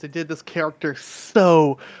so much. They did this character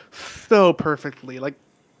so perfectly. Like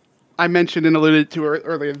I mentioned and alluded to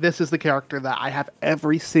earlier, this is the character that I have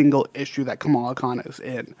every single issue that Kamala Khan is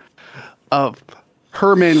in. Of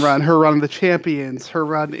her main run, her run of the Champions, her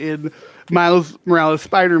run in Miles Morales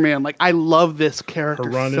Spider-Man. Like I love this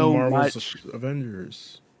character so much. Her run in Marvel's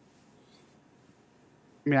Avengers.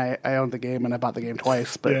 I mean, I own the game and I bought the game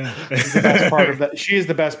twice, but she's the best part of that. She is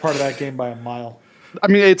the best part of that game by a mile. I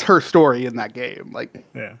mean, it's her story in that game,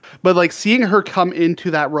 but like seeing her come into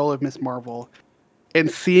that role of Miss Marvel, and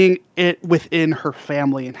seeing it within her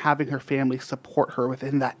family and having her family support her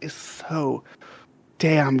within that is so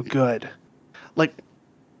damn good. Like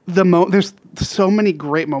there's so many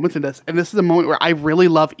great moments in this, and this is a moment where I really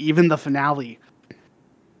love even the finale.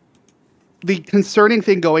 The concerning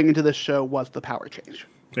thing going into this show was the power change.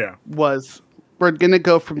 Yeah, we're gonna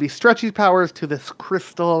go from these stretchy powers to this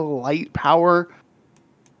crystal light power.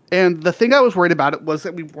 And the thing I was worried about it was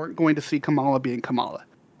that we weren't going to see Kamala being Kamala.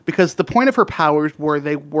 Because the point of her powers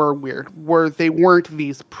they were weird. They weren't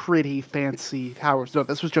these pretty, fancy powers. No,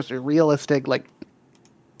 this was just a realistic,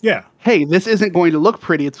 hey, this isn't going to look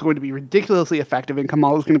pretty. It's going to be ridiculously effective. And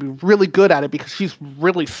Kamala's going to be really good at it because she's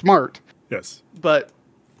really smart. Yes. But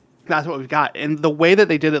that's what we've got. And the way that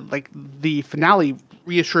they did it, the finale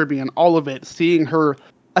reassured me on all of it. Seeing her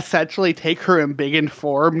essentially take her embiggened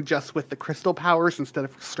form just with the crystal powers instead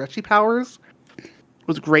of stretchy powers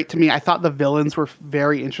was great to me. I thought the villains were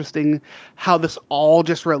very interesting. How this all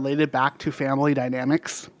just related back to family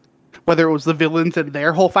dynamics. Whether it was the villains and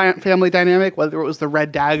their whole family dynamic, whether it was the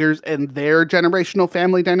Red Daggers and their generational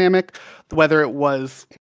family dynamic, whether it was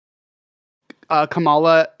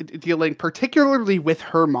Kamala dealing particularly with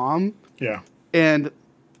her mom. Yeah. And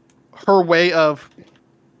her way of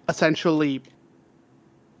essentially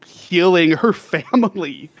healing her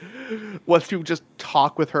family was to just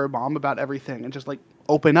talk with her mom about everything and just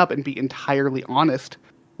open up and be entirely honest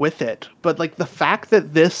with it. But the fact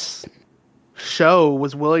that this show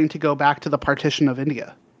was willing to go back to the partition of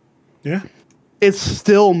India, is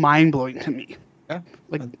still mind blowing to me. Yeah.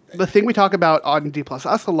 The thing we talk about on D Plus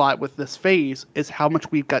Us a lot with this phase is how much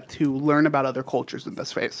we've got to learn about other cultures in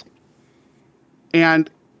this phase. And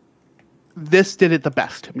this did it the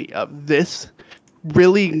best to me. This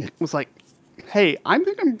really was hey, I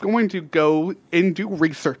think I'm going to go and do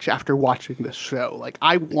research after watching this show.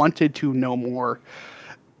 I wanted to know more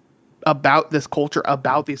about this culture,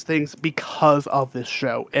 about these things because of this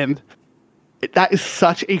show. And that is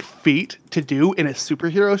such a feat to do in a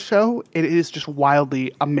superhero show. It is just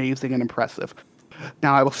wildly amazing and impressive.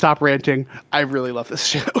 Now I will stop ranting. I really love this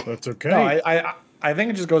show. That's okay. No, I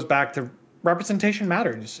think it just goes back to representation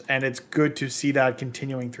matters. And it's good to see that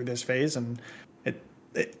continuing through this phase. And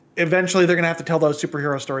eventually they're going to have to tell those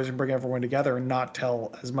superhero stories and bring everyone together and not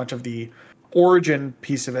tell as much of the origin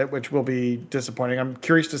piece of it, which will be disappointing. I'm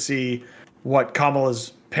curious to see what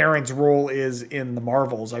Kamala's parents' role is in the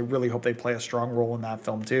Marvels. I really hope they play a strong role in that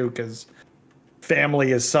film too, because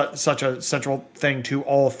family is such a central thing to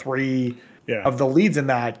all three of the leads in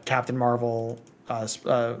that: Captain Marvel,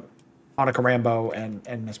 Monica Rambeau,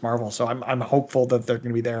 and Miss Marvel. So I'm hopeful that they're going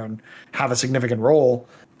to be there and have a significant role.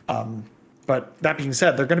 But that being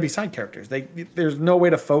said, they're going to be side characters. There's no way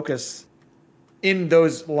to focus in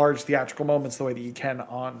those large theatrical moments the way that you can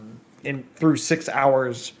through 6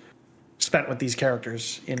 hours spent with these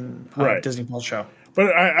characters in a Disney Plus show.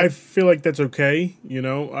 But I feel like that's okay.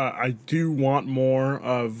 I do want more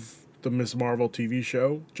of the Miss Marvel TV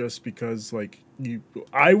show, just because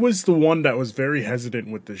I was the one that was very hesitant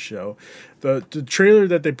with this show. The trailer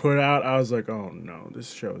that they put out, I was like, oh no,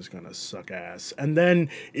 this show is gonna suck ass. And then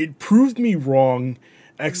it proved me wrong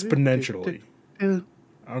exponentially. Okay.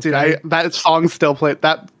 Dude, that song still plays.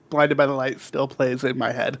 That "Blinded by the Light" still plays in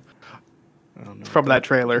my head. I don't know. From that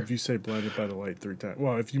trailer. If you say "Blinded by the Light" 3 times,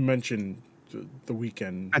 well, if you mention the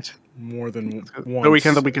Weeknd more than once, the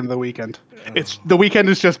Weeknd. It's The Weeknd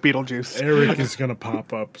is just Beetlejuice. Eric is gonna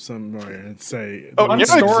pop up somewhere and say, "Oh, one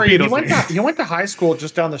story. You went to high school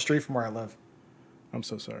just down the street from where I live." I'm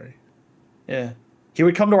so sorry. Yeah, he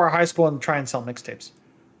would come to our high school and try and sell mixtapes.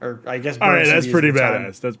 Or I guess. All right, that's pretty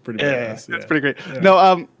badass. That's pretty badass. That's pretty great. Yeah.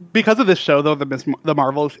 No, because of this show though, the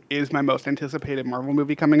Marvels is my most anticipated Marvel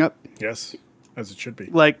movie coming up. Yes, as it should be.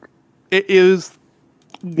 It is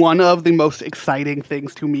one of the most exciting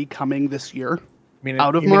things to me coming this year.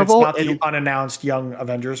 Out of Marvel, it's not the unannounced Young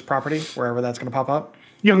Avengers property, wherever that's going to pop up.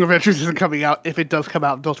 Young Avengers isn't coming out if it does come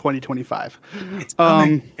out until 2025. It's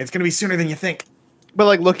coming. It's going to be sooner than you think.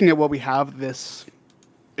 But looking at what we have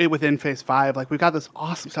within Phase 5, we've got this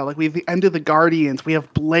awesome stuff. We have the end of the Guardians, we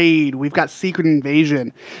have Blade, we've got Secret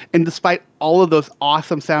Invasion, and despite all of those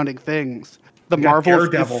awesome sounding things, the Marvels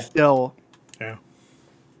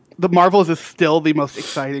is still the most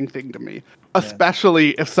exciting thing to me,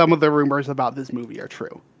 especially if some of the rumors about this movie are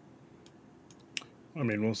true. I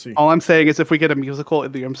mean, we'll see. All I'm saying is if we get a musical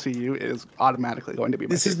in the MCU, it is automatically going to be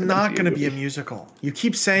This is not going to be a musical. You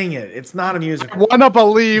keep saying it. It's not a musical. I want to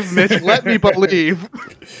believe, Mitch. Let me believe.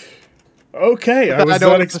 Okay, I was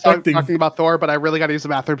not expecting... talking about Thor, but I really got to use the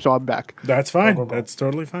bathroom, so I'm back. That's fine. That's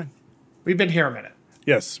totally fine. We've been here a minute.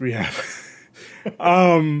 Yes, we have.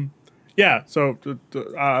 So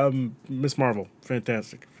Miss Marvel,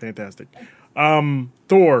 fantastic.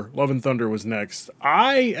 Thor: Love and Thunder was next.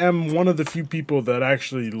 I am one of the few people that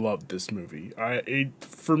actually loved this movie.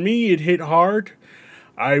 For me, it hit hard.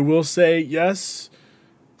 I will say, yes,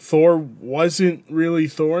 Thor wasn't really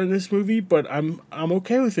Thor in this movie, but I'm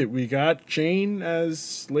okay with it. We got Jane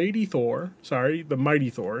as Lady Thor. Sorry, the Mighty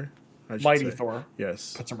Thor. Mighty Thor.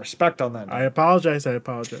 Yes. Put some respect on that. I apologize.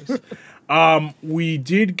 We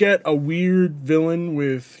did get a weird villain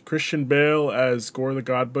with Christian Bale as Gore the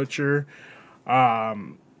God Butcher.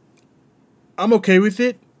 I'm okay with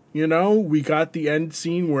it. We got the end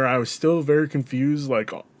scene where I was still very confused,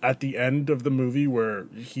 at the end of the movie where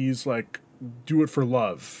he's do it for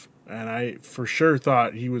love. And I for sure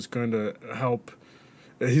thought he was going to help.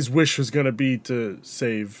 His wish was going to be to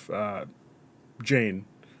save Jane.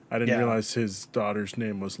 I didn't realize his daughter's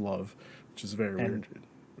name was Love, which is very weird.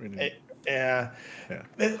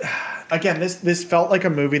 Again, this felt like a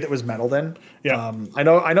movie that was meddled in. Yeah. I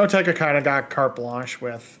know Taika kind of got carte blanche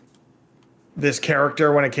with this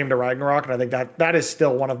character when it came to Ragnarok, and I think that is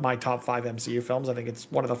still one of my top 5 MCU films. I think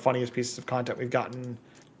it's one of the funniest pieces of content we've gotten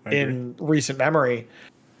in recent memory.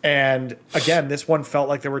 And again, this one felt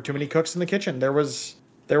like there were too many cooks in the kitchen. There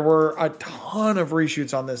were a ton of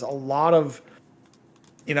reshoots on this, a lot of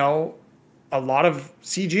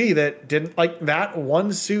CG that didn't that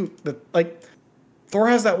one suit that Thor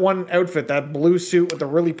has that one outfit, that blue suit with the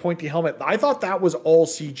really pointy helmet. I thought that was all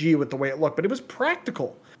CG with the way it looked, but it was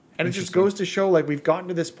practical. And it just goes to show we've gotten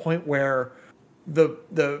to this point where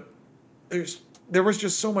there was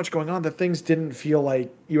just so much going on that things didn't feel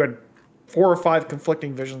like you had 4 or 5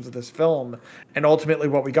 conflicting visions of this film. And ultimately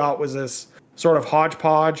what we got was this sort of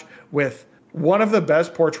hodgepodge with one of the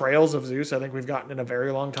best portrayals of Zeus I think we've gotten in a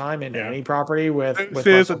very long time in any property with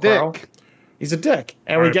Russell Crowe. He's a dick.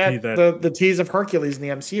 And we get the tease of Hercules in the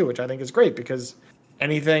MCU, which I think is great because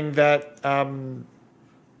anything that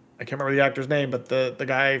I can't remember the actor's name, but the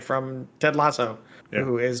guy from Ted Lasso,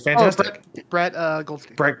 who is fantastic. Brett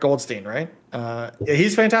Goldstein. Brett Goldstein, right?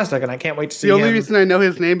 He's fantastic, and I can't wait to see him. The only reason I know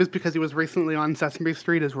his name is because he was recently on Sesame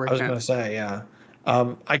Street as I was going to say,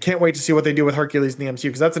 I can't wait to see what they do with Hercules in the MCU,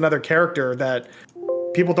 because that's another character that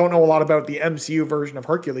people don't know a lot about the MCU version of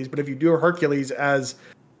Hercules, but if you do Hercules as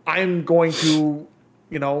I'm going to,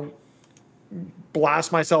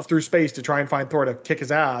 blast myself through space to try and find Thor to kick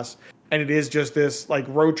his ass. And it is just this like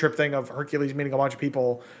road trip thing of Hercules meeting a bunch of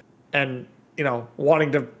people and, you know,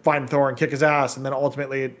 wanting to find Thor and kick his ass. And then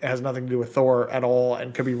ultimately it has nothing to do with Thor at all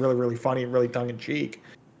and could be really, really funny and really tongue in cheek.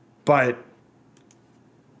 But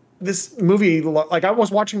this movie, like I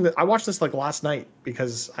watched this like last night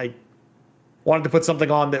because I wanted to put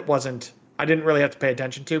something on that I didn't really have to pay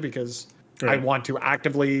attention to because I want to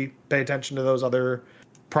actively pay attention to those other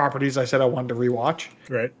properties I said I wanted to rewatch.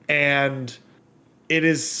 Right. And it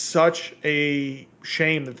is such a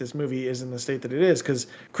shame that this movie is in the state that it is because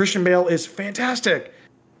Christian Bale is fantastic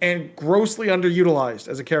and grossly underutilized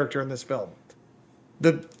as a character in this film.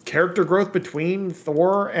 The character growth between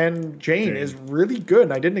Thor and Jane is really good.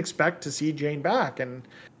 And I didn't expect to see Jane back. And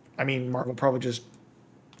I mean, Marvel probably just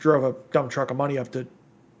drove a dump truck of money up to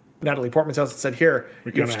Natalie Portman's house and said, "Here,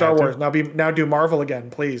 you have Star Wars. Now do Marvel again,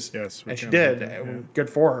 please." Yes. And she did. Good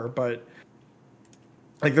for her. But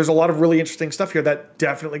like, there's a lot of really interesting stuff here that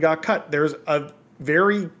definitely got cut. There's a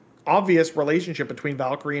very obvious relationship between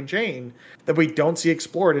Valkyrie and Jane that we don't see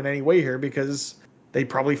explored in any way here because they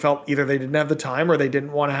probably felt either they didn't have the time or they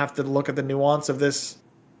didn't want to have to look at the nuance of this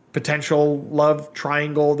potential love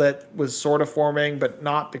triangle that was sort of forming, but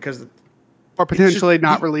not because... Or potentially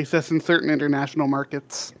not release this in certain international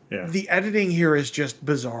markets. Yeah. The editing here is just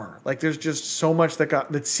bizarre. Like, there's just so much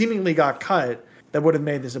that seemingly got cut that would have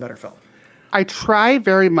made this a better film. I try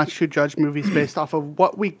very much to judge movies based off of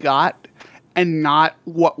what we got and not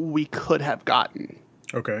what we could have gotten.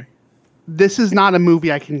 Okay. This is not a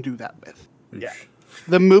movie I can do that with. Yeah.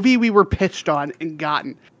 The movie we were pitched on and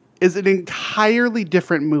gotten is an entirely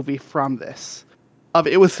different movie from this.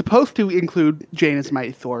 It was supposed to include Jane as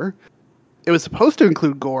Mighty Thor. It was supposed to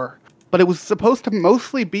include gore, but it was supposed to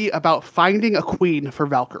mostly be about finding a queen for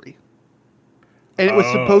Valkyrie. And it was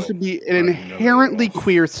supposed to be an inherently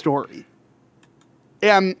queer story.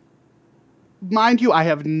 And mind you, I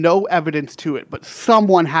have no evidence to it, but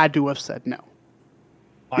someone had to have said no.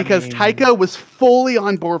 Because Taika was fully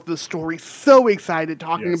on board with the story, so excited,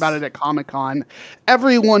 talking about it at Comic-Con.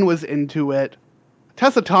 Everyone was into it.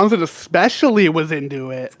 Tessa Thompson especially was into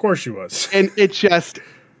it. Of course she was. And it just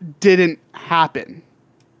didn't happen.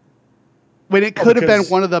 When it could have been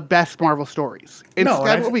one of the best Marvel stories.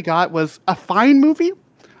 Instead, what we got was a fine movie.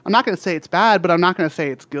 I'm not going to say it's bad, but I'm not going to say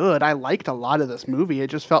it's good. I liked a lot of this movie. It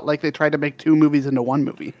just felt like they tried to make two movies into one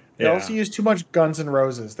movie. They also used too much Guns N'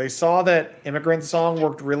 Roses. They saw that Immigrant Song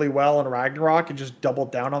worked really well in Ragnarok and just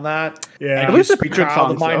doubled down on that. Yeah. And used Sweet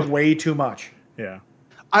Child of Mine way too much. Yeah.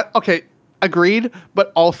 Okay, agreed.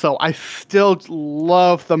 But also, I still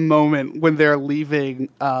love the moment when they're leaving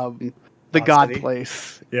the God City.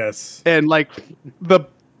 Place. Yes. And like the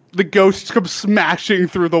ghosts come smashing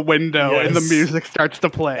through the window and the music starts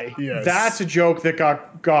to play. Yes. That's a joke that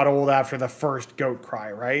got old after the first goat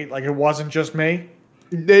cry, right? Like, it wasn't just me.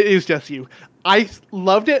 It is just you. I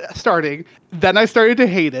loved it starting, then I started to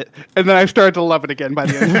hate it, and then I started to love it again by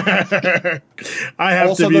the end. I have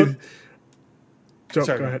Also, to be... Go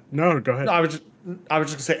Sorry. ahead. No, go ahead. No, I was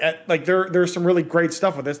just gonna say, like, there's some really great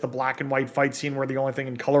stuff with this. The black and white fight scene where the only thing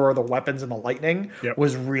in color are the weapons and the lightning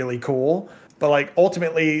was really cool. But like,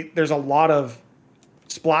 ultimately, there's a lot of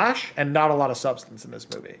splash and not a lot of substance in this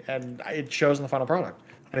movie, and it shows in the final product.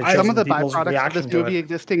 And it shows Some of the in people's byproducts of reaction this to movie it.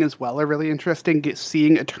 existing as well are really interesting.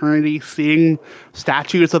 Seeing Eternity, seeing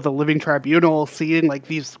statues of the Living Tribunal, seeing like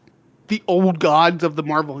the old gods of the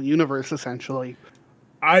Marvel Universe, essentially,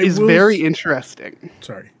 is very interesting.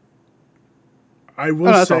 Sorry. I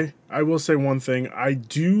will say one thing. I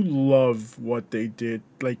do love what they did.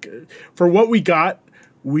 Like, for what we got,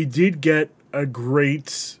 we did get a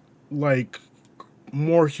great, like,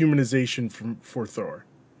 more humanization for Thor.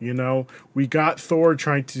 You know, we got Thor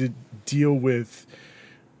trying to deal with,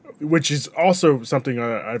 which is also something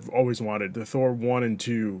I've always wanted. The Thor 1 and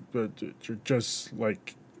 2, just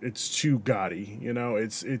like, it's too gaudy. You know,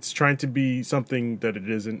 it's trying to be something that it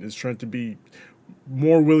isn't. It's trying to be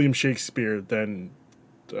more William Shakespeare than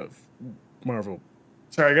Marvel.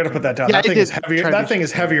 Sorry, I got to put that down. Yeah, That thing is heavier. That thing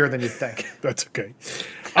is heavier than you think. That's okay.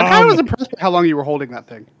 I kind of was impressed with how long you were holding that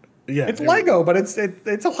thing. Yeah, It's Lego, but it's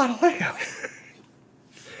a lot of Lego.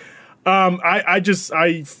 I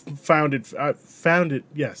found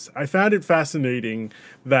it fascinating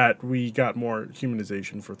that we got more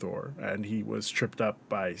humanization for Thor, and he was tripped up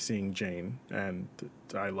by seeing Jane, and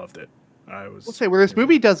I loved it. We'll say where this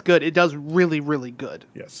movie does good, it does really, really good.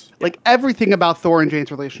 Yes. Like, everything about Thor and Jane's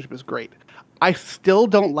relationship is great. I still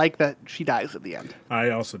don't like that she dies at the end.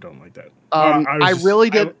 I also don't like that. I really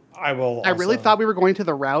did. I will. I really also- thought we were going to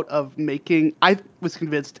the route of making. I was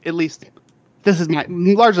convinced, at least this is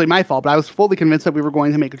largely my fault, but I was fully convinced that we were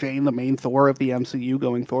going to make Jane the main Thor of the MCU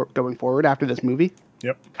going forward after this movie.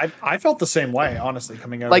 Yep. I felt the same way, honestly,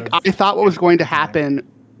 coming out. Like, I thought what was going to happen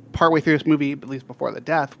partway through this movie, at least before the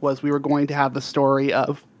death, was we were going to have the story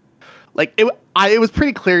of, like, it was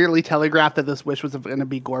pretty clearly telegraphed that this wish was going to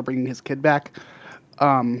be Gore bringing his kid back.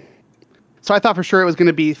 So I thought for sure it was going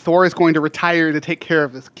to be Thor is going to retire to take care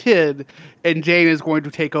of his kid, and Jane is going to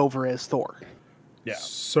take over as Thor. Yeah.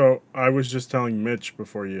 So I was just telling Mitch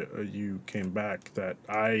before you came back that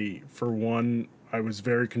I, for one, I was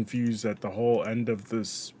very confused at the whole end of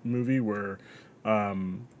this movie where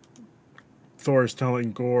Thor is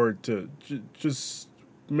telling Gore to just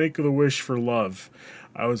make the wish for love.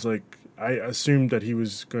 I was like, I assumed that he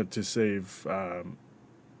was going to save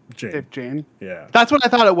Jane. Save Jane. Yeah. That's what I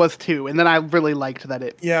thought it was too, and then I really liked that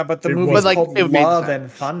it. Yeah, but the It movie was- is like, called it made Love sense.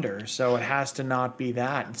 and Thunder, so it has to not be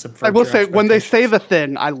that. And subvert I will your say when they say expectations. the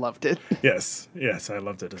thing, I loved it. Yes, I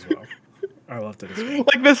loved it as well. I loved it as well.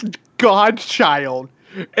 Like this godchild,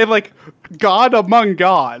 and like God among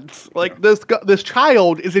gods. Like this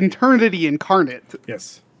child is eternity incarnate.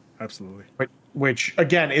 Yes, absolutely. which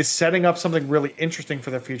again is setting up something really interesting for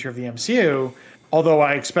the future of the MCU. Although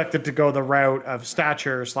I expect it to go the route of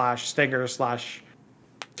Stature / Stinger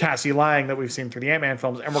 / Cassie Lang that we've seen through the Ant-Man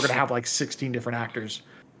films, and we're going to have like 16 different actors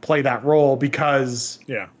play that role because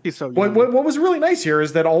Yeah. He's so what young. was really nice here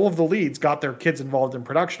is that all of the leads got their kids involved in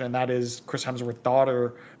production, and that is Chris Hemsworth's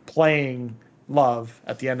daughter playing Love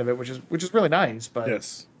at the end of it, which is really nice. But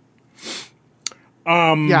Yes.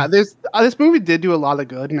 Yeah, this movie did do a lot of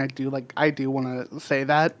good, and I do want to say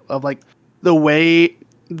that of like the way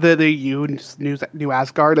that they used New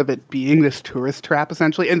Asgard of it being this tourist trap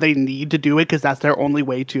essentially, and they need to do it because that's their only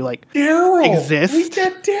way to like Daryl, exist. we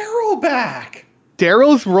get Daryl back.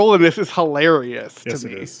 Daryl's role in this is hilarious Yes, to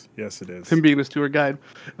it me. is. Yes, it is. Him being this tour guide,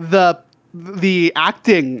 the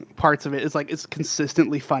acting parts of it is like it's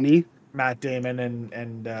consistently funny. Matt Damon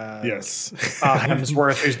and Yes.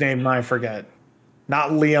 Hemsworth, whose name I forget.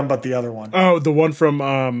 Not Liam, but the other one. Oh, the one from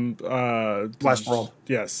Westworld.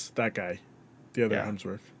 Yes, that guy. The other Yeah.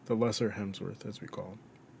 Hemsworth. The lesser Hemsworth, as we call him.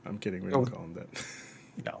 I'm kidding. We don't call him that.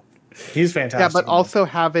 No, he's fantastic. Yeah, but also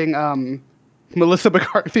having Melissa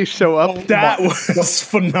McCarthy show up. That was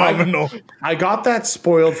phenomenal. I got that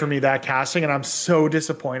spoiled for me, that casting, and I'm so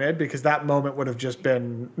disappointed because that moment would have just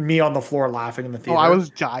been me on the floor laughing in the theater. Oh, I was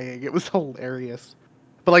dying. It was hilarious.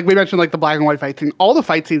 But like we mentioned, like the black and white fight scene, all the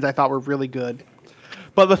fight scenes I thought were really good.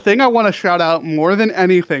 But the thing I want to shout out more than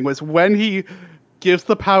anything was when he gives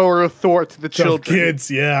the power of Thor to the children.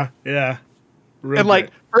 Kids, yeah. Real And like,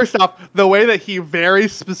 good. first off, the way that he very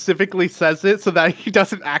specifically says it so that he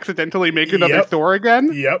doesn't accidentally make another Yep. Thor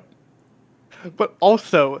again. Yep. But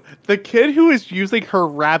also, the kid who is using her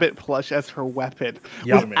rabbit plush as her weapon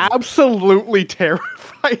was man. absolutely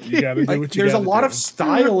terrifying. You gotta do what you There's a gotta lot do. of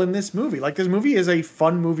style in this movie. Like, this movie is a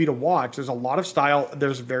fun movie to watch. There's a lot of style.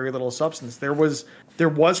 There's very little substance. There was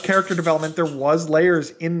character development. There was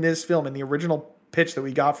layers in this film. In the original pitch that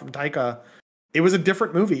we got from Taika, it was a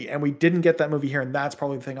different movie, and we didn't get that movie here. And that's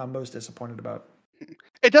probably the thing I'm most disappointed about.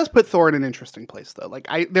 It does put Thor in an interesting place, though. Like,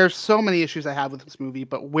 there's so many issues I have with this movie,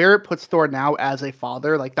 but where it puts Thor now as a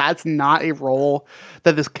father, like, that's not a role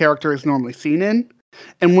that this character is normally seen in.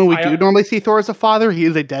 And when we do normally see Thor as a father, he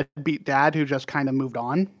is a deadbeat dad who just kind of moved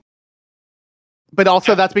on. But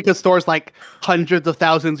also, that's because Thor's like hundreds of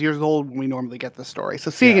thousands years old when we normally get this story.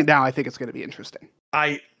 So seeing it now, I think it's going to be interesting.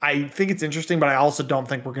 I think it's interesting, but I also don't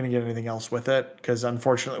think we're going to get anything else with it because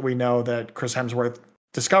unfortunately we know that Chris Hemsworth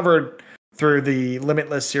discovered through the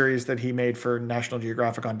Limitless series that he made for National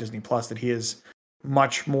Geographic on Disney Plus that he is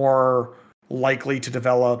much more likely to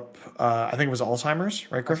develop, I think it was Alzheimer's,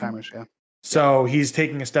 right, Griffin? Alzheimer's, yeah. So he's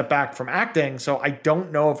taking a step back from acting. So I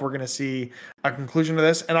don't know if we're going to see a conclusion to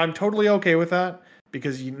this, and I'm totally okay with that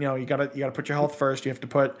because you gotta put your health first. You have to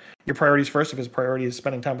put your priorities first. If his priority is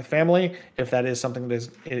spending time with family, if that is something that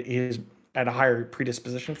he is at a higher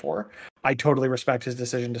predisposition for, I totally respect his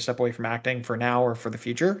decision to step away from acting for now or for the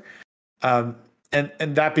future. And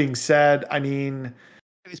that being said, I mean,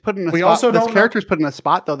 He's put in a We spot. also This don't know- character's put in a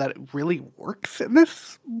spot though that it really works in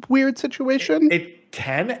this weird situation. it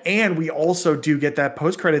can, and we also do get that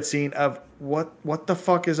post-credit scene of what the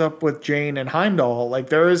fuck is up with Jane and Heimdall. Like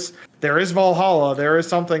there is Valhalla, there is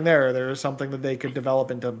something there. There is something that they could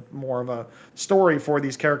develop into more of a story for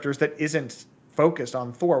these characters that isn't focused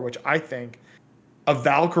on Thor, which I think a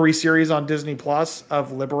Valkyrie series on Disney Plus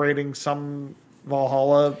of liberating some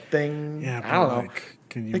Valhalla thing. Yeah, I don't know. like,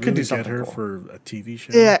 can you They could really do get something her cool. for a TV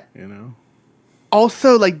show? Yeah. You know?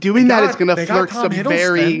 Also, like doing that is going they to got flirt Tom some Hiddleston.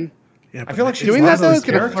 very. Yeah, I feel like she's Doing one that of though those is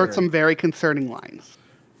going to characters. flirt some very concerning lines.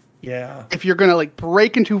 Yeah. If you're gonna like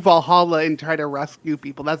break into Valhalla and try to rescue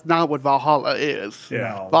people, that's not what Valhalla is. Yeah.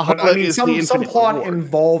 No. Valhalla But, I mean, is some the Infinite plot Reward.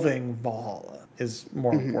 involving Valhalla is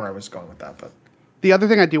more where I was going with that. But The other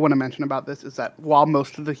thing I do want to mention about this is that while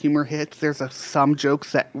most of the humor hits, there's some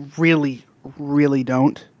jokes that really, really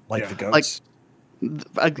don't. like Yeah. the goats.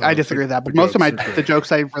 I disagree with that, but the most of goats are good. the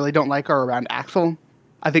jokes I really don't like are around Axel.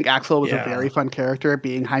 I think Axel was a Yeah. very fun character,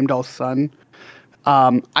 being Heimdall's son.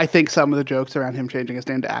 I think some of the jokes around him changing his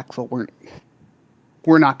name to Axel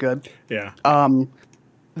were not good. Yeah.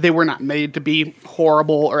 They were not made to be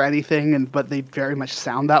horrible or anything, but they very much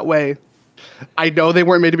sound that way. I know they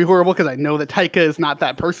weren't made to be horrible because I know that Taika is not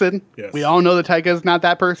that person. Yes. We all know that Taika is not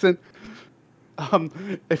that person.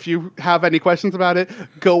 If you have any questions about it,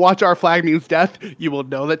 go watch Our Flag Means Death. You will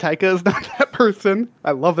know that Taika is not that person.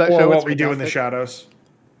 I love that Or show. What It's We Do in the fantastic. Shadows.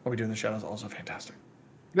 What We Do in the Shadows is also fantastic.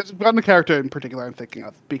 There's one character in particular I'm thinking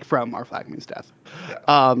of, speak from Our Flag Means Death.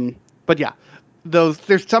 Yeah. But yeah,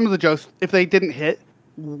 there's some of the jokes, if they didn't hit,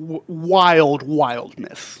 wild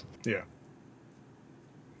miss. Yeah.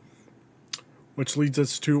 Which leads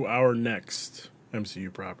us to our next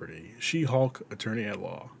MCU property, She-Hulk, Attorney at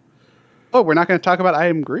Law. Oh, we're not going to talk about I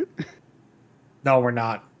Am Groot? No, we're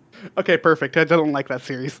not. Okay, perfect. I don't like that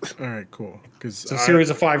series. All right, cool. Because It's a series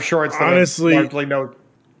of 5 shorts that honestly- I largely know.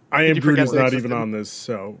 I Am you Groot forget is they not existed? even on this,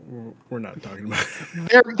 so we're not talking about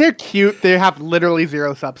it. They're cute. They have literally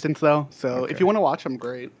zero substance, though. So Okay. if you want to watch them,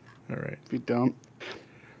 great. All right. If you don't,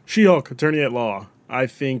 She-Hulk, Attorney at Law, I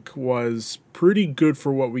think was pretty good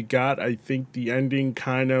for what we got. I think the ending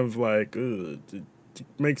kind of like it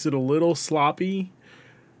makes it a little sloppy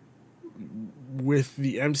with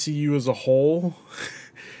the MCU as a whole.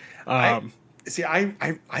 I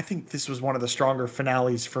think this was one of the stronger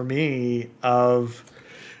finales for me of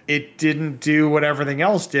it didn't do what everything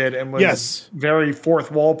else did and was Yes. very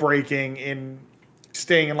fourth wall breaking in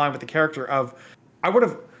staying in line with the character of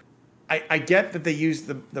I get that they used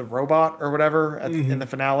the robot or whatever in the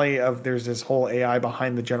finale of there's this whole AI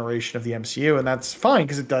behind the generation of the MCU, and that's fine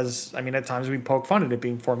because it does. I mean, at times we poke fun at it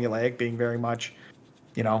being formulaic, being very much,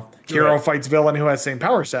 hero Right. fights villain who has same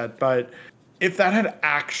power set. But if that had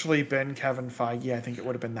actually been Kevin Feige, I think it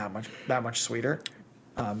would have been that much sweeter.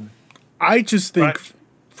 I just think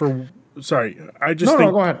No,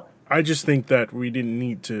 think go ahead. I just think that we didn't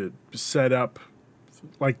need to set up,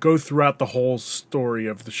 like, go throughout the whole story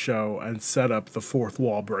of the show and set up the fourth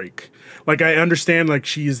wall break. Like, I understand, like,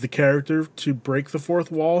 she is the character to break the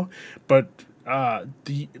fourth wall, but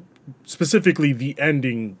specifically the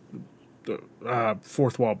ending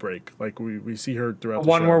fourth wall break. Like, we see her throughout the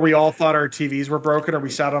One show. where we all thought our TVs were broken or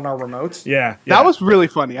we sat on our remotes. Yeah. that was really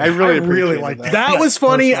funny. I really appreciated liked that. That was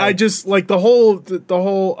funny. personally. I just, like, the whole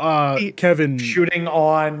Kevin... Shooting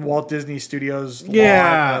on Walt Disney Studios.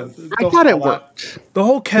 Yeah. I thought it worked. The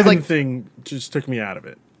whole Kevin like- thing just took me out of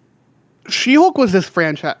it. She-Hulk was this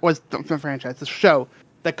this show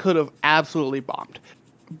that could have absolutely bombed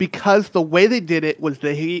because the way they did it was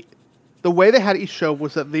the way they had each show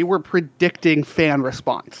was that they were predicting fan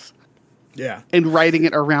response Yeah. and writing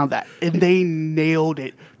it around that, and they nailed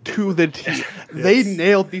it to the T. They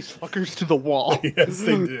nailed these fuckers to the wall. Yes,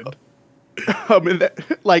 they did.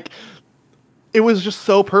 It was just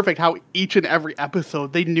so perfect how each and every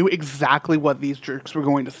episode they knew exactly what these jerks were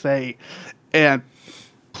going to say, and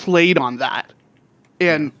played on that,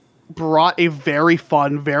 and brought a very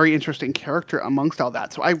fun, very interesting character amongst all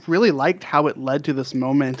that. So I really liked how it led to this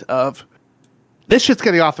moment of this shit's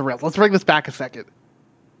getting off the rails. Let's bring this back a second.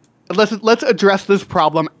 Let's address this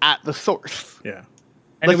problem at the source. Yeah.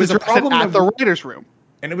 And Let's it was a address problem at the writers' room.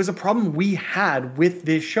 And it was a problem we had with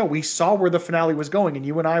this show. We saw where the finale was going. And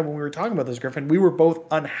you and I, when we were talking about this, Griffin, we were both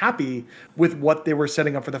unhappy with what they were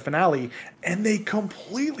setting up for the finale. And they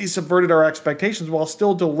completely subverted our expectations while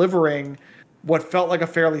still delivering what felt like a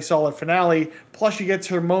fairly solid finale. Plus, you get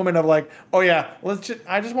to a moment of like, oh, yeah,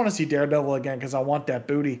 I just want to see Daredevil again because I want that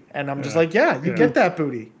booty. And I'm just like, yeah, you get that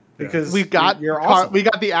booty. Because We got you're awesome. we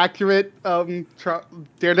got the accurate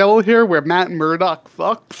Daredevil here, where Matt Murdock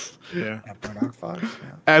fucks, Yeah. Murdoch Fox,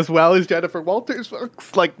 yeah. as well as Jennifer Walters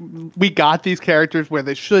fucks. Like, we got these characters where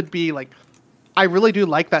they should be. Like, I really do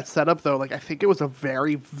like that setup, though. Like, I think it was a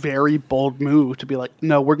very, very bold move to be like,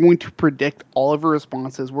 no, we're going to predict all of your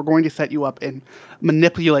responses. We're going to set you up and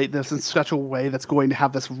manipulate this in such a way that's going to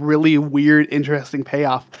have this really weird, interesting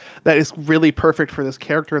payoff that is really perfect for this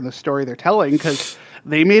character and the story they're telling, because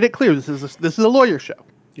they made it clear this is a lawyer show.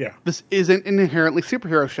 Yeah. This isn't an inherently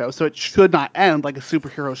superhero show, so it should not end like a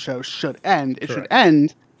superhero show should end. It should Correct.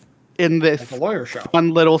 end in this Like a lawyer show.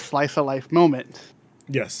 fun little slice of life moment.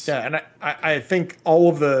 Yes. Yeah, and I think all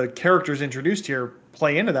of the characters introduced here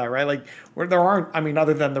play into that, right? Like where there aren't, I mean,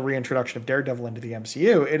 other than the reintroduction of Daredevil into the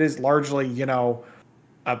MCU, it is largely,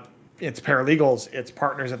 it's paralegals, it's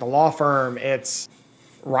partners at the law firm, it's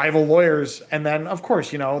rival lawyers, and then of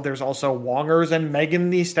course, there's also Wongers and Megan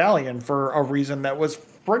Thee Stallion for a reason that was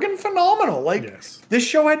friggin' phenomenal. Like this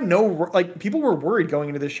show had people were worried going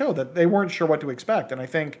into this show that they weren't sure what to expect, and I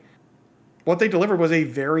think what they delivered was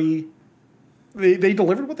they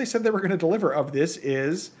delivered what they said they were going to deliver. Of this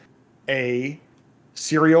is a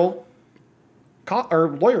serial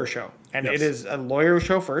lawyer show, and it is a lawyer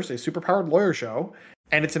show first, a superpowered lawyer show,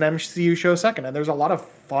 and it's an MCU show second. And there's a lot of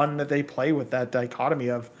fun that they play with that dichotomy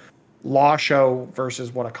of law show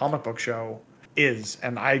versus what a comic book show is.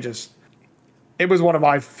 And it was one of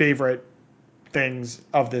my favorite things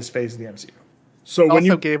of this phase of the MCU. So when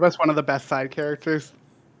you gave us one of the best side characters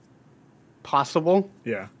possible.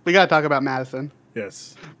 Yeah. We got to talk about Madison.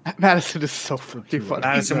 Yes. Madison is so freaking funny.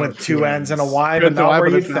 Madison with two N's and a Y, but not where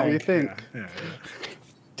you think. Yeah.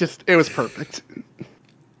 Just, it was perfect.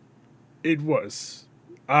 It was.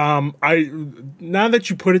 Now that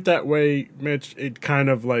you put it that way, Mitch, it kind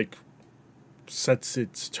of like sets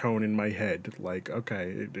its tone in my head. Like,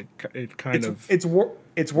 okay, it kind of it's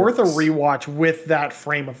worth a rewatch with that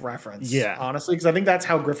frame of reference. Yeah, honestly, because I think that's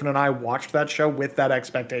how Griffin and I watched that show, with that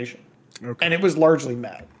expectation, and it was largely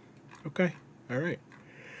met. Okay, all right.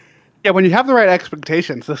 Yeah, when you have the right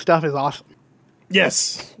expectations, the stuff is awesome.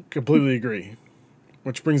 Yes, completely agree.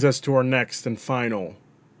 Which brings us to our next and final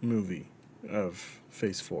movie of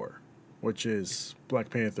Phase 4, which is Black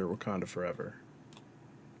Panther: Wakanda Forever.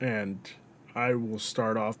 And I will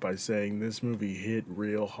start off by saying this movie hit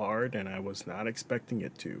real hard, and I was not expecting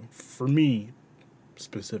it to. For me,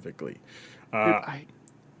 specifically. I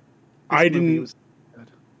didn't...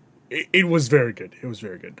 It was very good. It was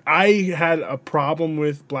very good. I had a problem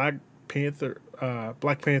with Black Panther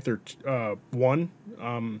 1.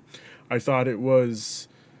 I thought it was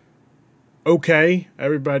okay.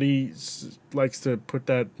 Everybody likes to put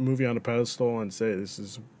that movie on a pedestal and say this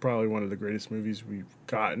is probably one of the greatest movies we've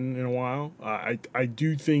gotten in a while. I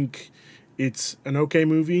do think it's an okay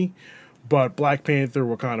movie, but Black Panther: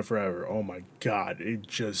 Wakanda Forever, oh my God, it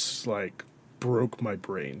just like broke my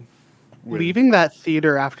brain. Leaving that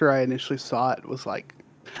theater after I initially saw it was like,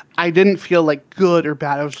 I didn't feel like good or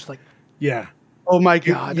bad. I was just like, yeah, oh my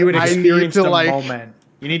God, you would experience the moment.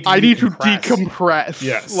 I need to decompress.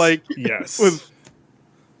 Yes. Yes.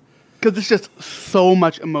 Because it's just so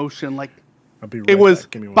much emotion. Like, I'll be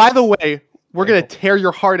right back. By the way, we're going to tear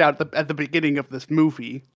your heart out at the beginning of this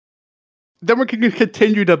movie. Then we're going to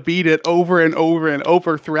continue to beat it over and over and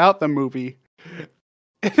over throughout the movie.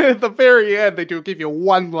 And at the very end, they do give you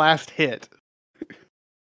one last hit.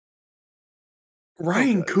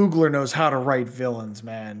 Ryan Coogler knows how to write villains,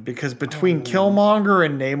 man. Because between Killmonger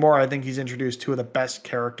and Namor, I think he's introduced two of the best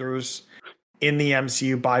characters in the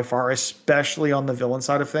MCU by far, especially on the villain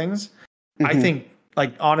side of things. Mm-hmm. I think,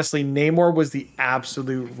 like, honestly, Namor was the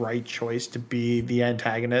absolute right choice to be the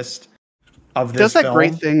antagonist of this film. Does that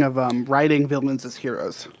great thing of writing villains as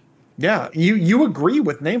heroes. Yeah, you agree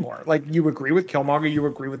with Namor. Like, you agree with Killmonger, you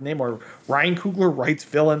agree with Namor. Ryan Coogler writes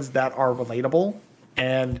villains that are relatable,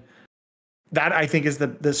 and that, I think, is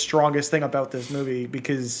the strongest thing about this movie,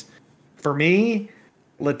 because for me,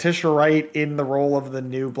 Letitia Wright in the role of the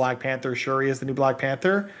new Black Panther, Shuri as the new Black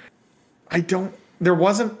Panther,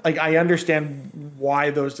 I understand why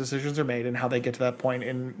those decisions are made and how they get to that point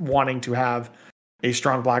in wanting to have a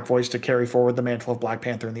strong black voice to carry forward the mantle of Black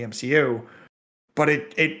Panther in the MCU. But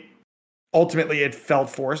it ultimately, it felt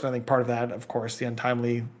forced. And I think part of that, of course, the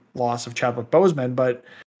untimely loss of Chadwick Boseman, but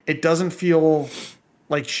it doesn't feel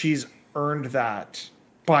like she's earned that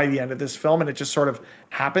by the end of this film, and it just sort of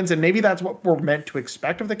happens. And maybe that's what we're meant to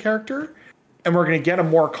expect of the character, and we're going to get a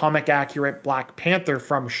more comic accurate Black Panther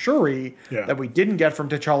from Shuri that we didn't get from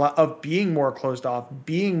T'Challa, of being more closed off,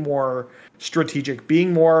 being more strategic,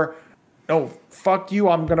 being more, no, fuck you,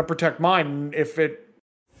 I'm going to protect mine. If it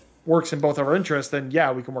works in both our interests, then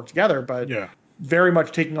yeah, we can work together. But very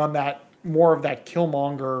much taking on that, more of that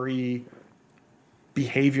Killmonger-y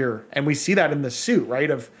behavior. And we see that in the suit,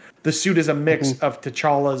 right? Of the suit is a mix of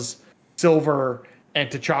T'Challa's silver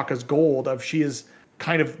and T'Chaka's gold, of she is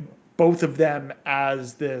kind of both of them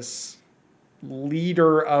as this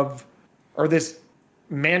leader of, or this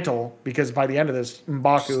mantle, because by the end of this,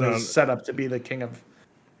 M'Baku is set up to be the king of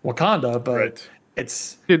Wakanda, but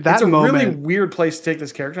it's a really weird place to take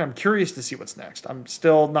this character. I'm curious to see what's next. I'm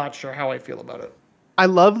still not sure how I feel about it. I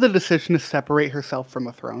love the decision to separate herself from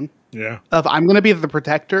a throne. Yeah. Of, I'm going to be the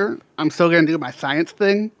protector. I'm still going to do my science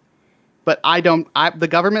thing, but the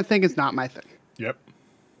government thing is not my thing. Yep.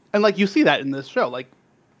 And like, you see that in this show, like,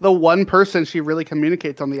 the one person she really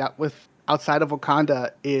communicates with outside of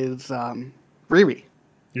Wakanda is Riri.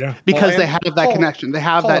 Yeah. Because they have that connection. They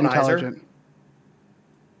have that Colonizer. intelligence.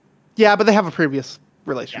 Yeah, but they have a previous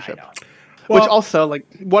relationship. Yeah, I know. Which Well- also, like,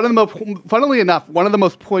 funnily enough, one of the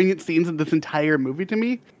most poignant scenes in this entire movie to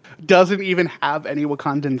me doesn't even have any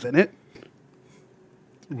Wakandans in it.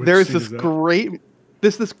 Which There's scene this is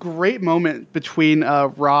that? this great moment between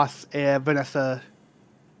Ross and Vanessa.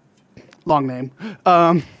 Long name,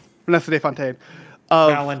 Vanessa De Fontaine.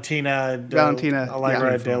 Valentina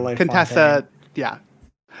Allegra yeah. de la Contessa, yeah.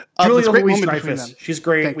 Julia this great Louis moment between Dreyfus. them. She's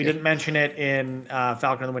great. Thank We you. didn't mention it in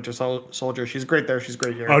Falcon and the Winter Soldier. She's great there. She's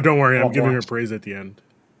great here. Oh, don't worry. I'm Well, giving more. her praise at the end.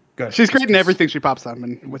 Good. She's great in everything she pops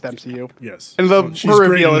on with MCU. Yes. And Well, she's her great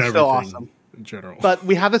reveal in is still everything awesome. In general. But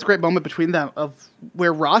we have this great moment between them of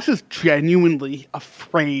where Ross is genuinely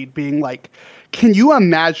afraid, being like, can you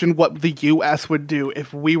imagine what the US would do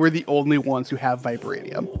if we were the only ones who have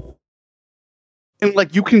vibranium? And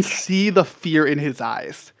like you can see the fear in his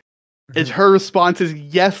eyes. And her response is,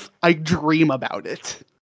 yes, I dream about it.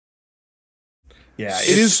 Yeah,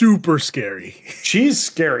 it is super scary. She's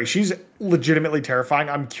scary. She's legitimately terrifying.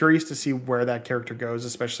 I'm curious to see where that character goes,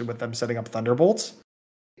 especially with them setting up Thunderbolts.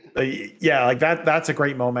 Yeah, like that's a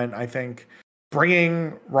great moment. I think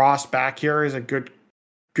bringing Ross back here is a good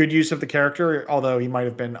use of the character, although he might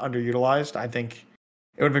have been underutilized. I think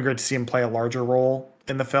it would have been great to see him play a larger role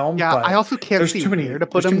in the film. Yeah, but I also can't there's see too many where to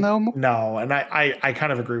put there's him too- though. No, and I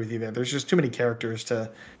kind of agree with you there. There's just too many characters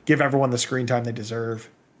to give everyone the screen time they deserve.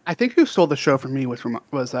 I think who stole the show from me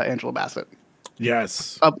was Angela Bassett.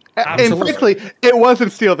 Yes. And Absolutely. frankly, it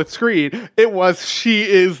wasn't steal the screen. It was she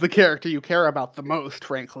is the character you care about the most,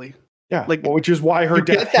 frankly. Yeah, Like, which is why her you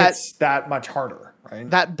death get that- hits that much harder, right?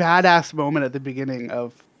 That badass moment at the beginning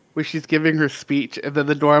of where she's giving her speech and then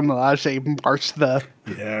the Dora Milaje marched the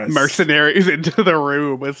Yes. mercenaries into the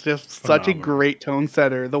room was just such a Phenomenal. great tone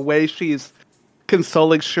setter. The way she's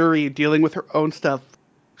consoling Shuri, dealing with her own stuff,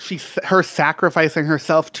 her sacrificing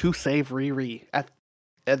herself to save Riri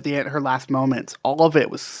at the end, her last moments. All of it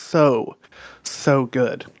was so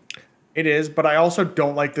good. It is, but I also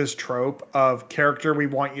don't like this trope of character we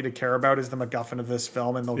want you to care about is the MacGuffin of this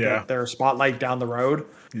film, and they'll Yeah. get their spotlight down the road.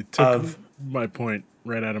 You took of- my point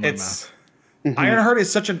right out of my It's mouth. Ironheart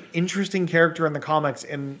is such an interesting character in the comics,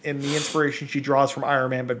 in the inspiration she draws from Iron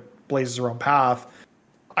Man, but blazes her own path.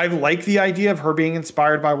 I like the idea of her being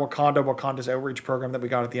inspired by Wakanda's outreach program that we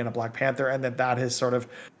got at the end of Black Panther, and that has sort of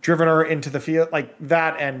driven her into the field. Like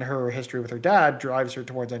that and her history with her dad drives her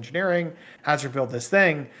towards engineering, has her build this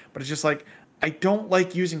thing. But it's just like, I don't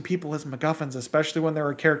like using people as MacGuffins, especially when they're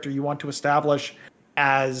a character you want to establish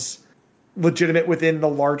as legitimate within the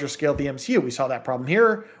larger scale of the MCU. We saw that problem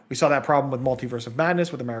here. We saw that problem with Multiverse of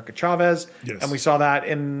Madness with America Chavez. Yes. And we saw that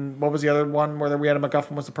in, what was the other one where we had a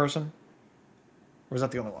MacGuffin was the person? Or was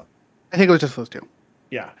that the only one? I think it was just those two.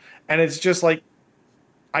 Yeah. And it's just like,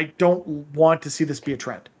 I don't want to see this be a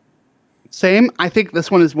trend. Same. I think this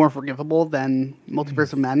one is more forgivable than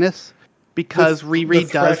Multiverse of Madness because The Riri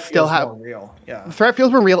threat does still feels have more real. Yeah. the threat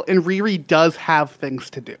feels more real, and Riri does have things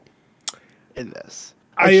to do in this.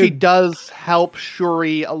 I- She does help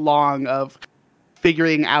Shuri along of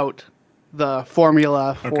figuring out the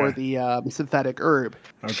formula for Okay. the synthetic herb.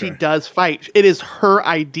 She Okay. does fight. It is her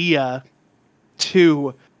idea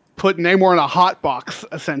to put Namor in a hot box,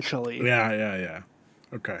 essentially. Yeah.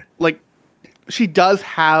 Okay. Like, she does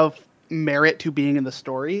have merit to being in the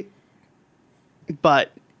story,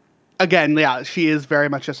 but again, yeah, she is very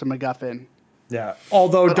much just a MacGuffin. Yeah.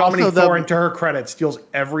 Although But Dominique also the- Thorne, to her credit, steals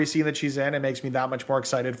every scene that she's in. It makes me that much more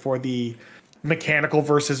excited for the mechanical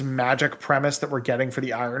versus magic premise that we're getting for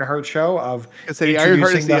the Ironheart show of So the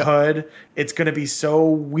Ironheart introducing is the the- hood. It's going to be so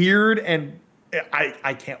weird, and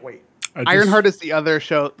I can't wait. Ironheart is the other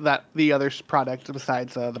show that the other product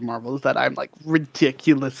besides the Marvels that I'm like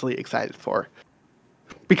ridiculously excited for,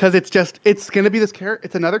 because it's going to be this character.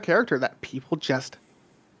 It's another character that people just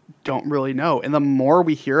don't really know, and the more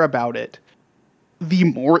we hear about it, the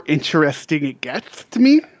more interesting it gets to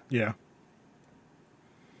me. Yeah.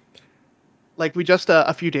 Like we just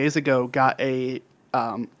a few days ago got a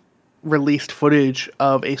released footage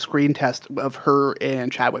of a screen test of her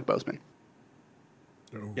and Chadwick Boseman.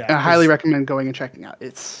 Yeah, And I highly recommend going and checking out.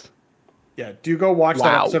 It's Yeah, do go watch that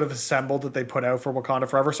Wow. episode of Assembled that they put out for Wakanda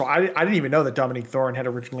Forever. So I didn't even know that Dominique Thorne had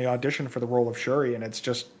originally auditioned for the role of Shuri, and it's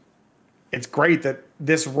great that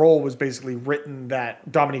this role was basically written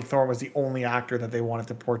that Dominique Thorne was the only actor that they wanted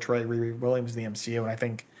to portray Riri Williams in the MCU, and I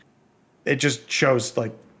think it just shows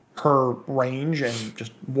like her range and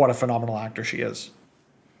just what a phenomenal actor she is.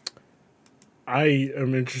 I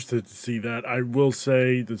am interested to see that. I will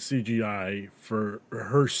say the CGI for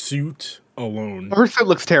her suit alone Her suit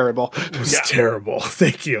looks terrible. was terrible.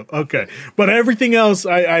 Thank you. Okay. But everything else,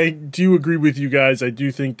 I do agree with you guys. I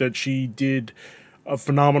do think that she did a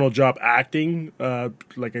phenomenal job acting.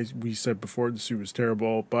 We said before, the suit was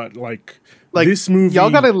terrible. But like this movie,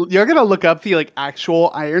 you're gonna look up the like actual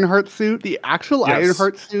Ironheart suit. The actual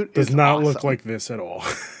Ironheart suit does is not awesome. look like this at all.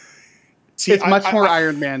 See, It's much more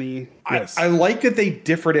Iron Man-y. Yes. I like that they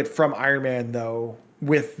differed it from Iron Man though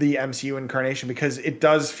with the MCU incarnation, because it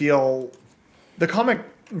does feel the comic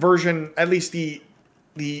version, at least the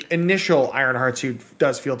initial Ironheart suit,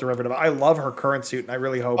 does feel derivative. I love her current suit, and I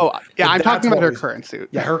really hope. Oh yeah, I'm that's talking about what her current suit.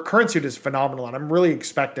 Yeah, her current suit is phenomenal, and I'm really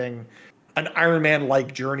expecting an Iron Man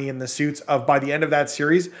like journey in the suits. Of by the end of that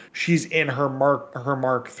series, she's in her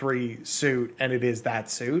Mark III suit, and it is that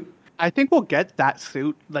suit. I think we'll get that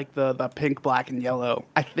suit, like the pink, black, and yellow.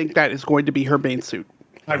 I think that is going to be her main suit.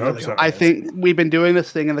 I hope really so. hope. I think we've been doing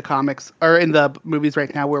this thing in the comics or in the movies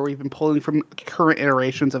right now where we've been pulling from current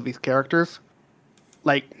iterations of these characters.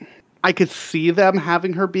 Like, I could see them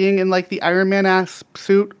having her being in like the Iron Man ass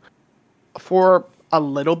suit for a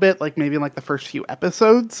little bit, like maybe in like the first few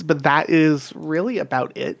episodes, but that is really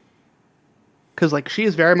about it. Because like she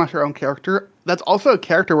is very much her own character. That's also a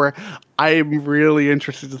character where I'm really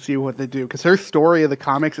interested to see what they do, because her story of the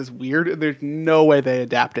comics is weird and there's no way they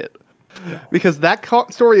adapt it. Because that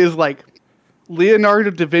story is like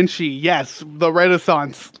Leonardo da Vinci, yes, the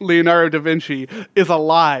Renaissance Leonardo da Vinci is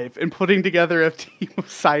alive and putting together a team of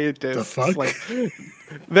scientists. The fuck? Like,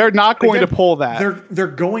 they're not going to pull that. They're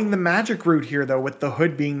going the magic route here, though, with the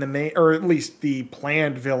Hood being the main, or at least the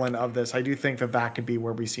planned villain of this. I do think that could be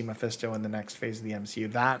where we see Mephisto in the next phase of the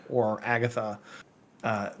MCU. That or Agatha.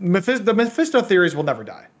 The Mephisto theories will never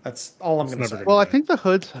die. That's all I'm going to say. Well, I think the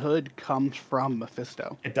Hood's hood comes from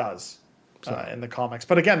Mephisto. It does. In the comics.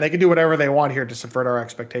 But again, they can do whatever they want here to subvert our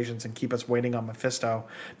expectations and keep us waiting on Mephisto,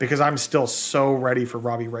 because I'm still so ready for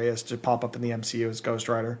Robbie Reyes to pop up in the MCU as Ghost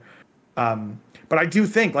Rider. But I do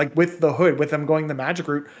think, like with the Hood, with them going the magic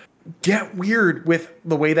route, get weird with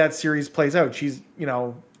the way that series plays out. She's,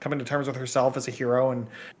 coming to terms with herself as a hero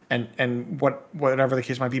and whatever the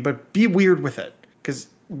case might be, but be weird with it, because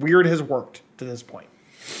weird has worked to this point.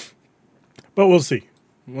 But we'll see.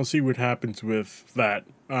 We'll see what happens with that.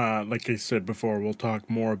 Like I said before, we'll talk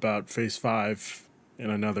more about Phase 5 in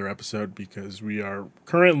another episode, because we are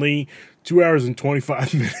currently 2 hours and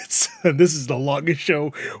 25 minutes. And this is the longest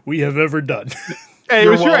show we have ever done. Hey, it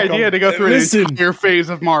was your idea to go through an entire phase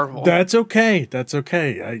of Marvel. That's okay. That's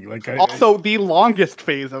okay. Also, the longest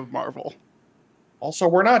phase of Marvel. Also,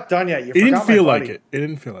 we're not done yet. It didn't feel like it. It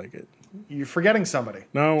didn't feel like it. You're forgetting somebody.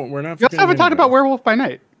 No, we're not. You also haven't talked about Werewolf by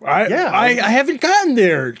Night. I haven't gotten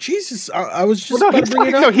there. Jesus, I was just about to bring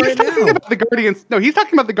it up he's talking about the Guardians. No, he's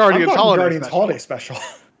talking about the Guardians holiday special.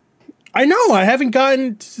 I know. I haven't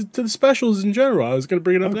gotten to the specials in general. I was going to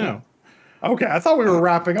bring it up now. Okay, I thought we were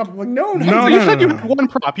wrapping up. I'm like, no. You said you had one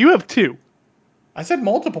prop. You have two. I said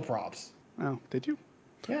multiple props. Oh, did you?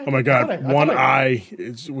 Yeah, oh my God! One eye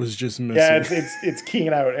was just missing. Yeah, it's keying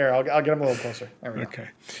out. Here, I'll get him a little closer. There we go. Okay.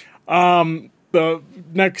 The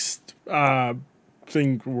next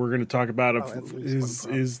thing we're going to talk about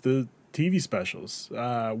is the TV specials.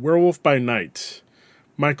 Werewolf by Night,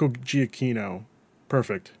 Michael Giacchino,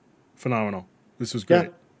 perfect, phenomenal. This was great. Yeah.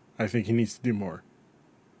 I think he needs to do more.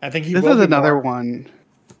 I think this is another one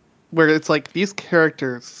where it's like these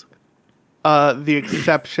characters, the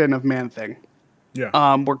exception of Man-Thing.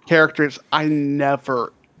 Yeah. Were characters I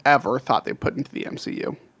never ever thought they'd put into the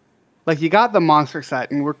MCU. Like, you got the monster set,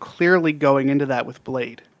 and we're clearly going into that with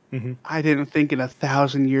Blade. Mm-hmm. I didn't think in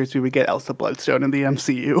 1,000 years we would get Elsa Bloodstone in the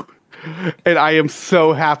MCU. And I am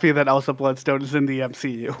so happy that Elsa Bloodstone is in the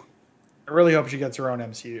MCU. I really hope she gets her own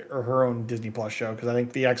MCU or her own Disney Plus show, because I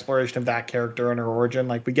think the exploration of that character and her origin,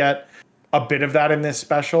 like, we get a bit of that in this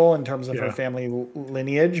special in terms of her family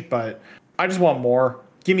lineage, but I just want more.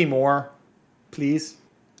 Give me more, please.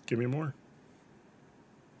 Give me more.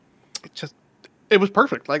 It was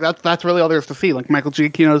perfect. Like, that's really all there is to see. Like, Michael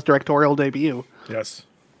Giacchino's directorial debut. Yes.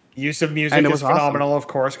 Use of music is phenomenal, of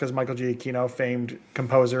course, because Michael Giacchino, famed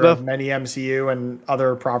composer of many MCU and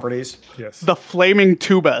other properties. Yes. The flaming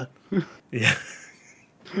tuba. Yeah.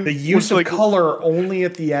 The use of color only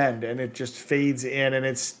at the end, and it just fades in, and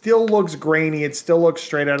it still looks grainy. It still looks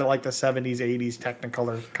straight out of like the 70s, 80s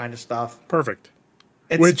Technicolor kind of stuff. Perfect.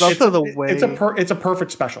 It's a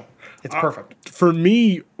perfect special. It's perfect. For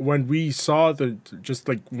me, when we saw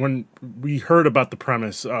when we heard about the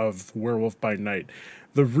premise of Werewolf by Night,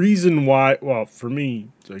 the reason why, well, for me,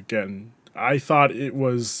 again, I thought it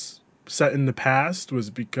was set in the past was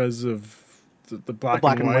because of the black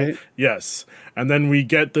and white. Yes, and then we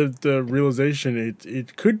get the realization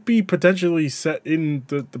it could be potentially set in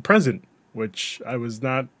the present, which I was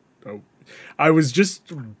not. I was just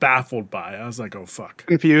baffled by. I was like, oh fuck,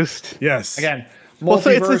 confused. Yes, Again. Well,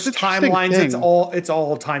 so Multiverse it's timelines. thing. It's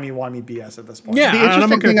all timey-wimey BS at this point. Yeah. The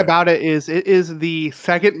interesting thing about it is the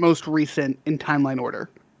second most recent in timeline order.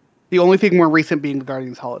 The only thing more recent being the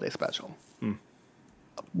Guardians Holiday Special.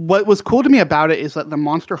 What was cool to me about it is that the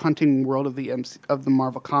monster hunting world of the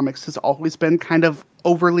Marvel Comics has always been kind of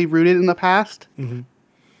overly rooted in the past.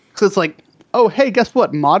 So it's like, oh hey, guess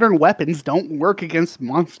what? Modern weapons don't work against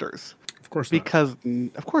monsters. Of course not. Because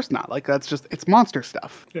of course not. Like that's just it's monster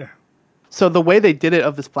stuff. Yeah. So the way they did it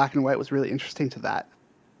of this black and white was really interesting to that.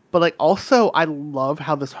 But like also I love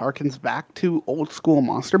how this harkens back to old school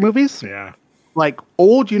monster movies. Yeah. Like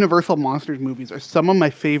old Universal Monsters movies are some of my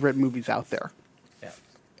favorite movies out there. Yeah.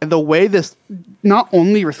 And the way this not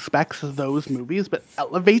only respects those movies but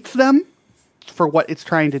elevates them for what it's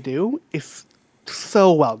trying to do is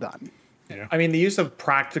so well done. Yeah. I mean, the use of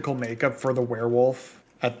practical makeup for the werewolf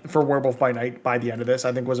for Werewolf by Night by the end of this,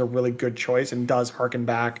 I think was a really good choice and does harken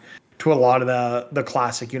back to a lot of the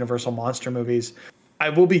classic Universal monster movies. I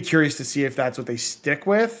will be curious to see if that's what they stick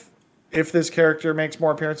with, if this character makes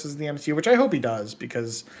more appearances in the MCU, which I hope he does,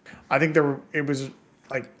 because I think it was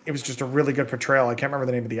just a really good portrayal. I can't remember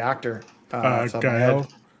the name of the actor. Gael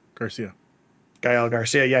Garcia. Gael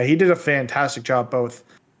Garcia. Yeah, he did a fantastic job both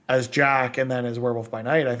as Jack and then as Werewolf by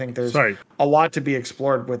Night. I think there's a lot to be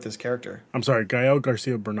explored with this character. I'm sorry, Gael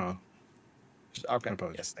Garcia Bernal. Okay.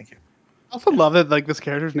 Yes, thank you. I also love that like this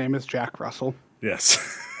character's name is Jack Russell. Yes.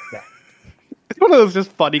 Yeah. It's one of those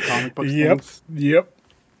just funny comic book things. Yep.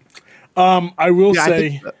 I will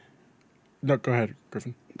say. No, go ahead,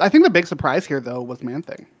 Griffin. I think the big surprise here though was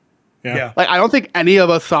Man-Thing. Yeah. Like I don't think any of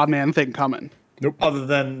us saw Man-Thing coming. Nope. Other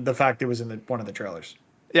than the fact it was in one of the trailers.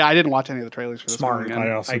 Yeah, I didn't watch any of the trailers for this Smart.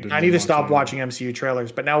 one. I need to stop watching MCU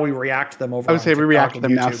trailers, but now we react to them over. I would say we react to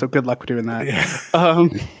them now, so good luck with doing that. Yeah.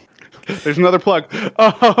 There's another plug.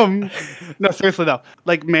 No, seriously though,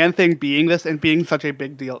 like Man-Thing being this and being such a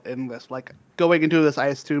big deal in this, like going into this, I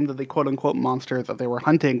assumed that the quote unquote monster that they were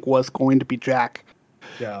hunting was going to be Jack.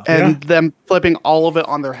 Yeah. And them flipping all of it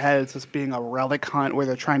on their heads as being a relic hunt where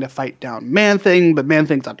they're trying to fight down Man-Thing, but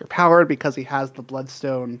Man-Thing's underpowered because he has the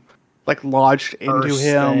Bloodstone like lodged into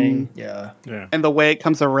him. Yeah. And the way it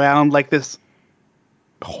comes around, like this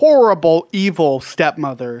horrible, evil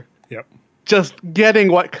stepmother. Yep. Just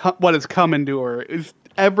getting what is coming to her is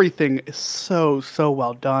everything is so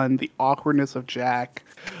well done. The awkwardness of Jack,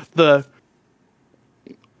 the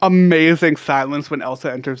amazing silence when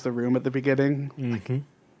Elsa enters the room at the beginning. Mm-hmm.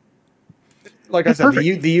 Like I said,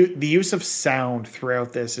 the use of sound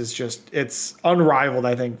throughout this is it's unrivaled,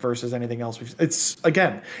 I think, versus anything else.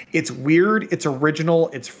 It's weird, it's original,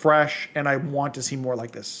 it's fresh, and I want to see more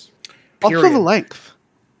like this. Period. Also the length.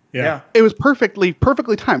 Yeah. It was perfectly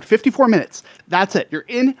timed. 54 minutes. That's it. You're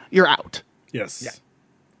in, you're out. Yes.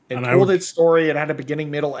 Yeah. It told its story. It had a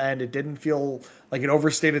beginning, middle, end. It didn't feel like it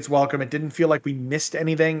overstayed its welcome. It didn't feel like we missed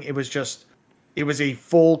anything. It was a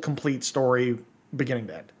full, complete story, beginning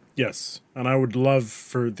to end. Yes. And I would love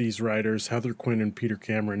for these writers, Heather Quinn and Peter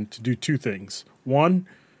Cameron, to do two things. One,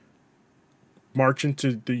 march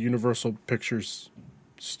into the Universal Pictures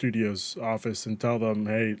Studios office and tell them,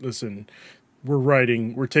 hey, listen,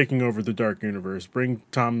 we're taking over the Dark Universe. Bring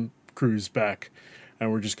Tom Cruise back,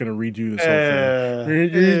 and we're just going to redo this whole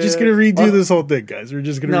thing. We're just going to redo this whole thing, guys. We're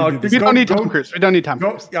just going to redo this. We don't need Tom Cruise. We don't need Tom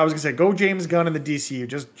Cruise. I was going to say, go James Gunn in the DCU.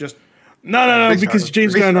 Just No, because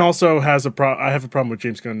James Gunn also has a problem. I have a problem with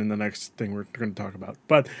James Gunn in the next thing we're going to talk about.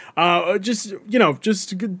 But just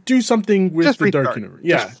do something with the Dark Universe.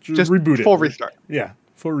 Yeah, just reboot it. Full restart. Yeah,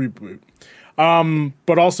 full reboot.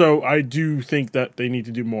 But also, I do think that they need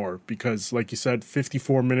to do more because, like you said,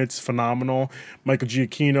 54 minutes, phenomenal. Michael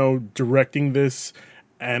Giacchino directing this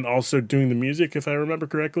and also doing the music, if I remember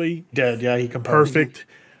correctly. Yeah, he composed. Perfect.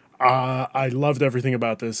 I loved everything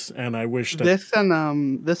about this, and I wish that this and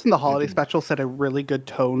the holiday special set a really good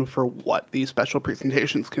tone for what these special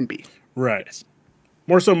presentations can be. Right.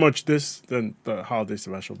 More so much this than the holiday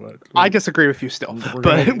special, but I disagree with you still.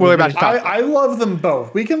 We're about to talk. I love them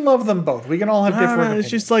both. We can love them both. We can all have different opinions.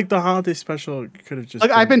 It's just like the holiday special could have just.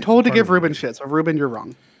 Like I've been told to give Ruben shit, so Ruben, you're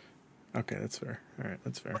wrong. Okay, that's fair. All right,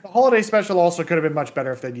 that's fair. The holiday special also could have been much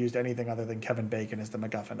better if they'd used anything other than Kevin Bacon as the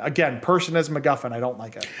MacGuffin. Again, person as MacGuffin, I don't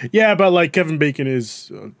like it. Yeah, but like Kevin Bacon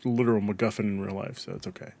is a literal MacGuffin in real life, so it's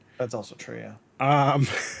okay. That's also true, yeah.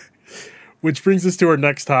 Which brings us to our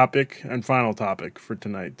next topic and final topic for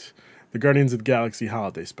tonight. The Guardians of the Galaxy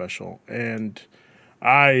holiday special. And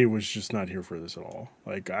I was just not here for this at all.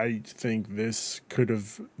 Like, I think this could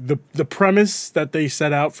have the premise that they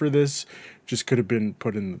set out for this just could have been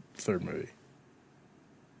put in the third movie.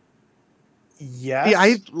 Yes. Yeah,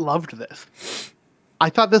 I loved this. I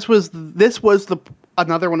thought this was the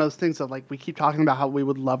another one of those things that, like, we keep talking about how we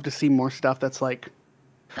would love to see more stuff that's like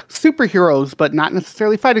superheroes, but not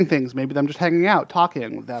necessarily fighting things. Maybe them just hanging out,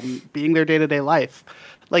 talking, them being their day-to-day life.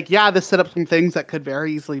 Like, yeah, this set up some things that could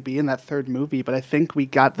very easily be in that third movie, but I think we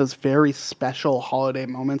got those very special holiday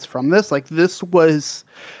moments from this. Like, this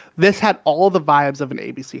had all the vibes of an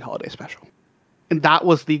ABC holiday special. And that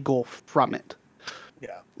was the goal from it.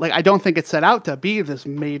 Yeah. Like, I don't think it set out to be this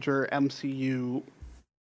major MCU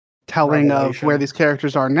telling Revelation. of where these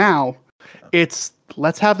characters are now. It's,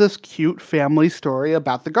 let's have this cute family story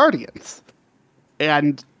about the Guardians.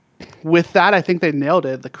 And with that, I think they nailed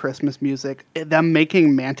it. The Christmas music, them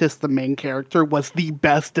making Mantis the main character was the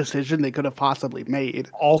best decision they could have possibly made.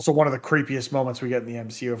 Also, one of the creepiest moments we get in the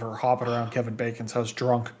MCU of her hopping around Kevin Bacon's house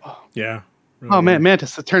drunk. Yeah. Really Oh man, weird.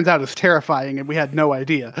 Mantis, it turns out is terrifying and we had no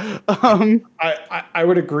idea. I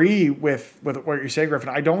would agree with what you're saying, Griffin.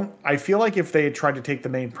 I feel like if they had tried to take the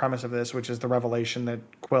main premise of this, which is the revelation that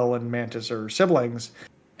Quill and Mantis are siblings,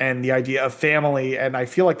 and the idea of family, and I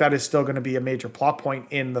feel like that is still going to be a major plot point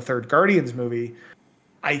in the third Guardians movie.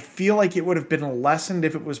 I feel like it would have been lessened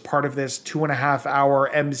if it was part of this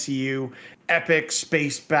 2.5-hour MCU epic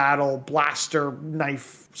space battle, blaster,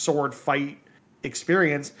 knife, sword fight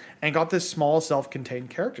experience, and got this small self-contained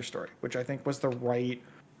character story, which I think was the right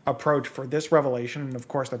approach for this revelation. And of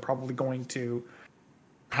course, they're probably going to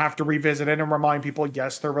have to revisit it and remind people,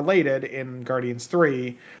 yes, they're related in Guardians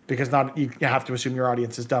 3, because not you have to assume your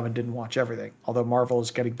audience is dumb and didn't watch everything. Although Marvel is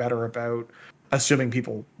getting better about assuming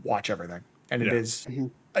people watch everything, and Yeah.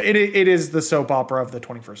 it is the soap opera of the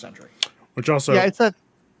 21st century. Which also, Yeah, it's a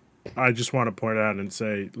I just want to point out and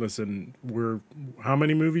say, listen, we're how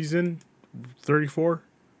many movies in? 34?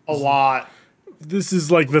 A lot. This is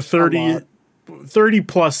like the 30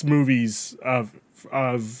 plus movies of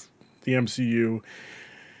the MCU.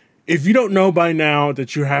 If you don't know by now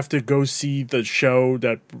that you have to go see the show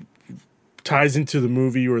that ties into the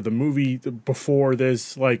movie or the movie before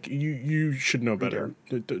this, like you should know better.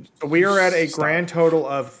 So we are at a Stop. grand total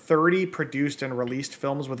of 30 produced and released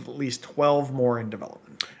films, with at least 12 more in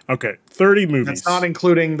development. Okay, 30 movies. That's not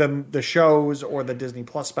including the shows or the Disney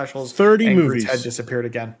Plus specials. 30 and movies. Groot's head disappeared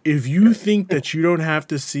again. If you think that you don't have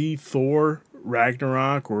to see Thor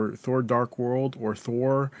Ragnarok or Thor Dark World or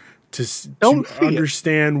Thor Don't to see it.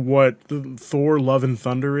 understand what the Thor Love and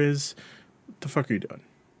Thunder is, what the fuck are you doing?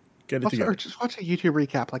 Get it or together. just watch a YouTube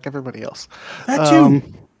recap like everybody else. That too.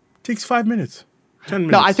 Takes 5 minutes. 10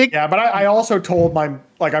 minutes. No, I think Yeah, but I also told I'm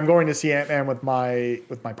going to see Ant-Man with my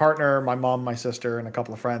partner, my mom, my sister, and a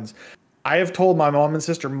couple of friends. I have told my mom and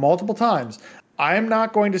sister multiple times, I am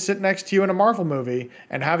not going to sit next to you in a Marvel movie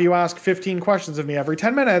and have you ask 15 questions of me every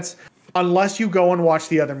 10 minutes unless you go and watch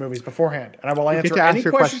the other movies beforehand. And I will get answer to ask any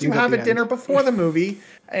your questions you questions at have the at dinner end. before the movie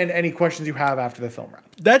and any questions you have after the film wrap.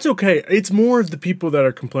 That's okay. It's more of the people that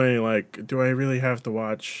are complaining, like, do I really have to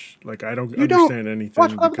watch? Like, I don't You don't understand watch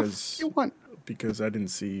anything whatever the f- you want. because I didn't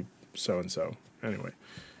see so and so. Anyway,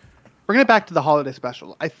 Bringing it back to the holiday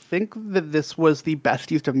special, I think that this was the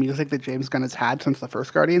best use of music that James Gunn has had since the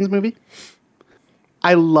first Guardians movie.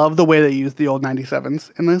 I love the way they used the old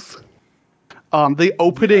 97s in this. The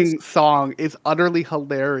opening song is utterly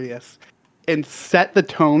hilarious and set the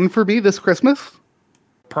tone for me this Christmas.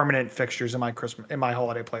 Permanent fixtures in my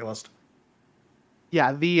holiday playlist.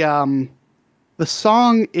 Yeah, the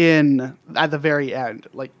song at the very end,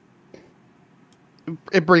 like,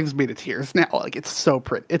 it brings me to tears now. Like, it's so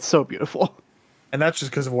pretty. It's so beautiful. And that's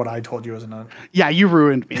just because of what I told you as a nun. Yeah, you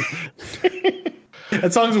ruined me.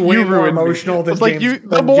 That song's way You more ruined me. emotional than It's like James, the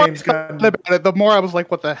than more James I Gunn. thought about it, the more I was like,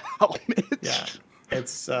 "What the hell?" Mitch? Yeah,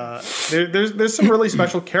 it's there's some really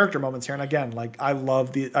special character moments here, and again, like I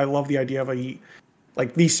love the idea of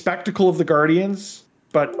the spectacle of the Guardians,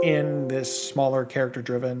 but in this smaller character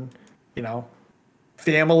driven,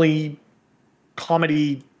 family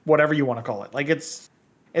comedy, whatever you want to call it. Like it's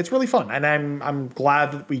really fun, and I'm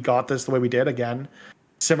glad that we got this the way we did. Again,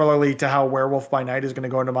 similarly to how Werewolf by Night is going to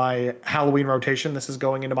go into my Halloween rotation, this is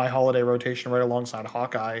going into my holiday rotation right alongside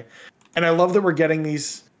Hawkeye. And I love that we're getting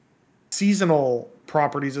these seasonal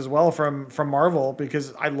properties as well from Marvel,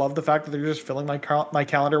 because I love the fact that they're just filling my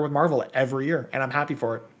calendar with Marvel every year, and I'm happy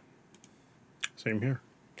for it. same here.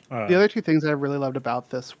 The other two things that I really loved about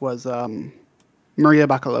this was Maria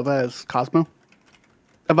Bakalova as Cosmo.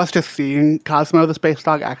 Of us just seeing Cosmo the space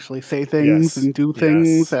dog actually say things Yes. and do Yes.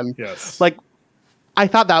 things, and Yes. like, I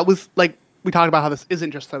thought that was like we talked about how this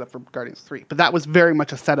isn't just set up for Guardians 3, but that was very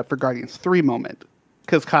much a setup for Guardians 3 moment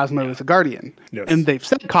because Cosmo is a Guardian. Yes. And they've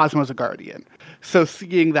said Cosmo's a Guardian. So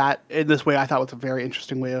seeing that in this way, I thought was a very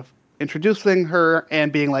interesting way of introducing her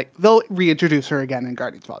and being like, they'll reintroduce her again in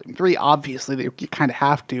Guardians Volume 3. Obviously, you kind of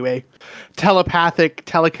have to. A telepathic,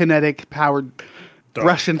 telekinetic powered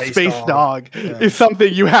Russian space dog is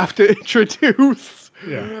something you have to introduce.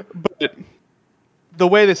 Yeah. But the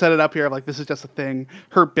way they set it up here, like this is just a thing,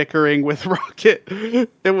 her bickering with Rocket,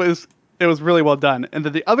 it was really well done. And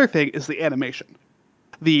then the other thing is the animation.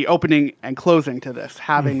 The opening and closing to this,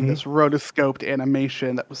 having this rotoscoped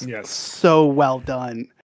animation that was so well done.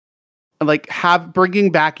 And like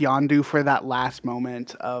bringing back Yondu for that last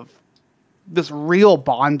moment of this real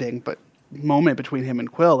bonding moment between him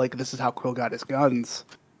and Quill. Like this is how Quill got his guns.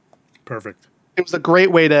 Perfect. It was a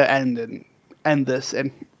great way to end this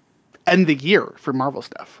and end the year for Marvel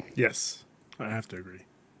stuff. Yes, I have to agree.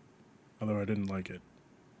 Although I didn't like it.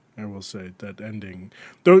 I will say that ending,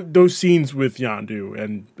 those scenes with Yondu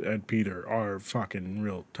and Peter are fucking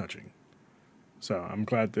real touching. So I'm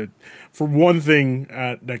glad that, for one thing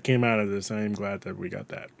that came out of this, I am glad that we got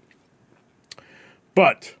that.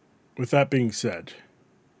 But with that being said,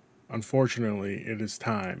 unfortunately, it is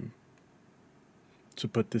time to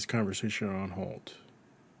put this conversation on hold.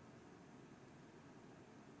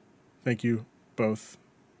 Thank you both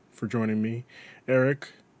for joining me. Eric,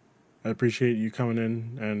 I appreciate you coming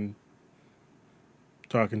in and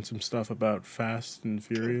talking some stuff about Fast and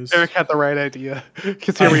Furious. Eric had the right idea.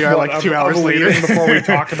 Because here we are, like 2 hours later. Before we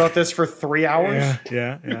talked about this for 3 hours.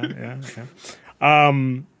 Yeah.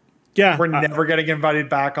 We're never getting invited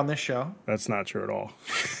back on this show. That's not true at all.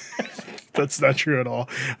 That's not true at all.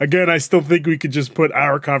 Again, I still think we could just put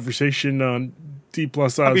our conversation on D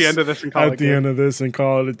plus us at the end of this and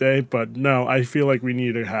call it a day. But no, I feel like we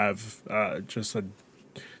need to have just a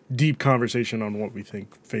deep conversation on what we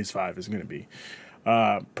think Phase 5 is going to be.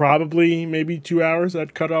 Probably maybe 2 hours.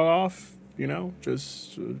 I'd cut it off,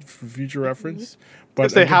 just for future reference.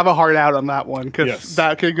 But they have a hard out on that one because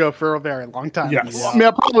that could go for a very long time. Yes. I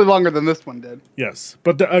mean, probably longer than this one did. Yes.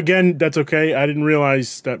 But again, that's okay. I didn't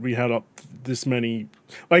realize that we had this many.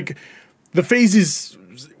 Like, the phases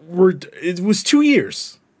it was 2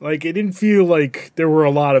 years. Like, it didn't feel like there were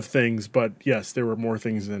a lot of things, but yes, there were more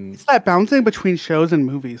things than. It's that bouncing between shows and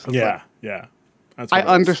movies. Yeah. That's I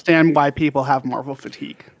understand why people have Marvel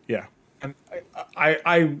fatigue. Yeah. And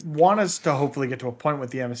I want us to hopefully get to a point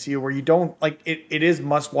with the MCU where you don't like it is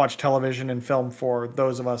must watch television and film for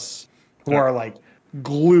those of us who are like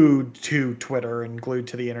glued to Twitter and glued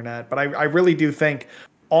to the internet. But I really do think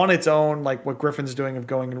on its own, like what Griffin's doing of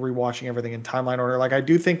going and rewatching everything in timeline order, like I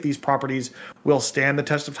do think these properties will stand the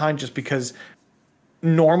test of time just because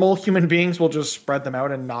normal human beings will just spread them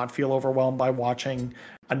out and not feel overwhelmed by watching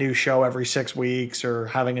a new show every 6 weeks or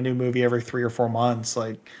having a new movie every 3 or 4 months.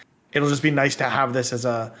 Like, it'll just be nice to have this as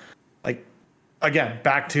a, like, again,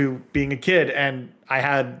 back to being a kid. And I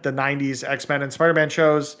had the 90s X-Men and Spider-Man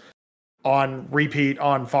shows on repeat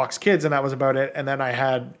on Fox Kids, and that was about it. And then I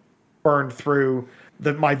had burned through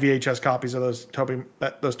my VHS copies of those Tobey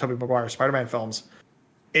Maguire Spider-Man films.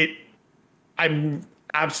 I'm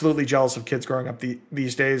absolutely jealous of kids growing up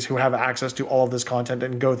these days who have access to all of this content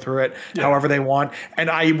and go through it however they want. And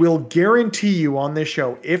I will guarantee you on this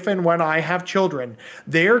show, if and when I have children,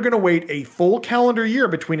 they're going to wait a full calendar year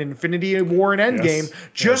between Infinity War and Endgame,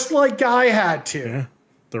 just like Guy had to. Yeah,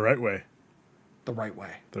 the right way. The right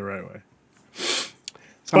way. The right way.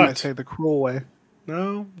 Some might say the cruel way.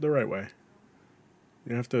 No, the right way.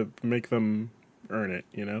 You have to make them earn it,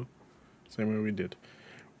 Same way we did.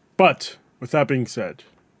 But with that being said,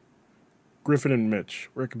 Griffin and Mitch,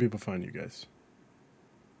 where can people find you guys?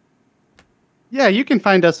 Yeah, you can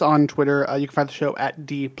find us on Twitter. You can find the show at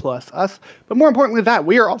D+Us. But more importantly than that,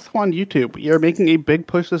 we are also on YouTube. We are making a big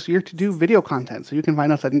push this year to do video content. So you can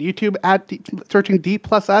find us on YouTube at searching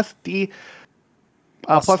D+Us,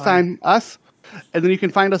 plus sign us. And then you can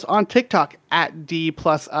find us on TikTok at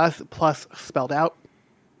D+Us, plus spelled out.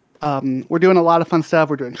 We're doing a lot of fun stuff.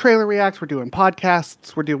 We're doing trailer reacts. We're doing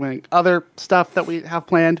podcasts. We're doing other stuff that we have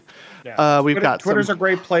planned. Yeah. Twitter's a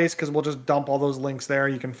great place because we'll just dump all those links there.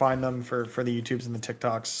 You can find them for the YouTubes and the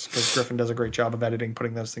TikToks because Griffin does a great job of editing,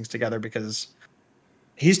 putting those things together because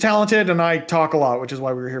he's talented and I talk a lot, which is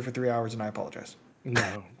why we were here for 3 hours and I apologize.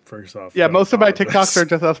 No, first off. Yeah, most of my TikToks are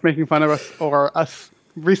just us making fun of us or us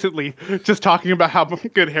recently just talking about how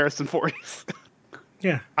good Harrison Ford is.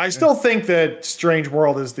 Yeah. I still think that Strange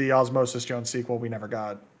World is the Osmosis Jones sequel we never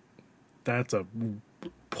got. That's a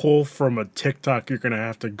pull from a TikTok you're going to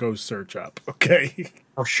have to go search up, okay?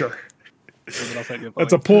 For sure.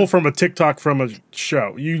 That's a pull from a TikTok from a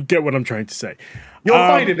show. You get what I'm trying to say. You'll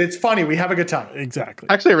find it. It's funny. We have a good time. Exactly.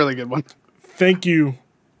 Actually, a really good one. Thank you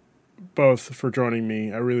both for joining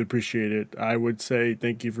me. I really appreciate it. I would say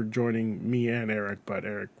thank you for joining me and Eric, but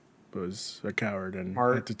Eric was a coward and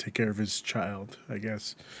had to take care of his child, I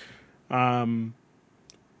guess. I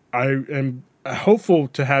am hopeful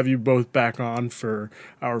to have you both back on for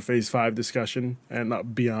our Phase 5 discussion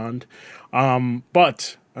and beyond.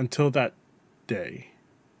 But until that day,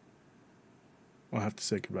 I'll have to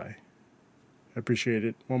say goodbye. I appreciate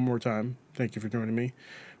it one more time. Thank you for joining me.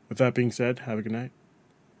 With that being said, have a good night.